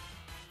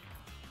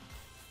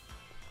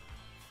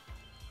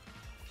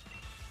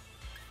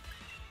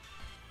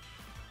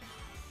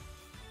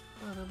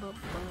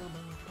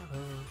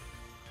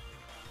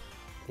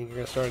 Think you're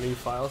gonna start a new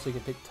file so you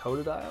can pick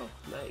Totodile?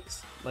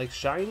 Nice. Like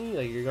shiny?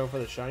 Like you're going for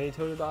the shiny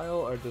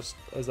Totodile, or just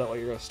is that what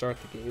you're gonna start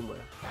the game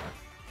with?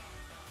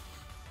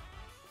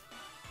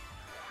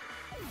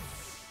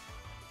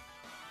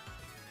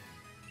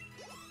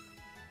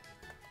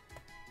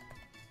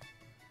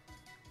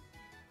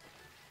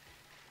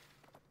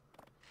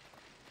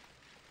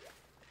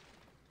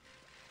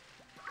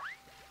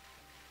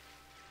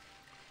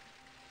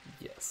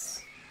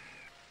 Yes.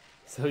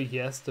 So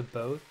yes to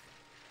both.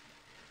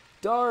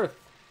 Darth!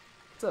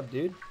 What's up,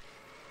 dude?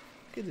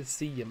 Good to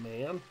see you,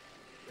 man.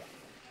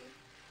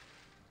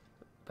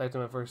 Back to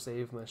my first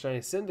save, my shiny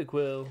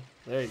Cyndaquil.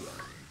 There you go.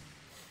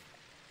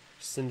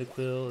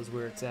 Cyndaquil is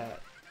where it's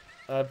at.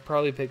 I'd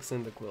probably pick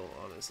Cyndaquil,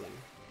 honestly.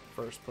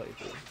 First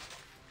playthrough.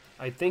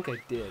 I think I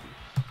did.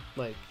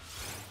 Like,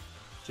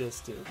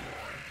 just in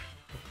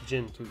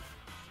Gen 2.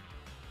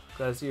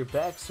 Glad to see you're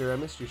back, sir. I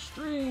missed your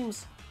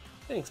streams.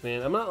 Thanks,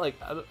 man. I'm not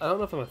like, I don't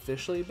know if I'm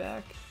officially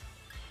back,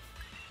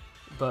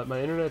 but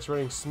my internet's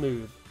running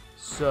smooth.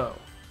 So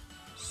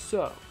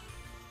So,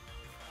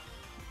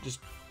 just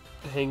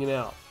hanging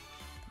out.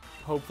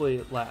 Hopefully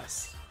it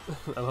lasts.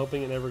 I'm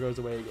hoping it never goes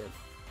away again.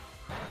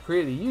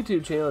 Create a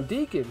YouTube channel,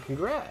 Deacon.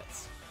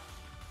 Congrats.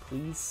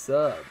 Please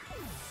sub.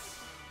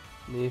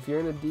 I mean, if you're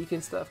into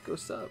Deacon stuff, go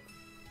sub.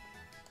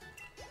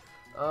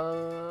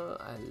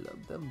 I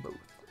love them both.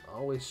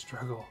 Always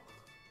struggle.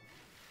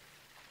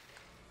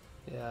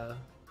 Yeah.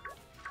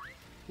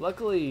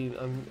 Luckily,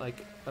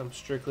 I'm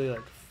strictly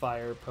like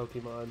fire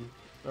Pokemon,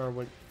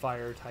 or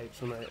fire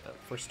types when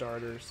for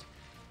starters.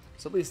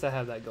 So at least I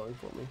have that going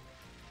for me.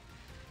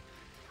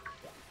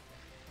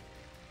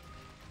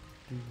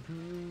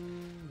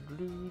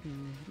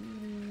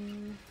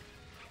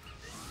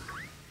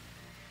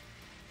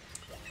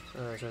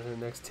 So the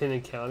next 10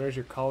 encounters,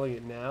 you're calling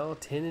it now?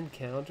 10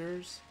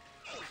 encounters?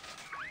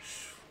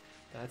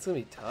 That's gonna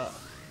be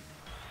tough.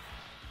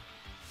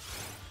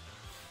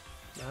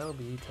 That'll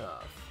be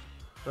tough.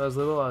 When I was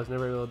little, I was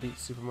never able to beat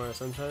Super Mario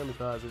Sunshine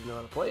because I didn't know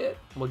how to play it.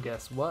 Well,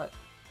 guess what?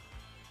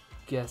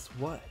 Guess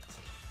what?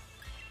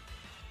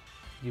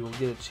 You will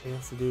get a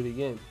chance to do it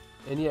again.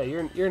 And yeah,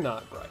 you're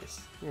not,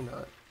 Bryce. You're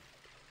not.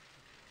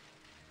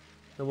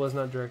 It was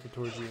not directed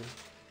towards you.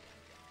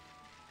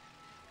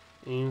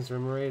 Ames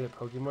Remoraid, a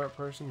Pokemart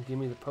person? Give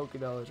me the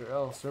Pokédollars or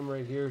else.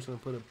 Remoraid here is going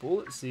to put a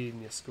bullet seed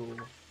in your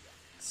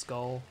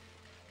skull.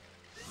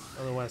 I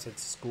don't know why I said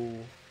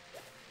school.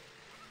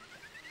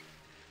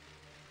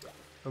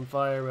 I'm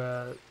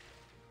fire,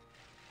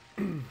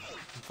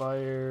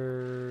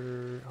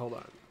 hold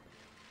on.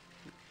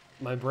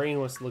 My brain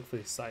wants to look for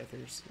these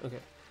Scythers.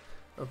 Okay.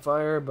 I'm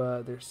fire,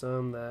 but there's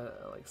some that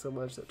I like so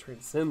much that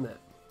transcend that.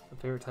 My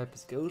favorite type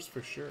is ghost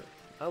for sure.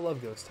 I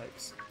love ghost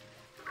types.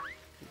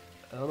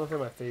 I don't know if they're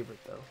my favorite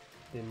though.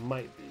 They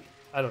might be.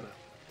 I don't know.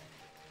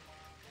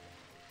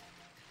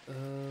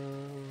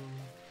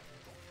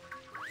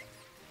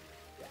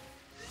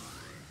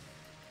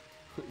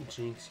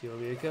 Jinx, you owe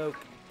me a Coke.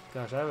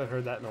 Gosh, I haven't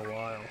heard that in a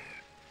while.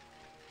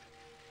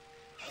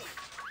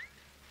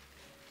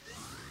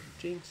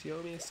 Jinx, you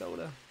owe me a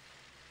soda.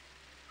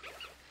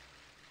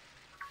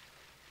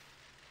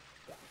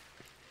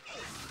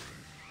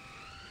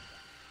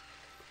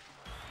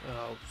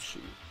 Oh,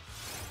 shoot.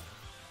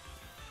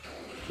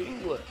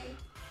 Kinglet.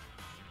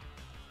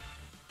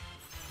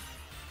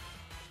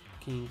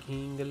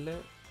 King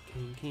alert.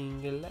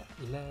 King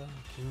alert.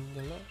 King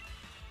alert.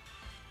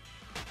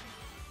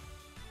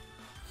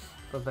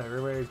 Fun fact,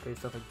 Remoraid is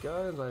based off of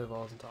guns. I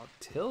evolves into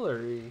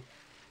artillery.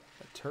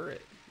 A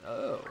turret.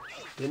 Oh,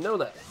 didn't know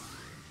that.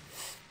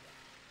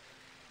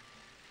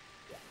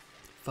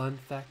 Fun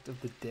fact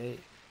of the day.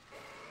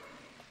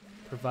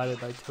 Provided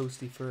by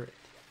Toasty Furret.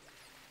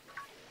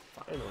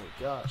 Finally,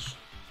 gosh.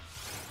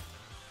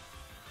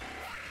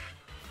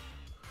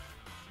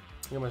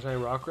 I got my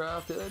shiny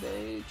Rockruff the other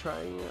day,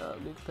 trying out a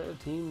new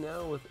competitive team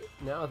now with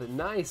it.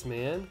 Nice,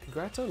 man.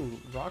 Congrats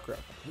on Rockruff.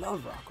 I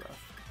love Rockruff.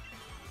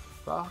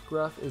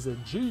 Rockruff is a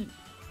G.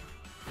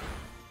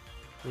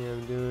 Yeah,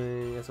 I'm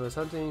doing SOS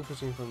hunting,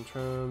 switching from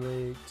Tron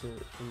Lake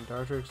from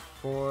Dartrix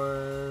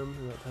form.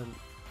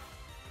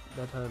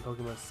 That time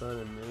Pokemon Sun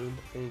and Moon,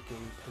 I think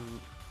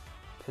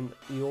in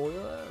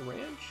Peniola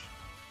Ranch.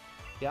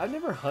 Yeah, I've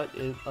never hunt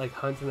in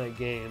that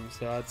game,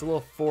 so it's a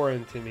little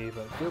foreign to me.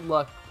 But good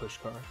luck,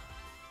 Pushcar.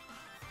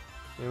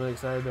 I'm really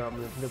excited about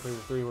Nintendo playing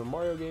the 3-in-1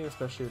 Mario game,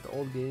 especially with the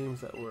old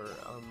games that were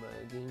on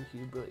the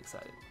GameCube. Really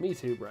excited. Me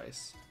too,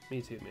 Bryce.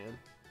 Me too, man.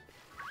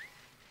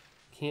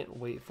 Can't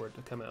wait for it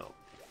to come out.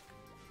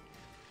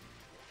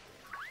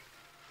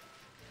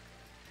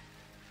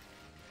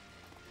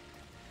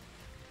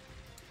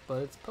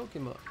 But it's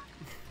Pokemon.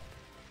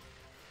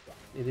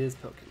 It is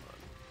Pokemon.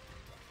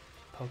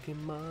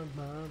 Pokemon,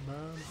 mom.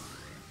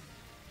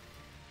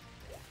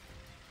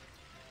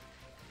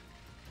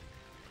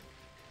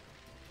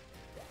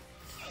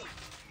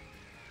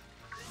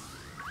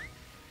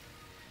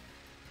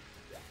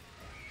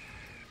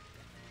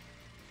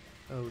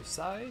 Oh,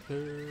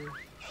 Scyther.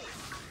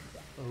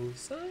 Oh,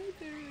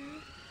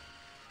 Scyther.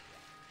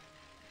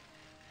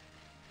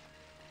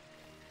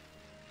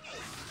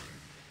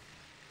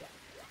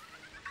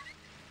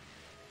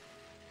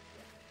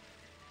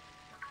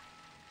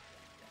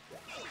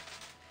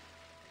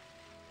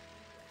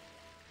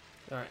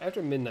 Alright,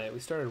 after midnight, we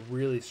started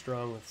really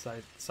strong with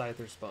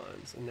Scyther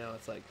spawns, and now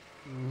it's like,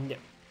 no.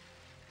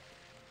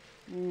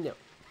 No.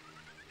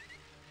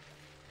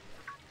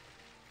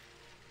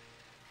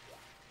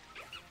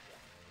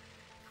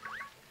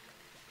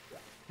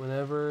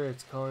 Whenever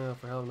it's calling out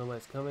for help,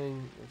 nobody's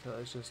coming until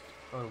it's just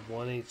on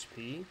 1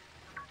 HP.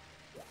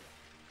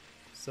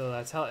 So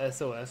that's how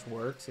SOS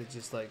works. It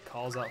just like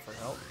calls out for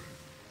help.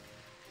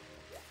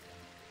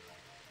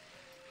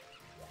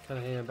 Kind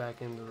of hand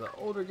back into the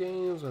older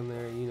games when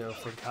they're, you know,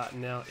 forgotten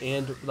now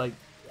and like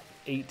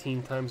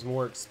 18 times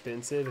more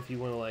expensive if you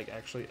want to like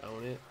actually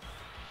own it.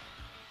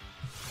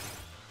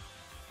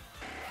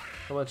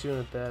 How much you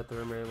want to bet the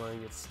Remoraid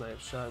line gets snipe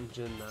shot in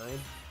Gen 9?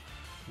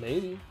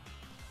 Maybe.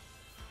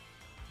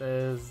 That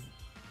is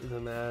the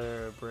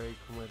matter of break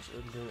from which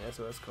I'm doing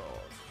SOS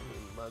calls.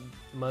 I mean,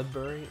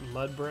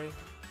 Mudbray?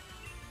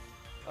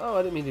 Oh,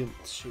 I didn't mean to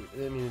shoot. I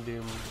didn't mean to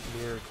do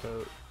mirror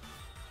coat.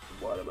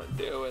 What am I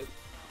doing?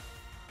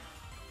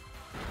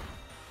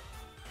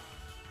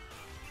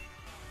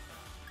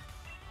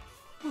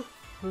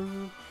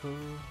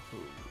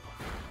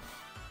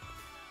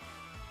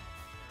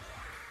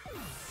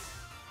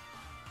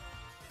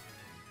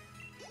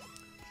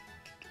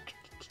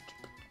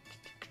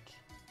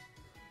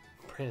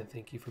 Brandon,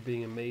 thank you for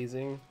being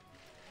amazing.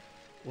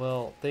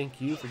 Well, thank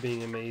you for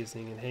being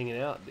amazing and hanging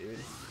out, dude.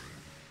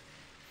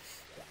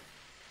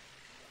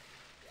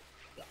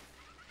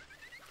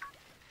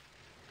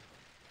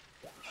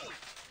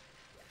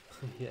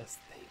 Yes,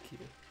 thank you.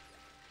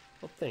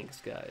 Well, thanks,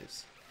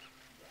 guys.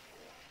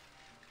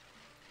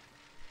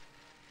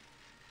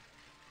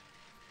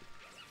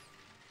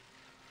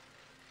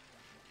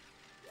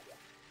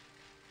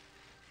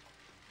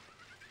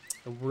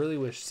 I really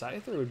wish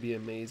Scyther would be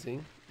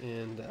amazing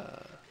and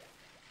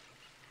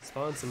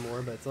spawn some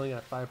more, but it's only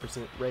got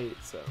 5% rate,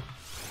 so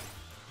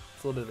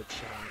it's a little bit of a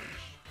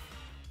challenge.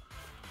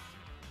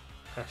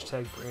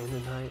 Hashtag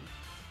Brandon Height.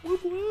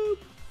 Whoop whoop.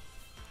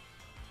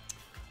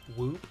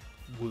 Whoop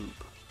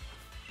whoop.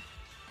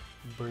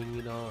 Bring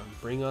it on.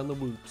 Bring on the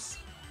whoops.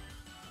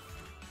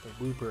 The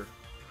whooper.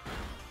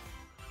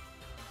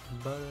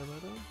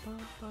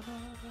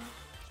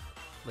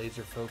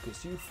 Laser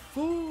focus, you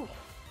fool!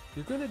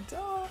 You're gonna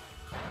die!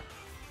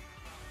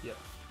 Yep.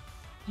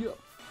 Yep.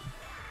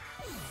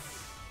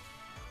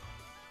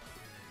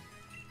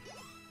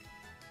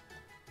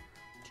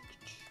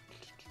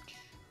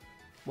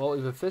 Well,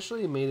 we've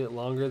officially made it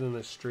longer than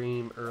the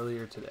stream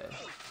earlier today.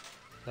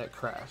 That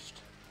crashed.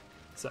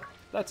 So,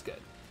 that's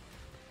good.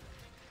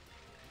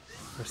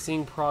 We're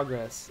seeing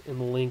progress in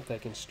the length I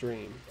can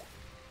stream.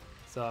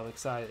 So I'm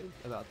excited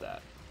about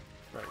that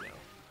right now.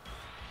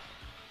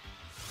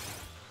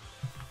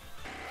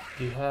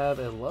 Do you have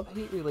a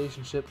love-hate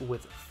relationship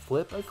with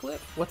Flip a Clip?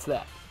 What's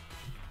that?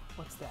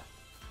 What's that?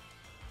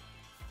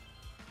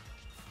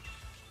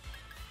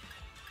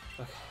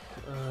 Okay,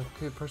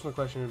 good personal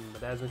question. My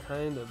dad's been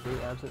kind of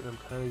really absent and I'm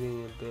kind of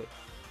getting a bit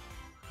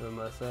of a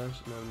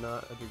mustache and I'm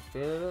not a big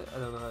fan of it. I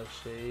don't know how to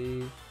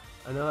shave.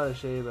 I know how to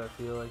shave, but I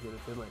feel like it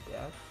would fit my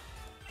dad.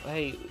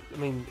 Hey, I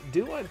mean,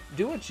 do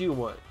what you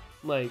want.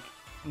 Like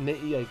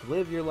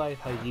live your life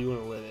how you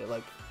want to live it.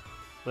 Like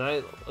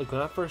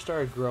when I first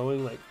started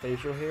growing like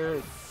facial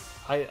hair,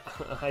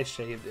 I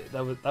shaved it.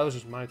 That was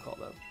just my call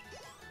though.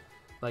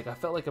 Like I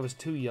felt like I was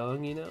too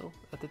young, you know,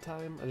 at the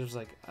time. I was just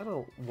like, I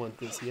don't want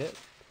this yet.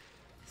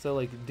 So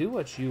like, do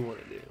what you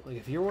want to do. Like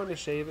if you're wanting to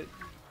shave it,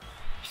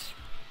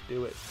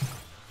 do it.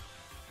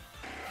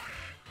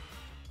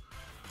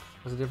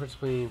 What's the difference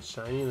between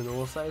shiny and the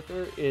normal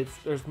Scyther?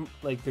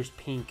 There's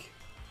pink.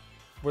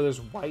 Where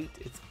there's white,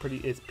 it's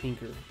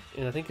pinker.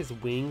 And I think his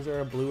wings are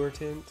a bluer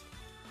tint.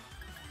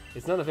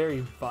 It's not a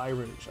very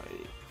vibrant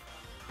shiny.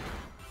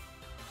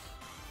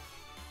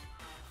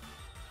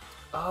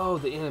 Oh,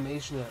 the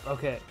animation app.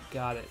 Okay,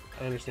 got it.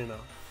 I understand now.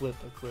 Flip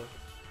a clip.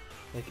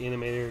 Like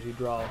animators, you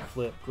draw,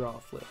 flip, draw,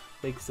 flip.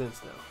 Makes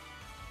sense now.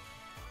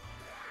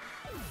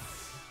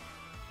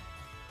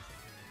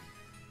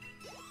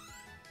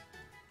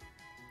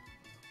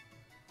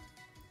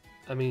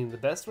 I mean, the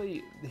best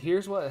way.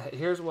 Here's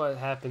what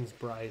happens,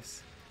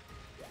 Bryce.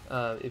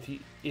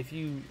 If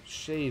you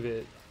shave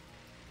it,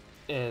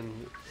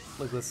 and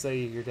like let's say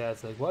your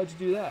dad's like, "Why'd you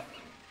do that?"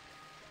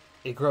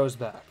 It grows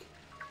back.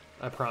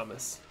 I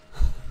promise.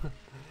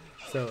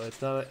 So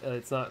it's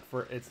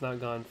not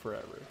gone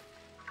forever.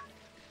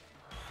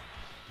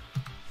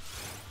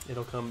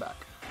 It'll come back.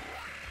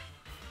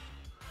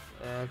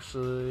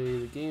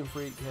 Actually, the Game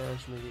Freak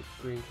cache make it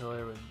green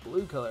color with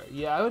blue color.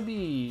 Yeah, I would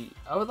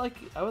like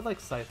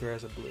Scyther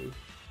as a blue.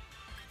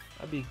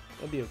 I'd be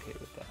okay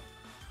with that.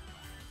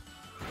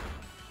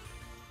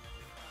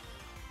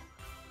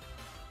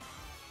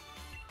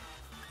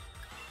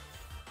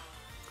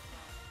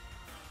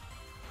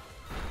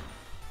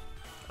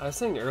 I was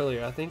saying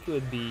earlier, I think it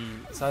would be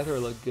Scyther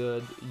would look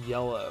good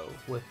yellow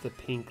with the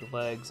pink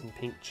legs and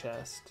pink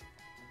chest,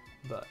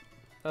 but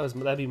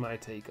that'd be my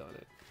take on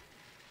it.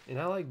 And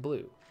I like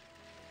blue.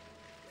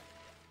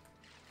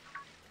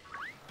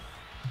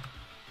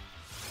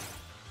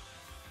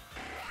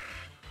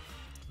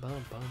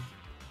 Bum bum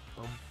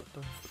bum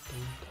dum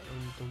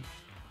dum dum.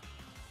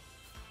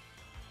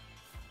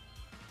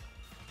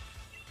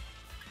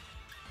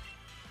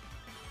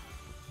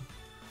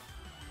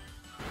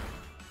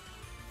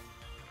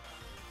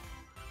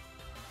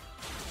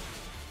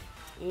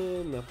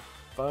 And I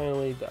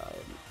finally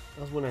died.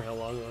 I was wondering how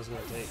long it was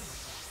gonna take.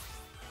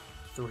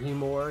 3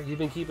 more? You've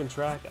been keeping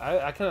track?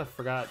 I kind of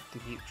forgot to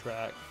keep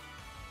track.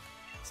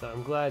 So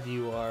I'm glad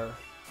you are.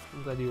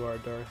 I'm glad you are,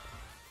 Darth.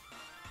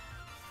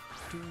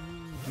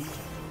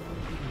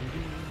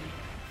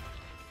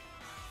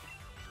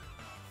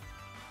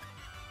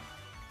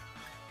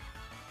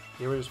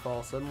 You ever just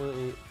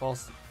suddenly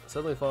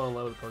fall in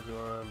love with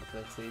Pokemon, but the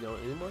next day you don't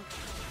anymore?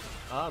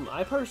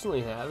 I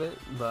personally haven't,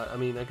 but I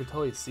mean I could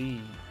totally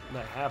see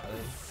that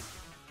happening.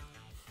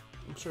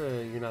 I'm sure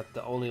you're not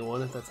the only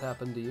one if that's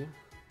happened to you.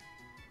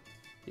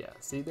 Yeah,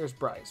 see, there's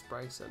Bryce.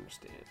 Bryce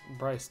understand.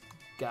 Bryce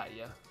got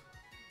ya.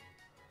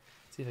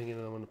 See if I can get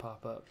another one to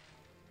pop up.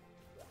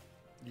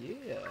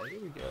 Yeah, here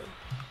we go.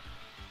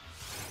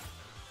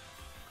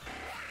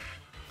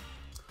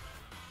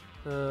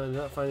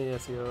 Not finding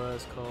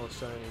SEOS, call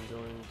Shining,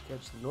 going to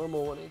catch the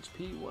normal 1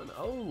 HP one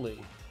only.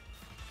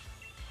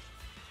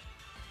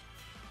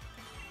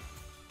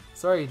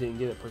 Sorry you didn't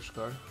get it, push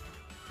car.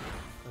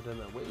 I've done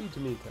that way too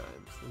many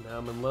times. And now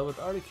I'm in love with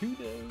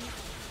Articuno.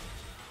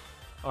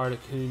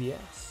 Articuno,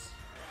 yes.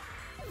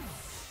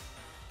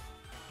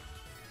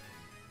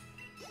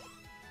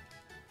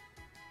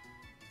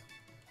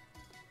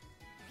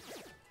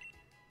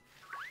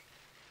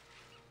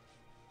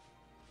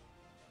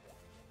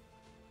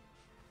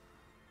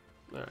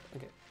 Alright,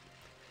 okay.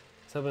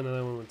 Let's have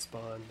another one would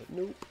spawn, but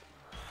nope.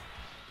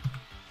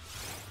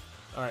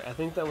 Alright, I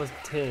think that was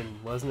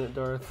 10, wasn't it,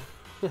 Darth?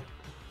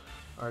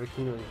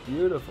 Articuno is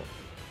beautiful.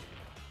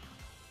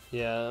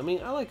 Yeah, I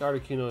mean, I like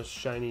Articuno's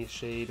shiny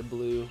shade of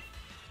blue.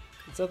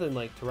 It's nothing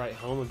like to write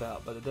home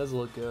about, but it does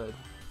look good.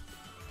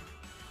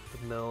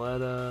 With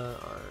Naletta,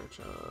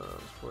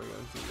 Archons,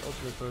 Porygon, the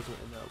Ultimate Closing,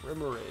 and now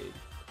Remoraid.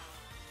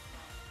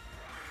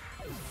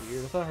 That's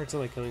weird. I thought I heard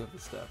somebody coming up the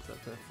steps.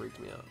 That kind of freaked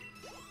me out.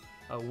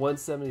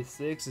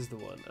 176 is the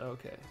one.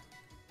 Okay.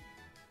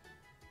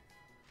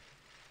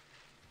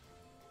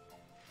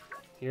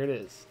 Here it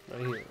is.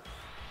 Right here.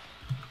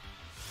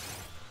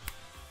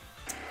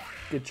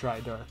 Good try,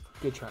 Darth.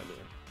 Good try, man.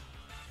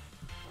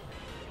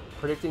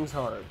 Predicting's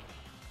hard.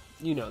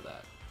 You know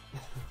that.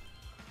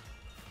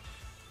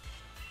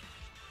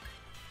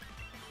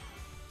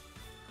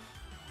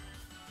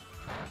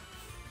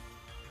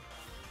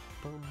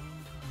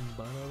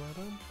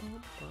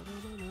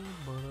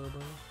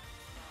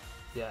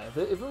 Yeah, if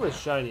it was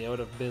shiny, I would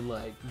have been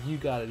like, you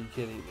gotta be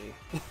kidding me.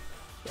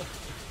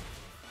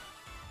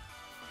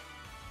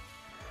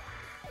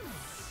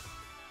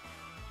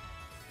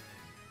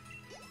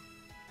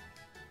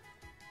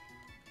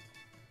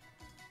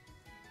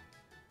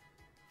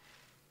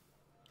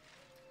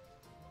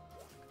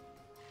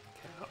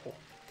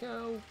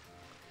 Cow.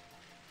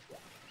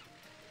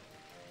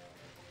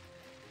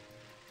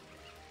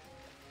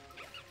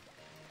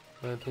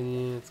 In my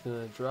opinion, it's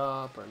gonna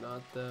drop or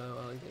not though.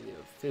 I like the idea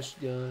of fish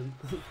gun.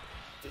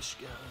 Fish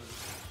gun.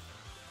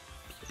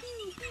 Pew,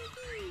 pew, pew,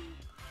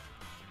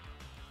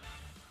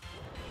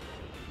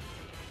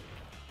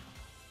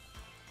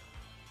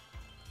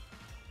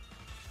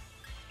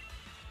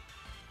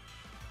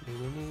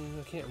 pew.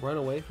 I can't run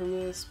away from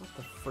this? What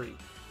the freak?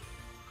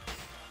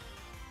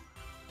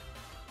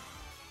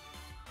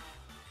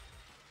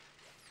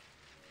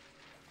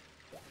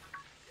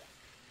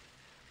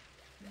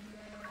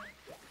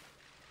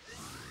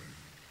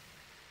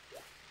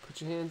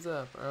 Put your hands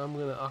up, or I'm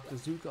gonna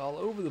Octazooka all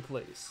over the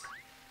place.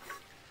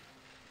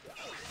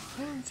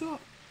 Hands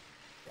up!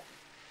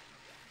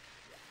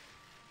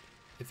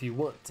 If you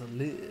want to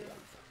live.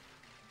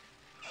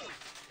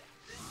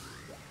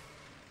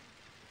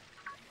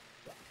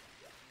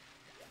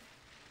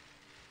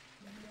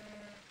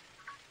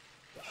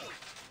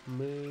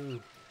 Moo.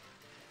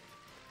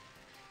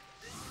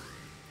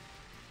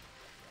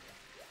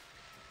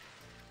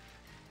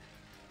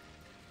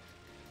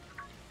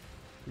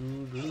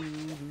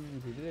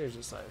 There's a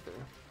Scyther.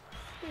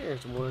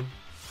 There's one.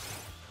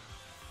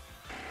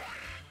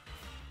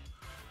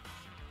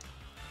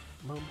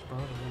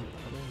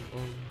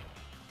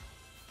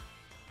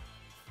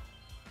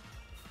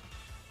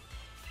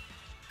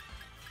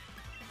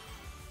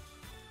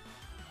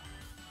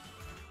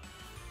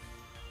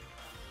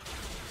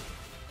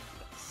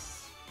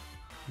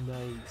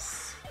 Nice.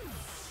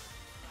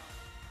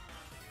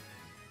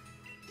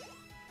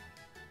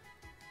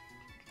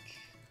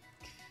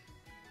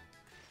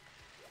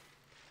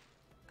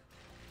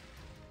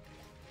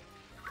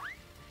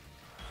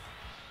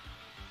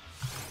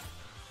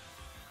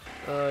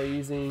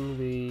 Using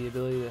the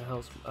ability to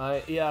help.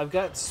 Yeah, I've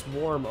got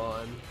Swarm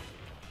on.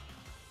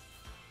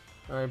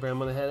 Alright, Brad, I'm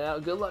gonna head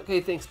out. Good luck.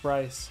 Hey, thanks,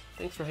 Bryce.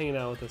 Thanks for hanging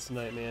out with us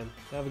tonight, man.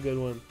 Have a good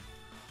one.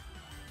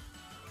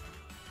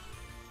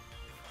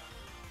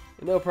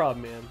 No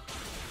problem, man.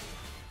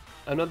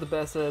 I'm not the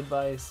best at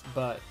advice,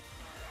 but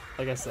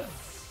like I said,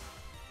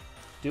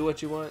 do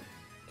what you want,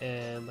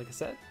 and like I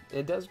said,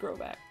 it does grow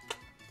back.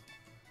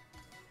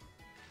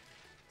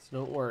 So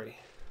don't worry.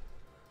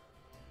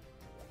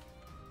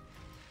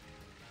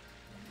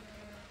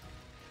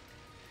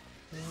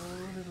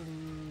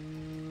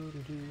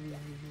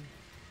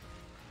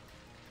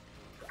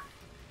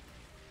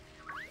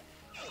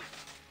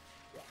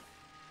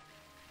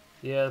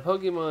 Yeah, the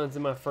Pokemon's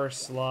in my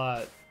first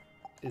slot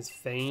is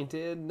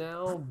fainted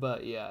now,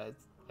 but yeah,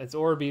 it's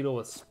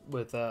Orbeetle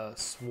with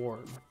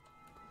Swarm.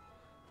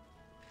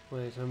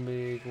 Wait,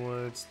 somebody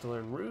wants to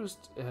learn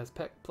Roost. It has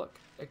Peck, Pluck,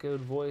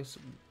 Echoed Voice,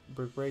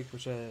 Brick Break,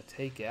 which I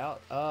take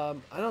out. I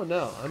don't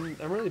know.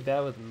 I'm really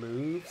bad with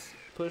moves,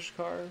 push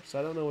car, so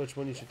I don't know which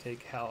one you should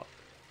take out.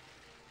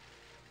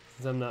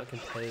 Since I'm not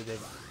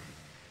competitive.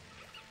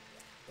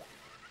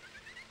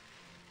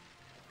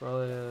 For all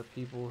the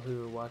people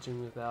who are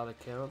watching without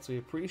accounts, we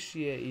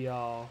appreciate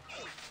y'all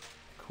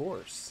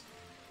course.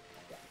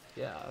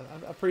 Yeah,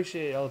 I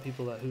appreciate all the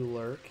people who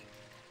lurk.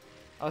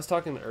 I was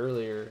talking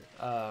earlier,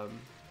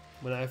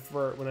 when I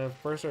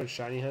first started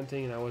shiny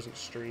hunting and I wasn't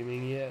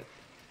streaming yet,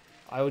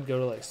 I would go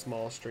to like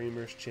small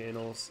streamers'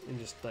 channels and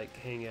just like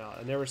hang out.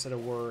 I never said a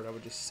word. I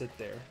would just sit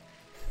there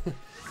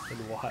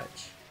and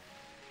watch.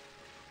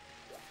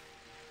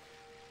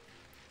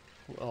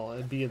 Well,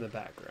 it'd be in the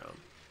background.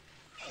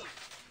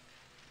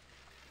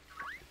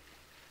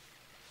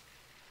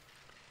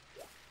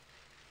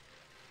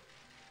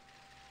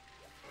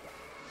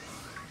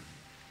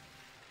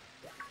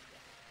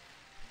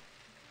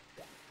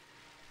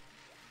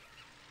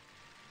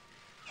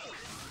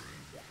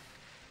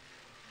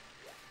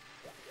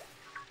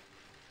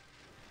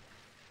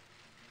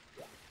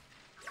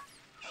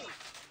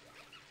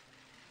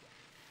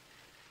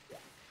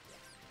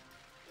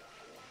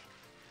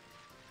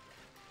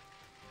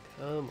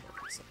 Come on,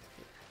 Scyther.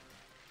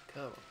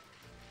 Come on.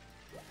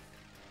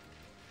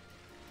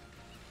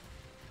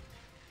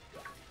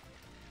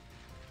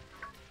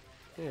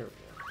 There we go.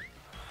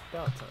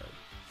 About time.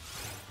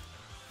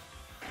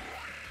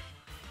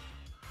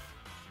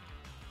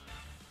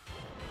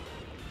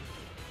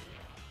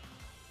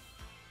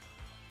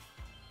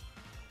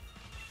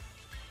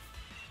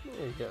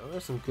 There you go.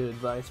 There's some good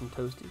advice from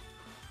Toasty.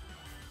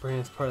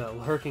 Brand's part of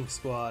that lurking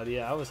squad.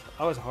 Yeah, I was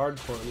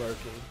hardcore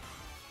lurking.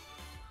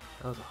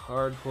 I was a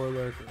hardcore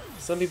lurker.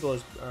 Some people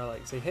are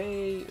like, say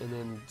hey, and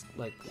then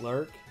like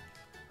lurk.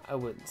 I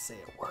wouldn't say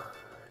a word.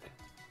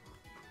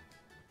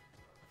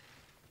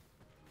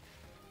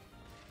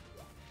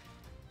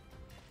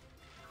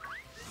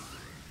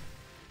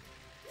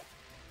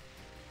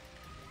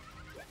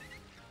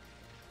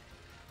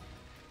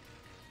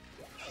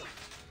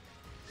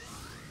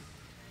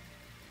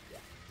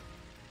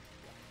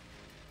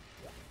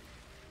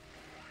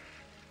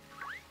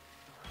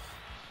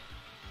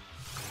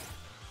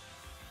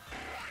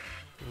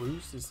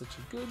 Roost is such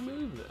a good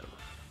move, though.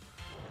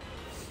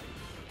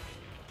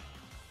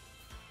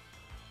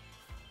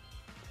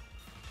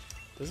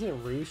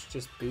 Doesn't Roost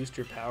just boost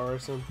your power or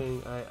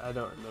something? I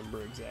don't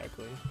remember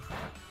exactly.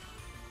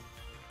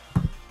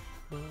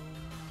 Well,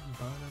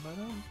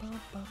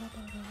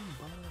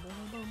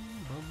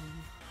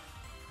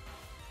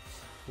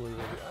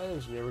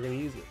 items, you're never gonna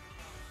use it.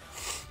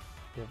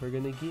 Never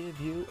gonna give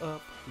you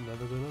up.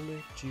 Never gonna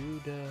let you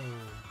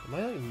down. Am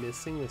I like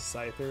missing the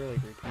Scyther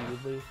like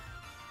repeatedly?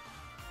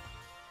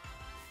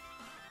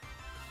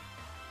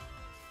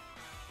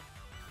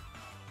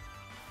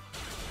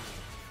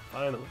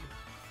 Finally.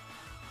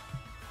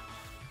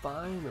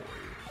 Finally.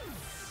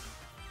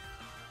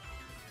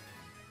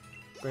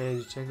 Brandon,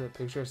 did you check that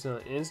picture I sent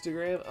on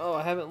Instagram? Oh,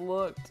 I haven't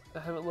looked.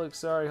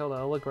 Sorry, hold on.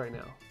 I'll look right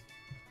now.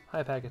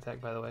 Hi, Pack Attack,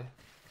 by the way.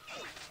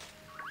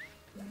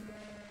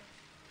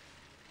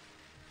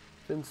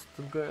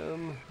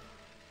 Instagram.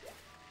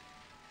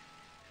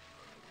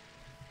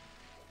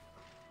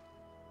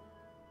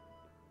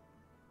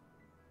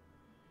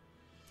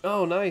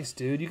 Oh, nice,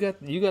 dude. You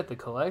got the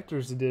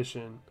collector's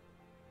edition.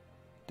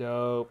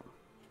 Dope.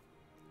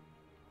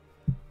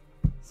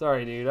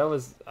 Sorry, dude. I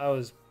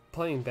was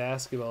playing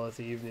basketball this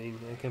evening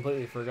and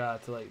completely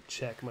forgot to like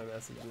check my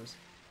messages.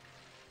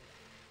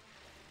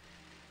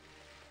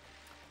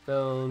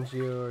 Found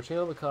your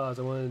channel because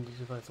I wanted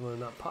to find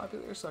someone not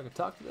popular so I could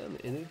talk to them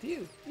and ended with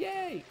you.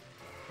 Yay!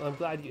 Well, I'm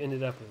glad you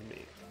ended up with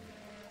me.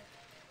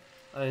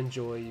 I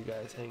enjoy you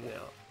guys hanging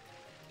out.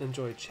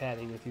 Enjoy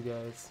chatting with you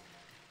guys.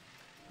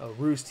 Oh,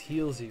 Roost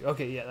heals you.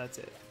 Okay, yeah, that's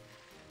it.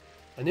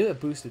 I knew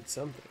it boosted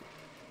something.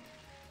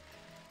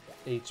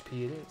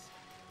 HP it is.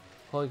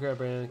 Holy crap,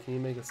 Brandon, can you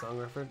make a song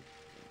reference?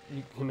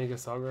 You can make a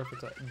song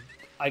reference?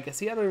 I guess,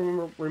 see, I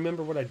don't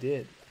remember what I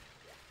did.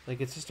 Like,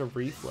 it's just a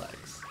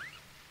reflex.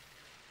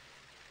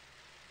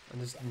 I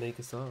just make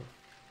a song.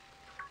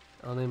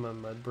 I'll name my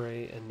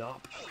Mudbray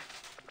Nop.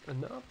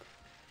 Nop?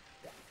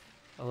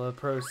 I love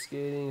pro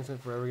skating,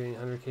 except forever getting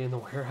 100k in the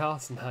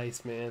warehouse.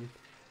 Nice, man.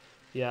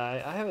 Yeah,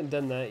 I haven't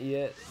done that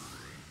yet.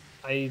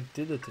 I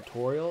did the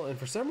tutorial, and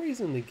for some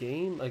reason the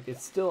game, like,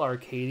 it's still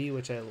arcadey,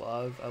 which I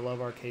love. I love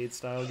arcade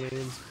style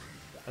games.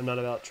 I'm not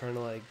about trying to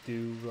like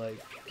do like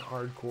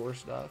hardcore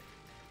stuff,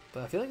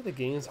 but I feel like the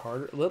game's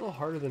harder, a little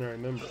harder than I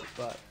remember.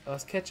 But I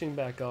was catching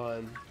back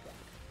on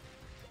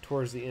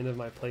towards the end of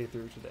my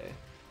playthrough today.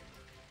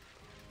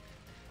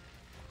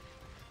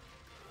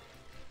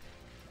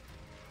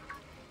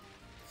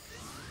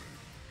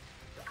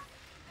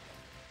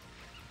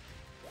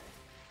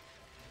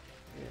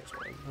 Here's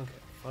one. Okay,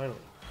 finally.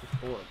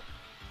 Horrible.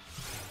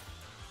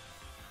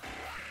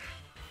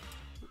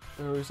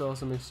 Roost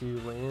also makes you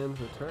land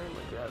return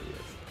like gravity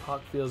is.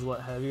 Hawk feels a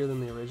lot heavier than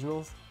the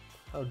originals.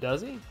 Oh,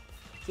 does he?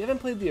 See, I haven't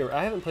played the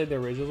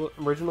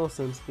original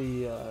since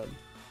the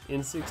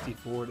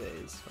N64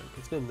 days. Like,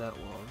 it's been that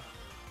long.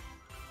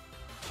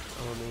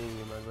 Oh man,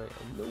 you might right.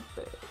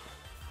 Nope.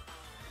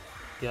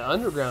 Yeah,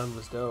 Underground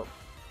was dope.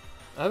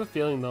 I have a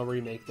feeling they'll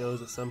remake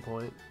those at some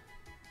point.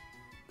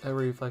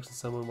 Every reflection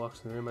someone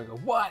walks in the room, I go,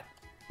 what?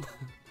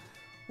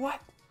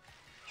 What?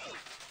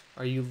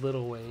 Are you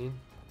Lil Wayne?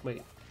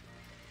 Wait.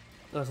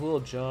 No, it's Lil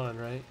Jon,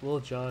 right? Lil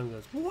Jon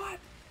goes, what?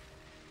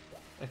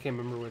 I can't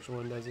remember which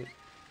one does it.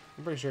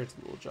 I'm pretty sure it's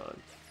Lil Jon.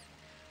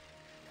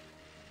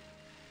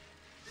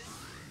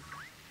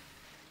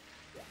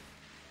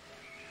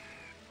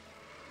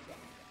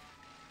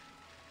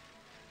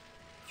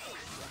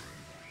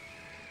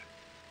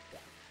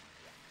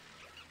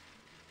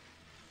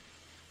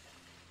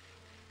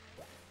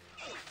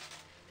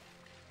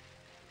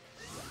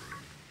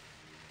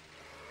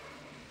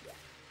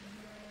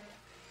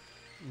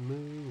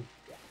 Moo.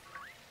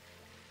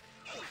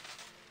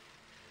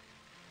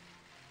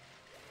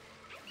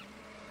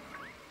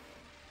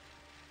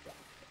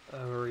 I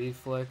have a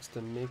reflex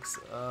to mix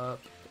up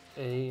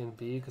A and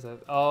B because I.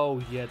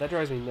 Oh yeah, that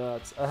drives me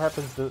nuts.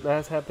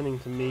 That's happening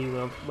to me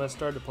when I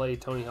started to play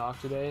Tony Hawk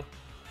today.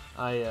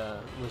 I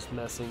was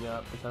messing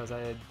up because I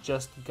had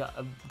just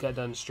got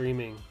done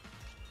streaming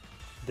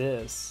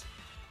this,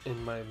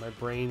 and my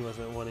brain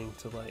wasn't wanting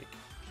to like.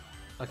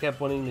 I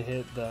kept wanting to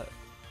hit the,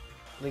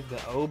 I think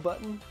the O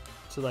button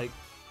to like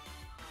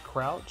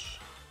crouch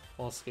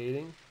while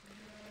skating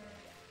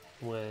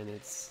when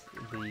it's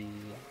the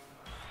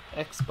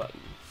X button.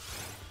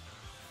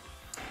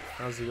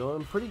 How's it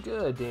going? Pretty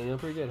good, Daniel.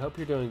 Pretty good. Hope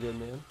you're doing good,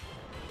 man.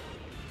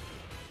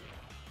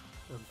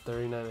 I'm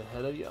 39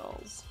 ahead of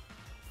y'all's.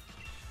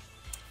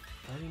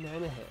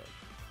 39 ahead.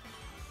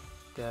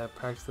 Gotta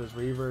practice those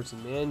reverts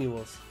and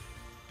manuals.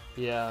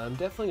 Yeah, I'm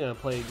definitely gonna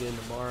play again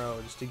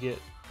tomorrow just to get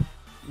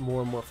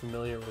more and more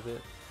familiar with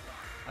it.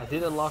 I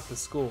did unlock the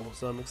school,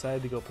 so I'm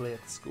excited to go play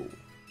at the school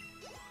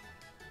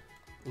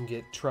and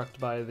get trucked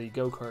by the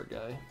go-kart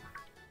guy.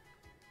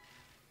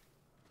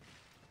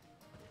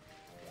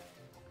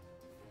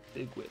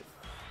 Big whiff.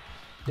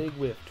 Big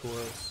whiff,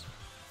 Tauros.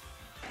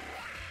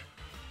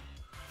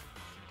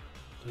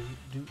 Do,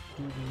 do, do,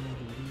 do, do,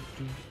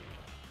 do.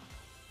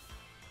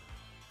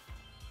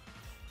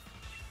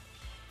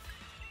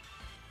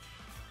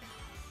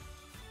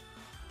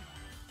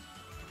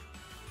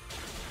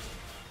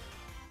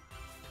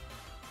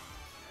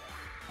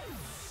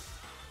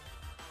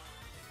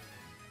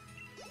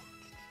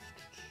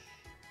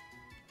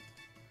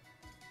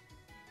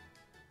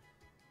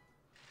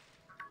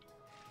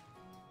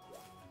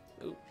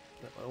 Oh,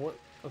 not what I want.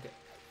 Okay.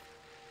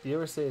 Do you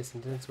ever say a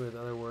sentence with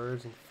other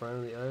words in front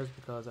of the others?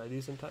 Because I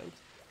do sometimes.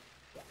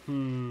 Do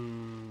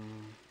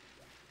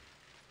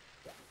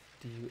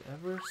you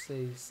ever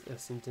say a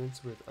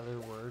sentence with other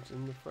words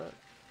in the front?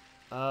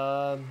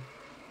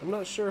 I'm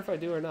not sure if I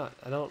do or not.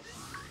 I don't.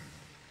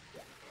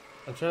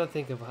 I'm trying to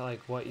think of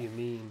like what you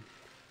mean.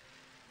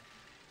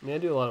 I mean, I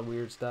do a lot of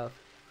weird stuff.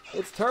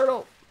 It's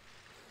Turtle.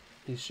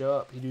 He show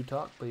up. He do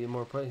talk, but he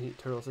more play.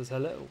 Turtle says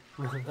hello.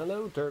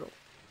 Hello, Turtle.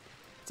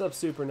 What's up,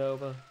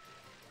 Supernova?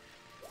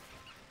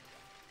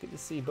 Good to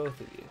see both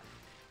of you.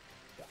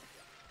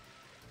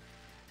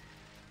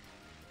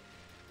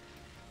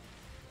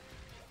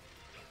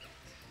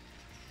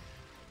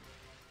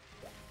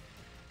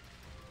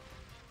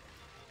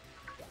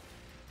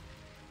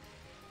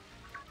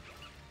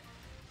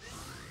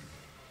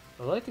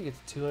 I'd like to get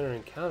to 200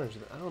 encounters,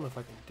 but I don't know if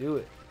I can do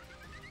it.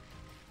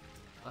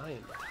 I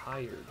am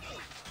tired.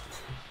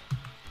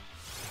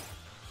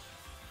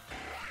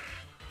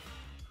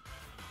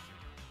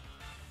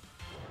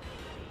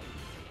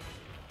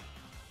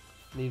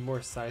 Need more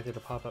Scyther to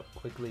pop up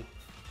quickly.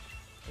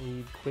 I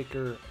need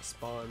quicker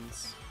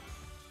spawns.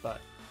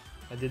 But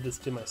I did this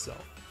to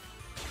myself.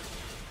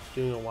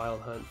 Doing a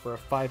wild hunt for a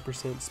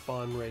 5%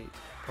 spawn rate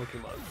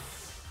Pokemon.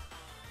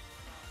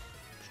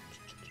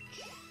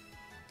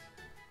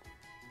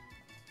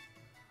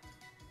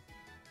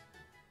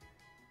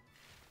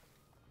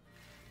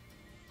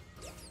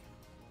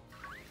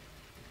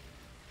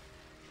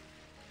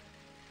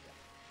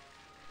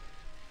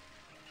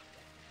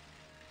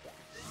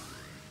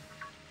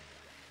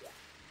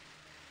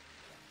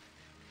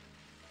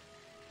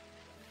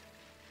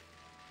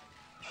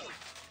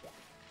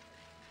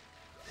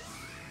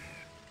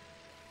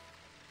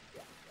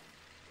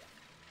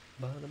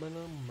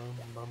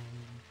 Ba-da-ba-dum-bum-bum.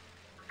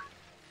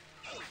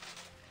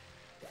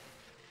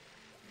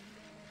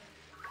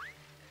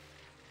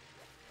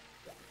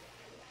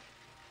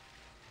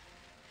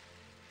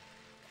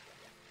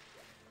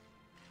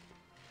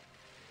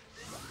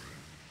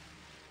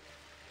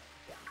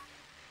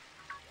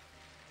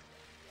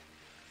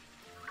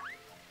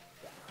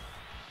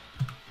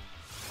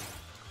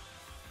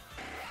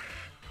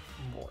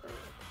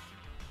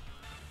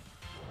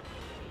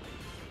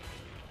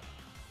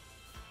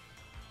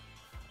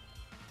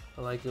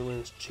 I like it when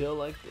it's chill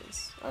like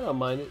this. I don't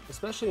mind it,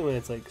 especially when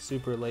it's like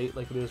super late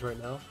like it is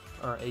right now,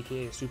 or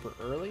aka super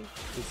early.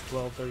 It's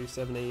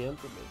 12:37 a.m.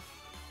 for me.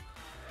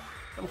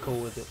 I'm cool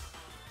with it.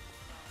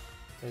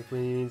 Like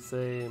when you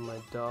say my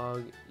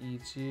dog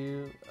eats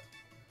you,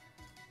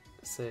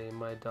 say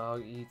my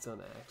dog eats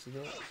on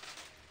accident.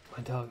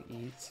 My dog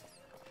eats.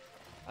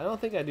 I don't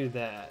think I do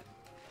that.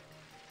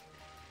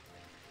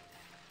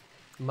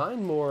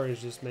 Mine more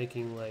is just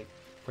making like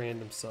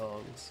random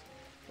songs,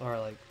 or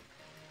like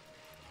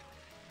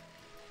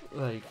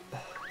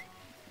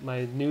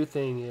my new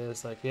thing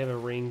is like we have a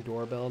Ring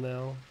doorbell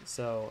now,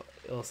 so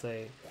it'll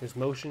say there's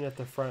motion at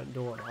the front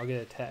door. I'll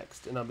get a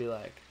text and I'll be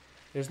like,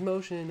 there's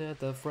motion at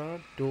the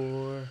front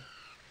door,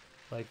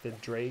 like the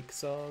Drake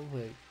song,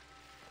 like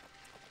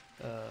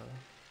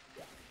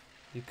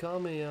you call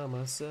me on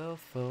my cell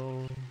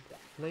phone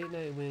late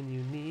night when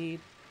you need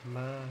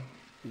my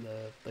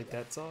love, like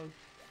that song.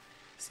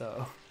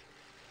 So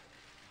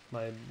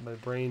my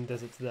brain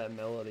does it to that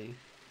melody.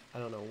 I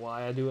don't know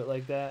why I do it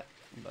like that,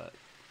 but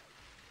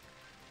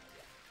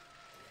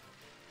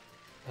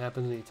it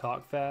happens when you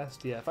talk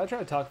fast. Yeah, if I try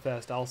to talk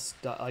fast, I'll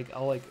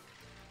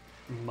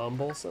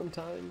mumble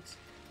sometimes.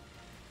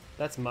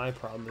 That's my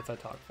problem if I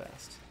talk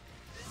fast.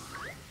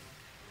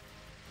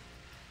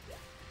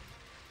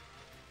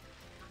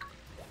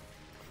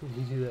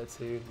 You do that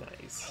too?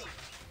 Nice.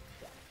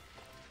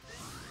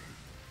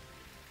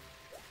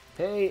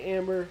 Hey,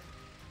 Amber.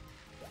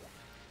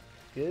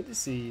 Good to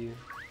see you.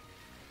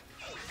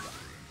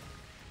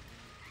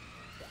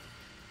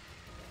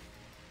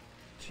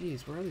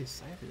 Jeez, where are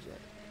these Scythers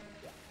at?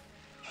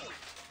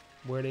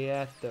 Where they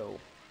at, though?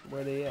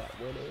 Where they at?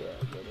 Where they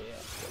at? Where they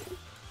at, though?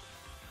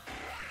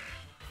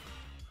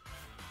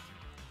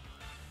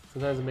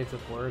 Sometimes it makes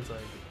up words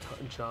like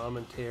Jom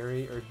and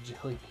Terry or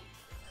Jelly.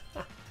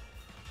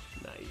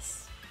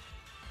 Nice.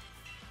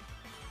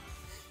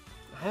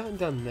 I haven't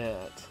done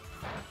that.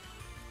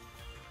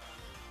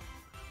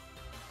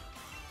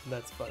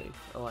 That's funny.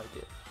 I like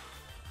it.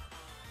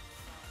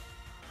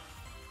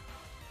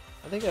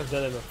 I think I've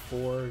done it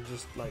before,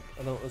 just like,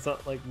 it's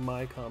not like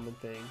my common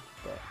thing,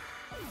 but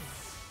I'm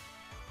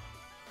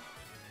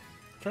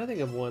trying to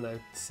think of one I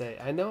say.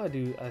 I know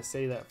I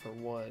say that for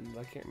one,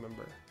 but I can't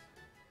remember.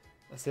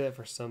 I say that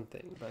for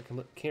something, but I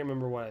can't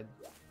remember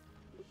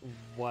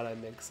what I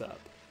mix up.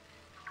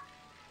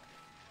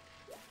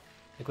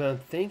 Like when I'm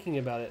thinking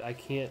about it, I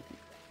can't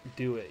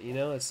do it, you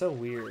know? It's so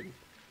weird.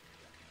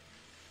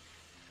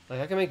 Like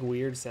I can make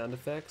weird sound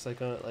effects, like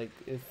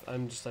if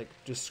I'm just like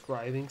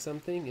describing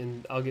something,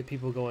 and I'll get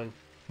people going,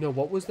 "No,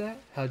 what was that?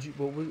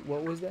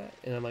 What was that?"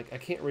 And I'm like, I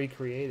can't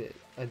recreate it.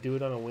 I do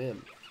it on a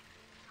whim,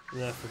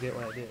 and then I forget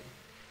what I did.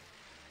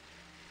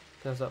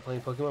 Can I stop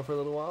playing Pokemon for a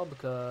little while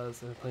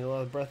because I'm playing a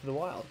lot of Breath of the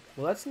Wild?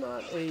 Well, that's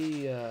not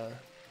a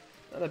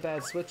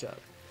bad switch up.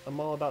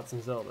 I'm all about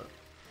some Zelda.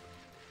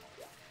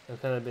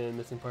 I've kind of been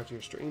missing parts of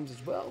your streams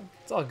as well.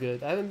 It's all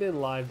good. I haven't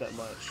been live that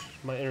much.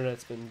 My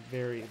internet's been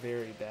very,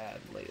 very bad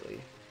lately.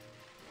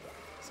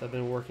 So I've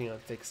been working on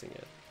fixing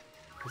it.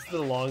 This is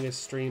the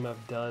longest stream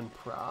I've done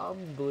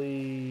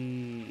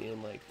probably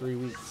in like 3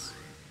 weeks.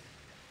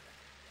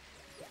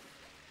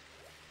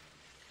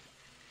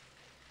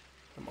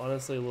 I'm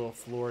honestly a little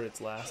floored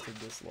it's lasted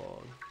this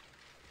long.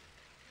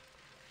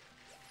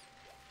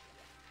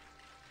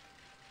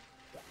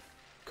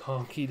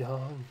 Conky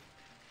Dong.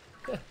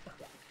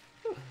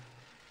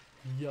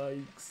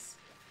 Yikes.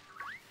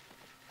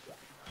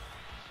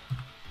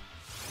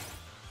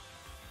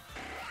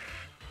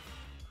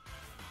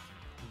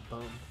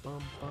 Bum,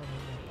 bum, bum,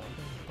 bum,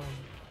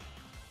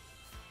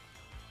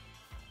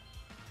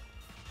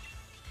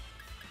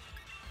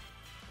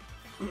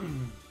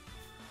 bum.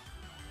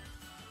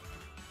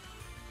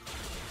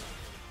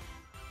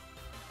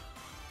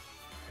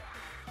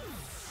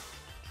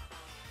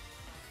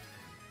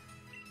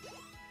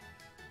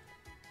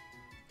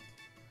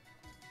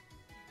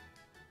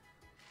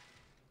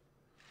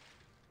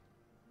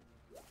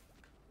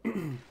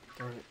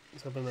 Darn it.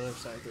 Let's hope another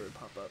Scyther would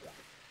pop up.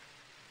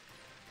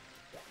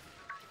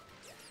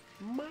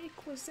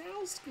 Mike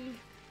Wazowski.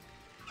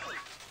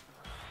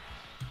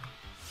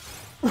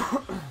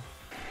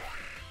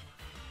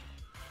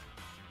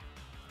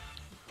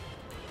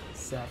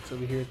 Sax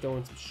over here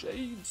throwing some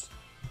shades.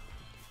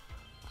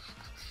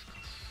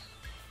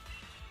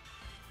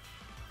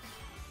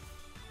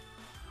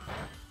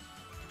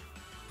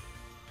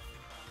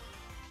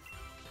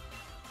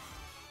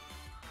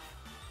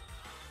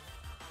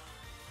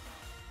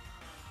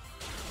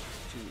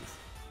 Jeez.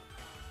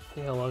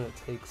 See how long it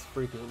takes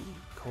freaking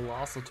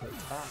Colossal to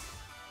attack.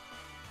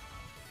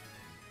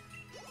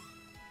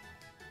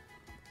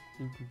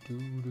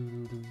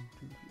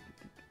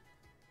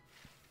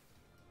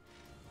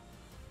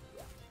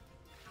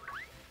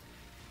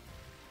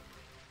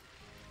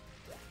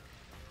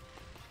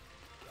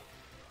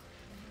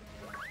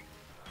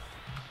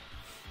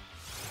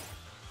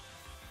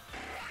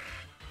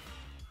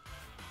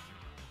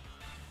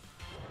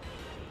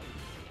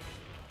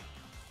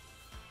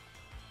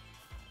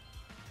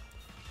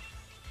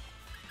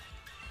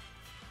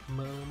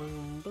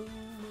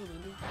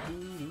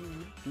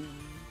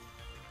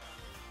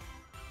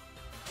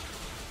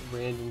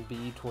 Random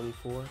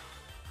B24.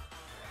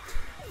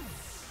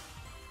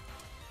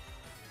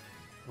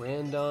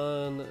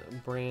 Randon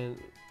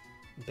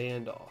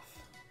Bandoff.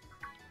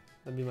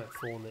 That'd be my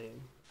full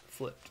name.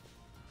 Flipped.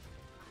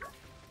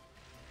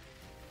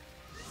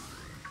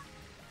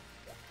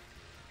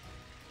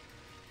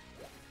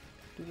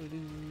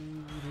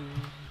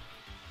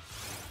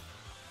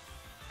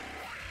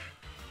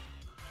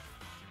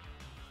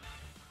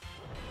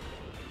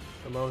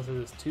 My mom says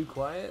it's too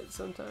quiet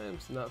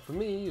sometimes. Not for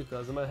me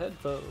because of my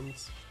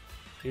headphones.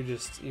 You're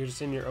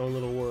just in your own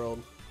little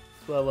world.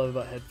 That's what I love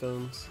about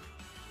headphones.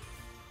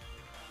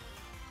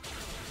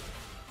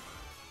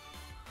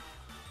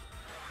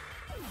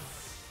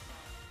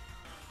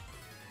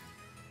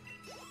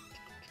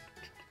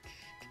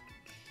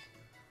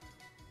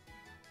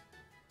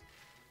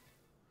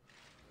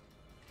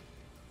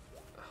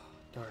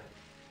 Darn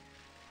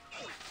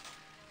it.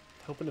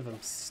 Hoping if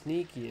I'm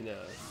sneaky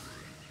enough,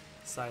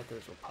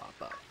 Scythers will pop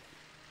up.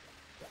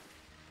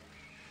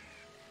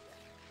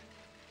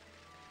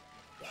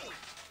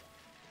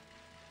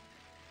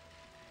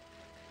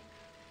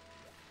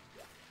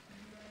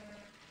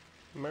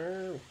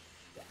 Moo.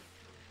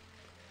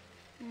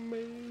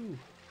 Moo.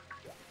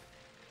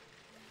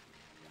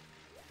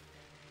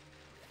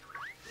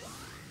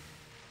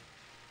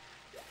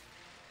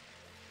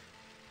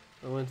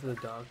 I went to the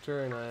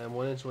doctor and I am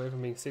 1 inch away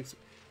from being 6.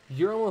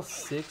 You're almost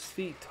 6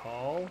 feet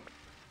tall?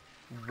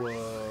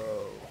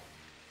 Whoa.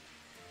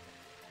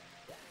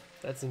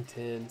 That's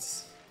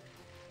intense.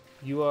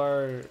 You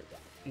are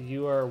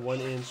 1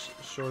 inch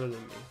shorter than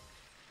me.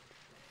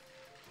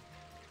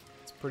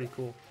 It's pretty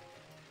cool.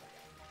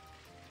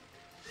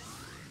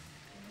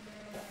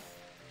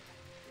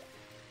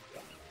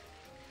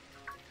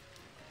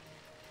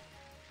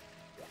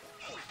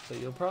 So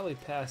you'll probably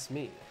pass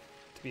me,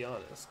 to be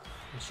honest.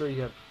 I'm sure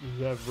you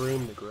have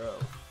room to grow.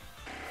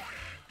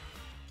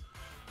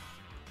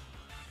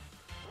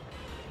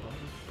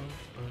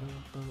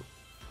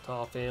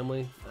 Tall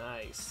family,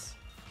 nice.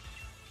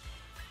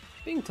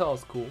 Being tall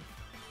is cool.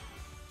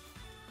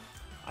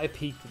 I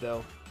peaked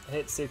though. I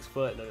hit 6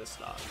 foot and I just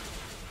stopped.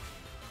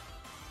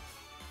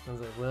 I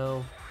was like,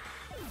 well,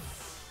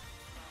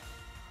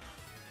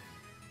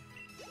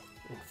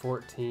 in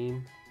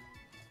 14.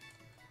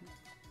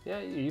 Yeah,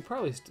 you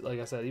probably, like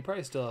I said, you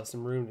probably still have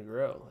some room to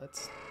grow.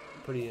 That's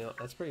pretty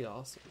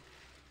awesome.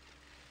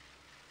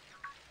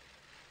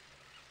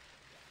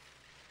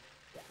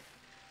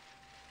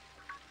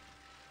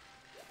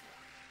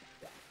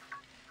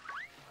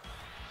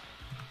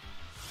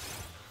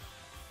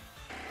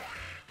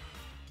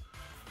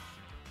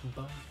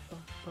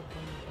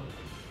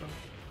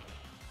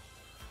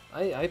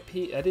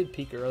 I did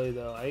peak early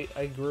though.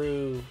 I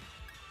grew,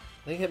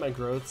 I think I hit my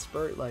growth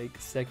spurt like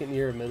 2nd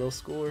year of middle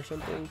school or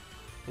something.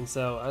 And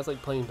so I was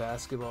like playing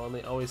basketball and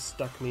they always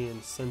stuck me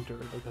in center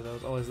because I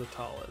was always the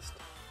tallest.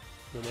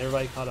 And then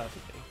everybody caught up to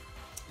me.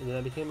 And then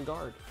I became a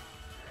guard.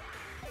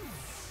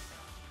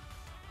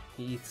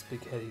 He eats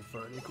spaghetti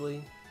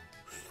vertically.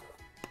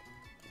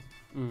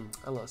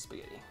 I love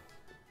spaghetti.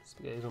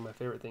 Spaghetti is one of my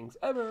favorite things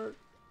ever.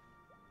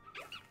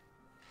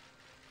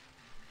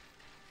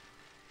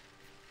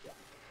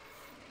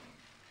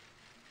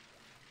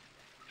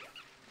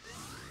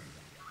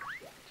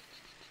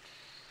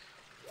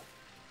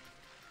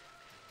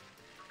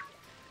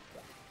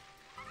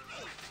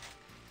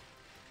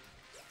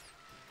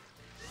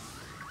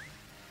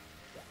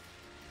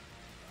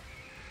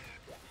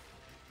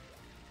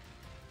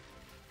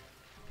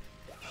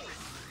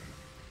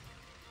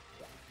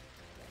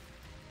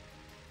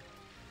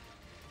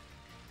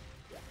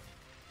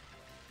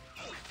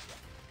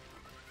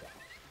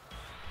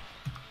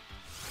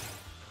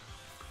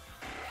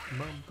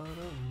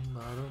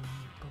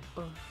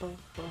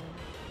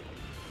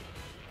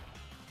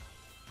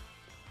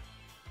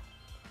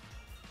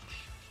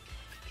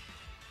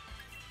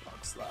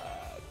 Rock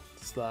slide.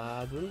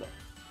 Slide to the left.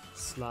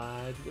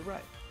 Slide to the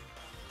right.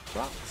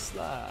 Rock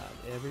slide.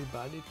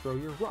 Everybody throw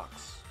your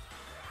rocks.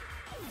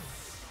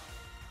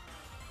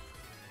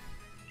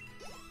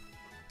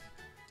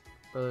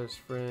 Brother's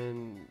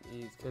friend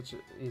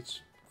eats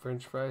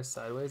French fries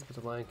sideways, puts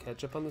a line of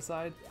ketchup on the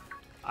side.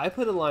 I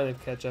put a line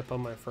of ketchup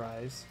on my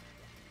fries.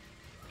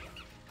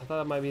 I thought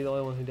I might be the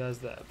only one who does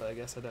that, but I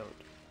guess I don't.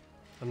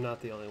 I'm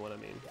not the only one, I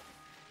mean.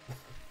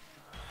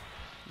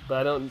 But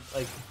I don't,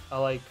 like, I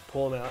like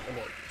pull them out and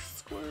like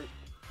squirt.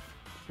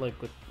 Like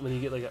when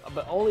you get like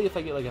but only if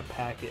I get like a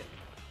packet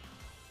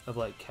of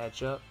like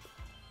ketchup.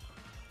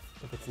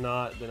 If it's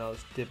not, then I'll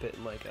just dip it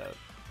in like a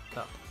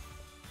cup.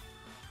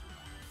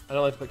 I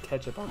don't like to put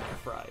ketchup on my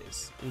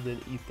fries and then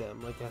eat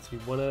them. Like it has to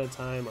be one at a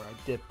time or I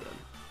dip them.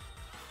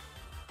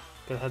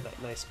 Gotta have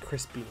that nice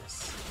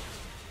crispiness.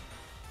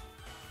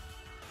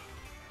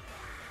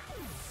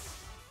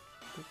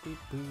 Boom,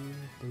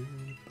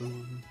 boom,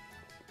 boom.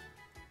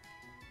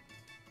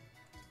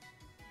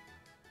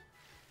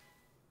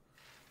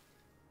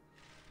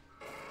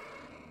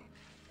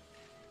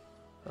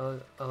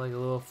 I like a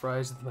little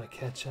fries with my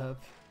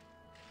ketchup.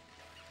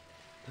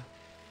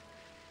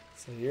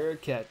 So you're a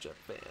ketchup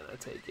fan, I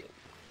take it.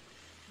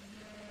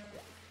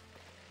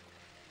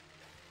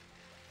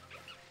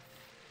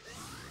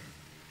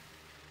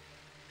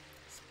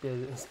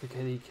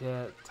 Spaghetti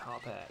cat,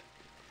 top hat.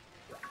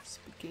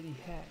 Spaghetti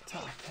hat,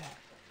 top hat.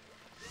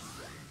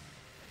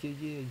 Yeah,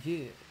 yeah,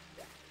 yeah.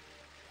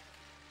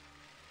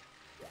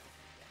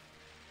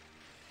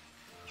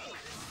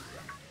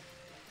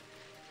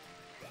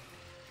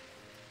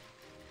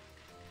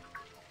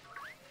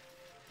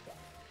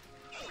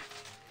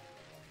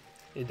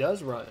 It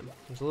does rhyme.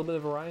 There's a little bit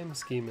of a rhyme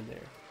scheme in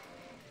there.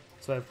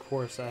 So of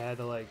course I had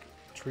to like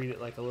treat it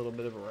like a little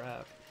bit of a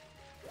rap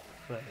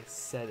when I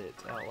said it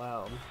out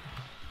loud.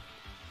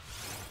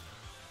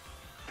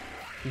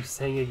 You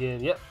sang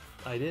again. Yep,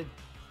 I did.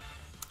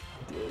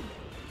 I did.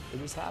 It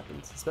just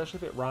happens, especially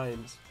if it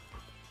rhymes.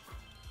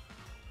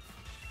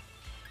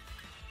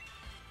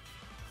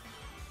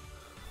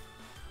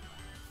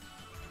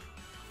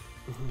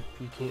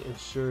 You can't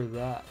ensure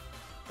that.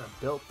 I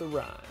built the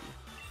rhyme.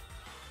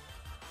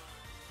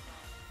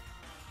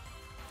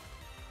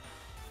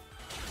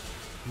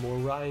 More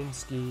rhyme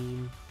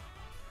scheme.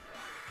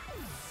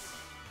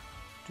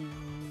 Do,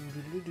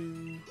 do, do,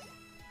 do.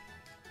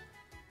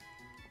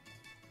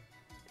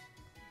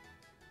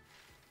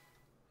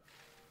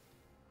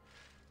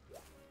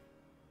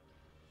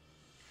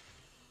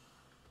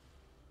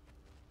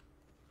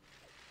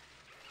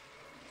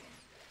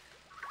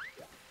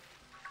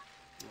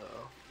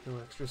 Oh, no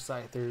extra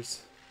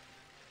Scythers.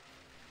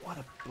 What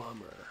a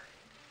bummer.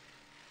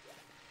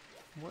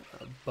 What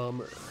a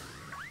bummer.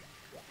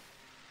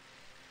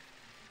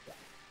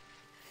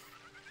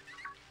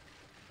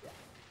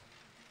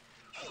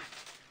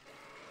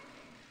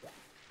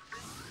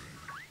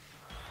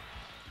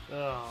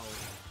 Oh,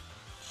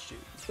 shoot.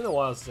 It's been a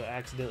while since I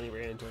accidentally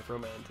ran into a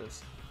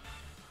Romantis.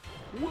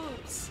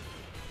 Whoops.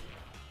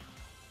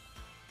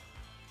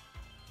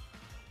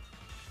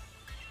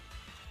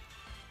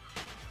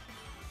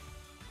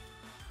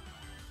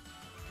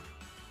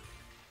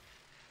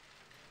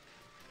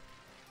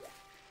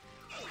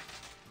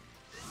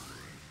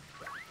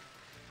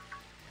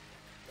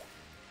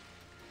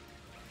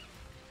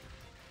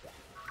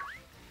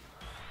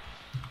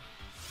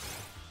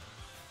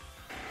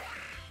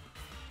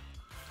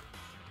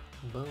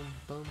 Bum,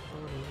 bum,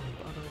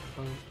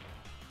 bum.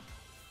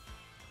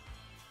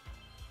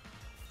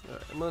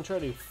 Alright, I'm gonna try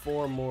to do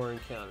 4 more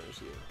encounters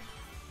here.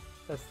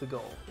 That's the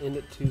goal. End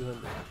at 200.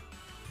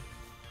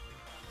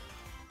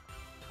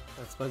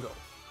 That's my goal.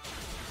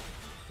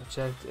 I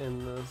checked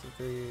and those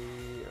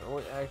 3 are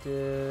only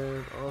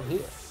active on here.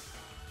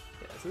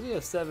 Yeah, so you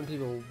have 7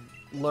 people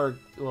lurk,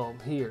 well,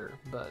 here,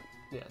 but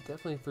yeah,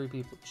 definitely 3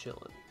 people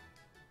chilling.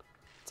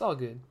 It's all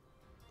good.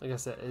 Like I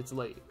said, it's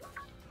late.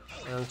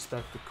 I don't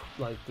expect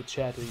the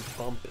chat to be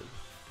bumping.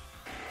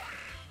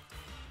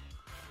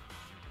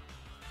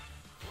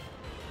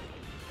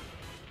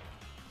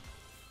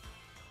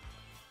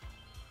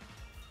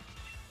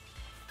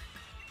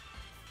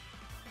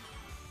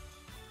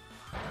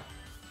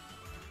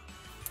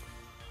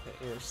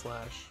 Air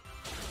slash.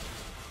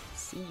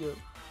 See ya.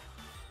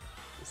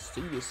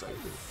 See ya,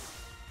 Scyther.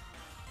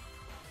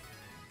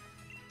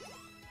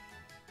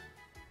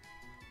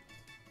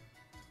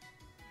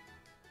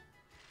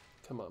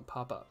 Come on,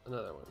 pop up.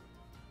 Another one.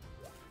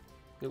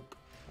 Nope.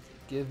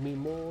 Give me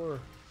more.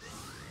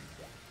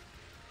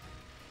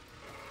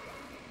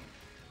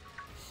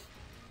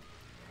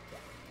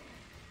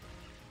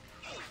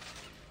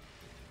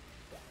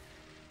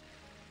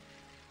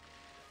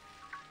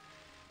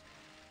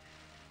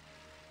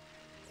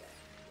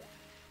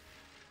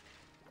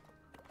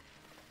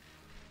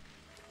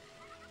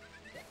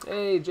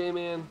 Hey,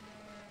 J-Man.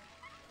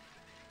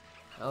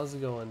 How's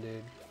it going,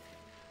 dude?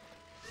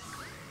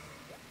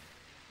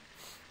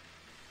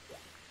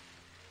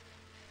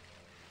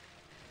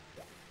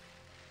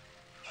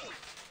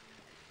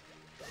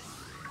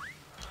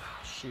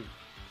 Shoot.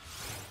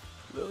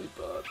 Really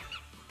bad.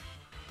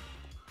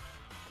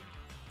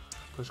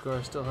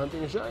 Pushgar still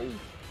hunting a shiny.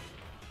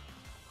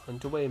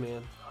 Hunt away,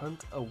 man.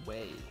 Hunt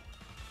away.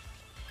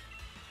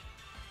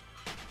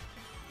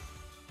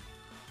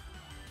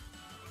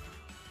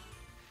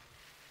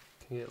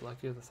 Can you get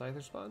lucky with the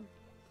Scyther spawn?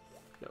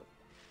 No.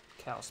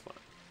 Cow spawn.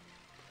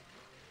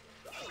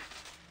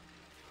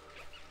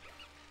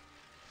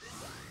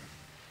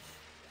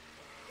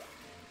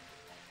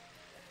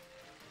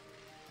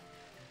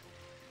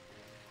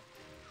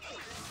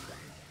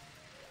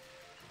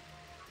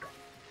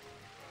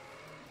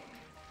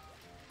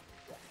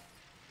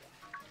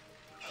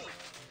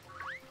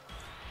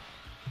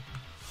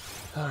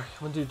 Alright,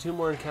 I'm gonna do 2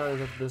 more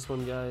encounters after this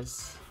one,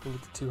 guys. I'm gonna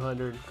get to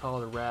 200 and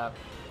call it a wrap.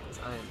 Because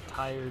I am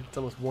tired. It's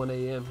almost 1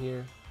 a.m.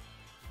 here.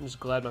 I'm just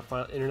glad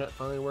my internet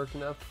finally worked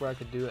enough to where I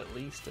could do at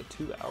least a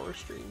 2-hour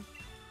stream.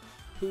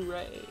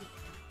 Hooray!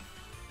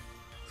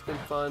 It's been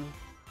fun.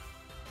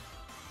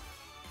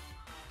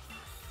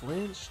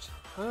 Flinched?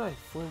 How did I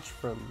flinch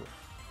from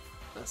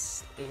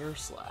a air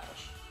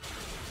slash?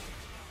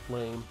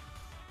 Lame.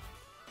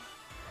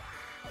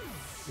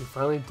 You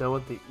finally done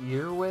with the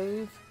ear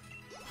wave?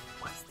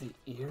 What's the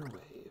ear wave?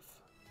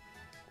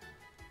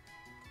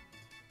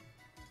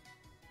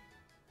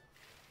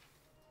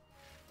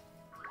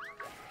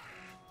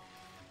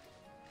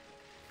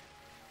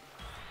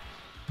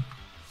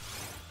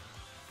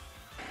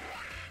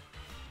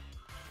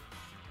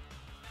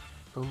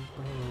 Boom,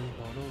 boom,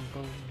 boom,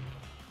 boom.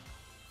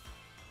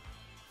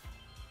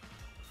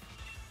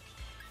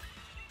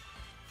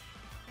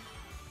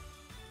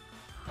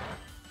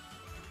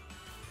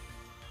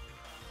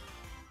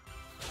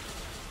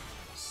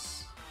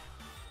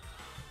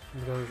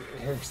 Because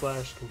air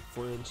slash can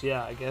flinch.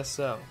 Yeah, I guess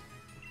so.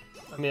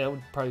 I mean, I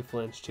would probably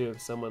flinch too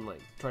if someone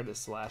like tried to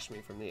slash me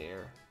from the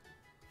air.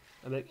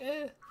 I'd be like,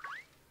 eh.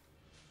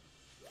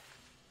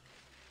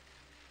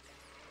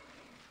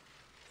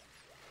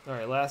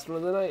 Alright, last one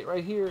of the night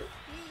right here.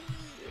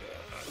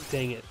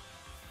 Dang it.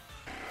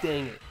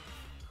 Dang it.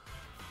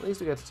 At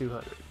least we got to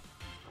 200.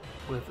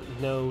 With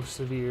no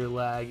severe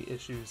lag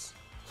issues.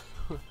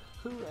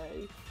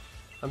 Hooray.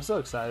 I'm so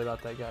excited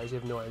about that, guys. You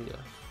have no idea.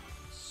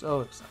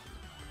 So excited.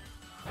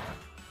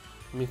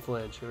 Let me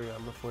flinch. Here we go.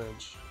 I'm gonna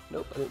flinch.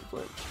 Nope, I didn't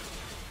flinch.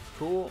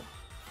 Cool.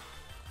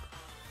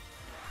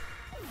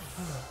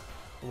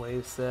 Wait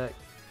a sec.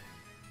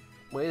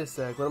 Wait a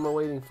sec. What am I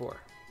waiting for?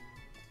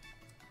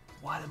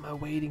 What am I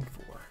waiting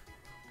for?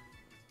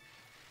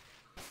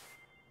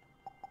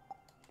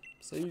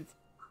 Save.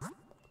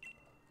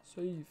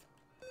 Save.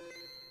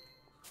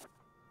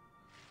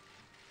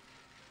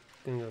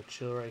 Gonna go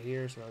chill right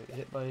here so I don't get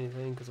hit by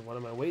anything, because what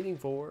am I waiting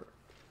for?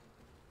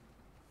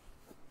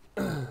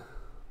 To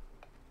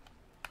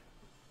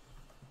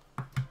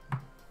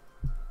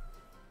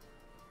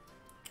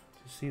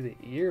see the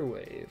ear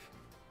wave.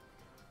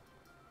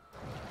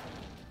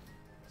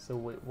 So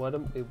wait, what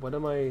am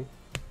I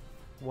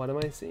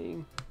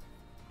seeing?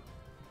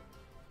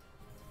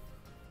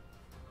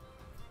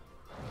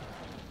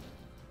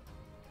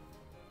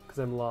 Because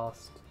I'm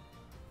lost.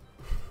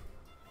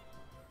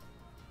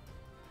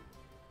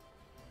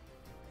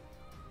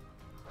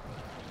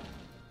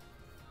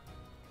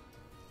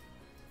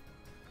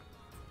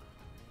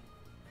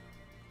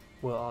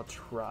 Well, I'll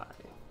try.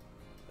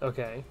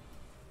 Okay.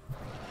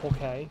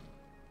 Okay.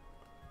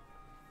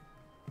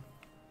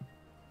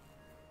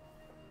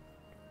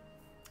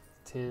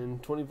 It's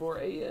 10:24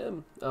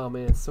 a.m. Oh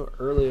man, it's so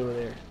early over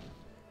there.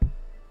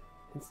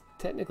 It's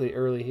technically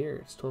early here.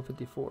 It's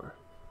 12:54.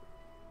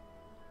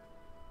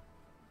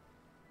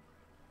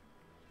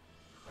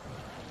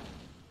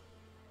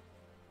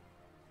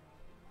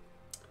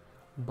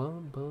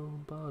 Bum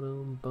bum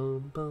bottom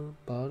bum bum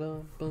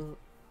bottom bum.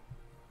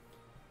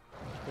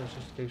 Let's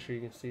just make sure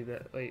you can see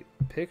that. Wait,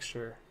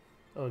 picture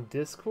on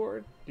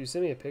Discord? Do you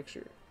send me a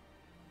picture?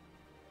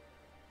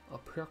 A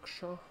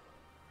picture?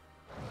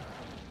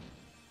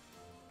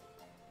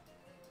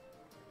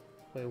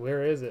 Wait,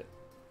 where is it?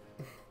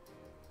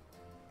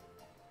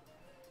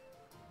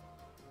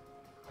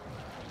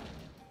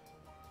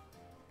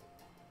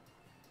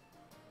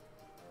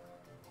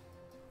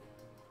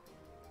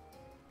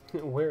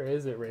 Where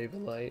is it,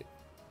 Ravenlight?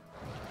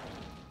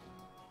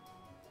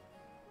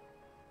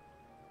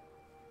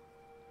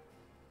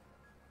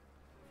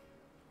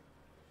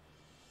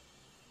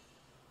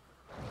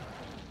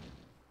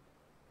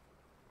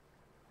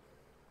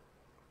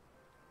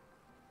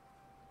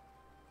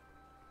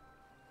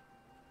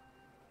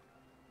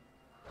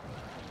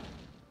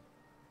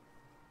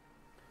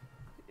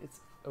 It's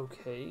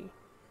okay.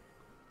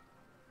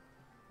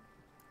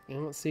 I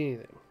don't see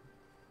anything.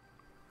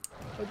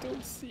 I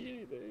don't see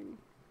anything.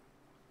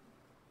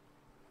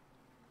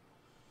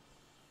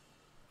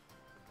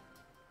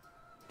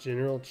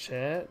 General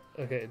chat?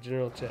 Okay,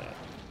 general chat.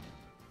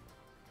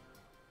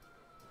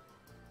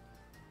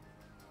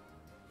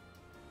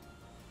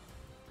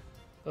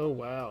 Oh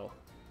wow.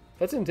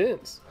 That's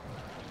intense.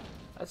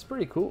 That's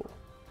pretty cool.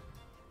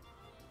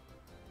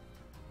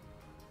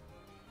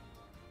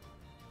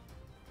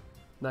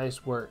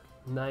 Nice work.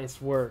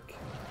 Nice work.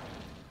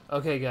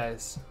 Okay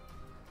guys.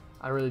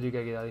 I really do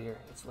gotta get out of here.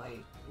 It's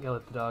late. Gotta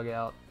let the dog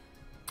out.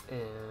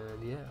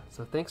 And yeah.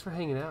 So thanks for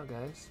hanging out,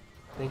 guys.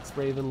 Thanks,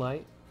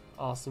 Ravenlight.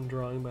 Awesome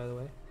drawing, by the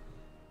way.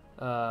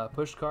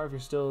 Pushcar, if you're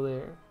still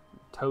there.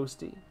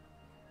 Toasty.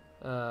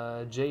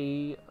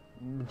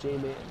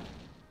 J-Man.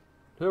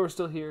 Whoever's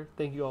still here,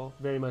 thank you all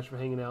very much for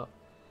hanging out.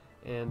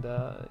 And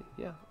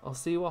yeah, I'll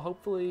see you all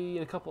hopefully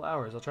in a couple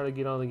hours. I'll try to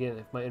get on again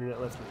if my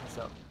internet lets me.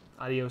 So,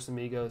 adios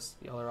amigos.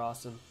 Y'all are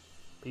awesome.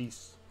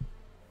 Peace.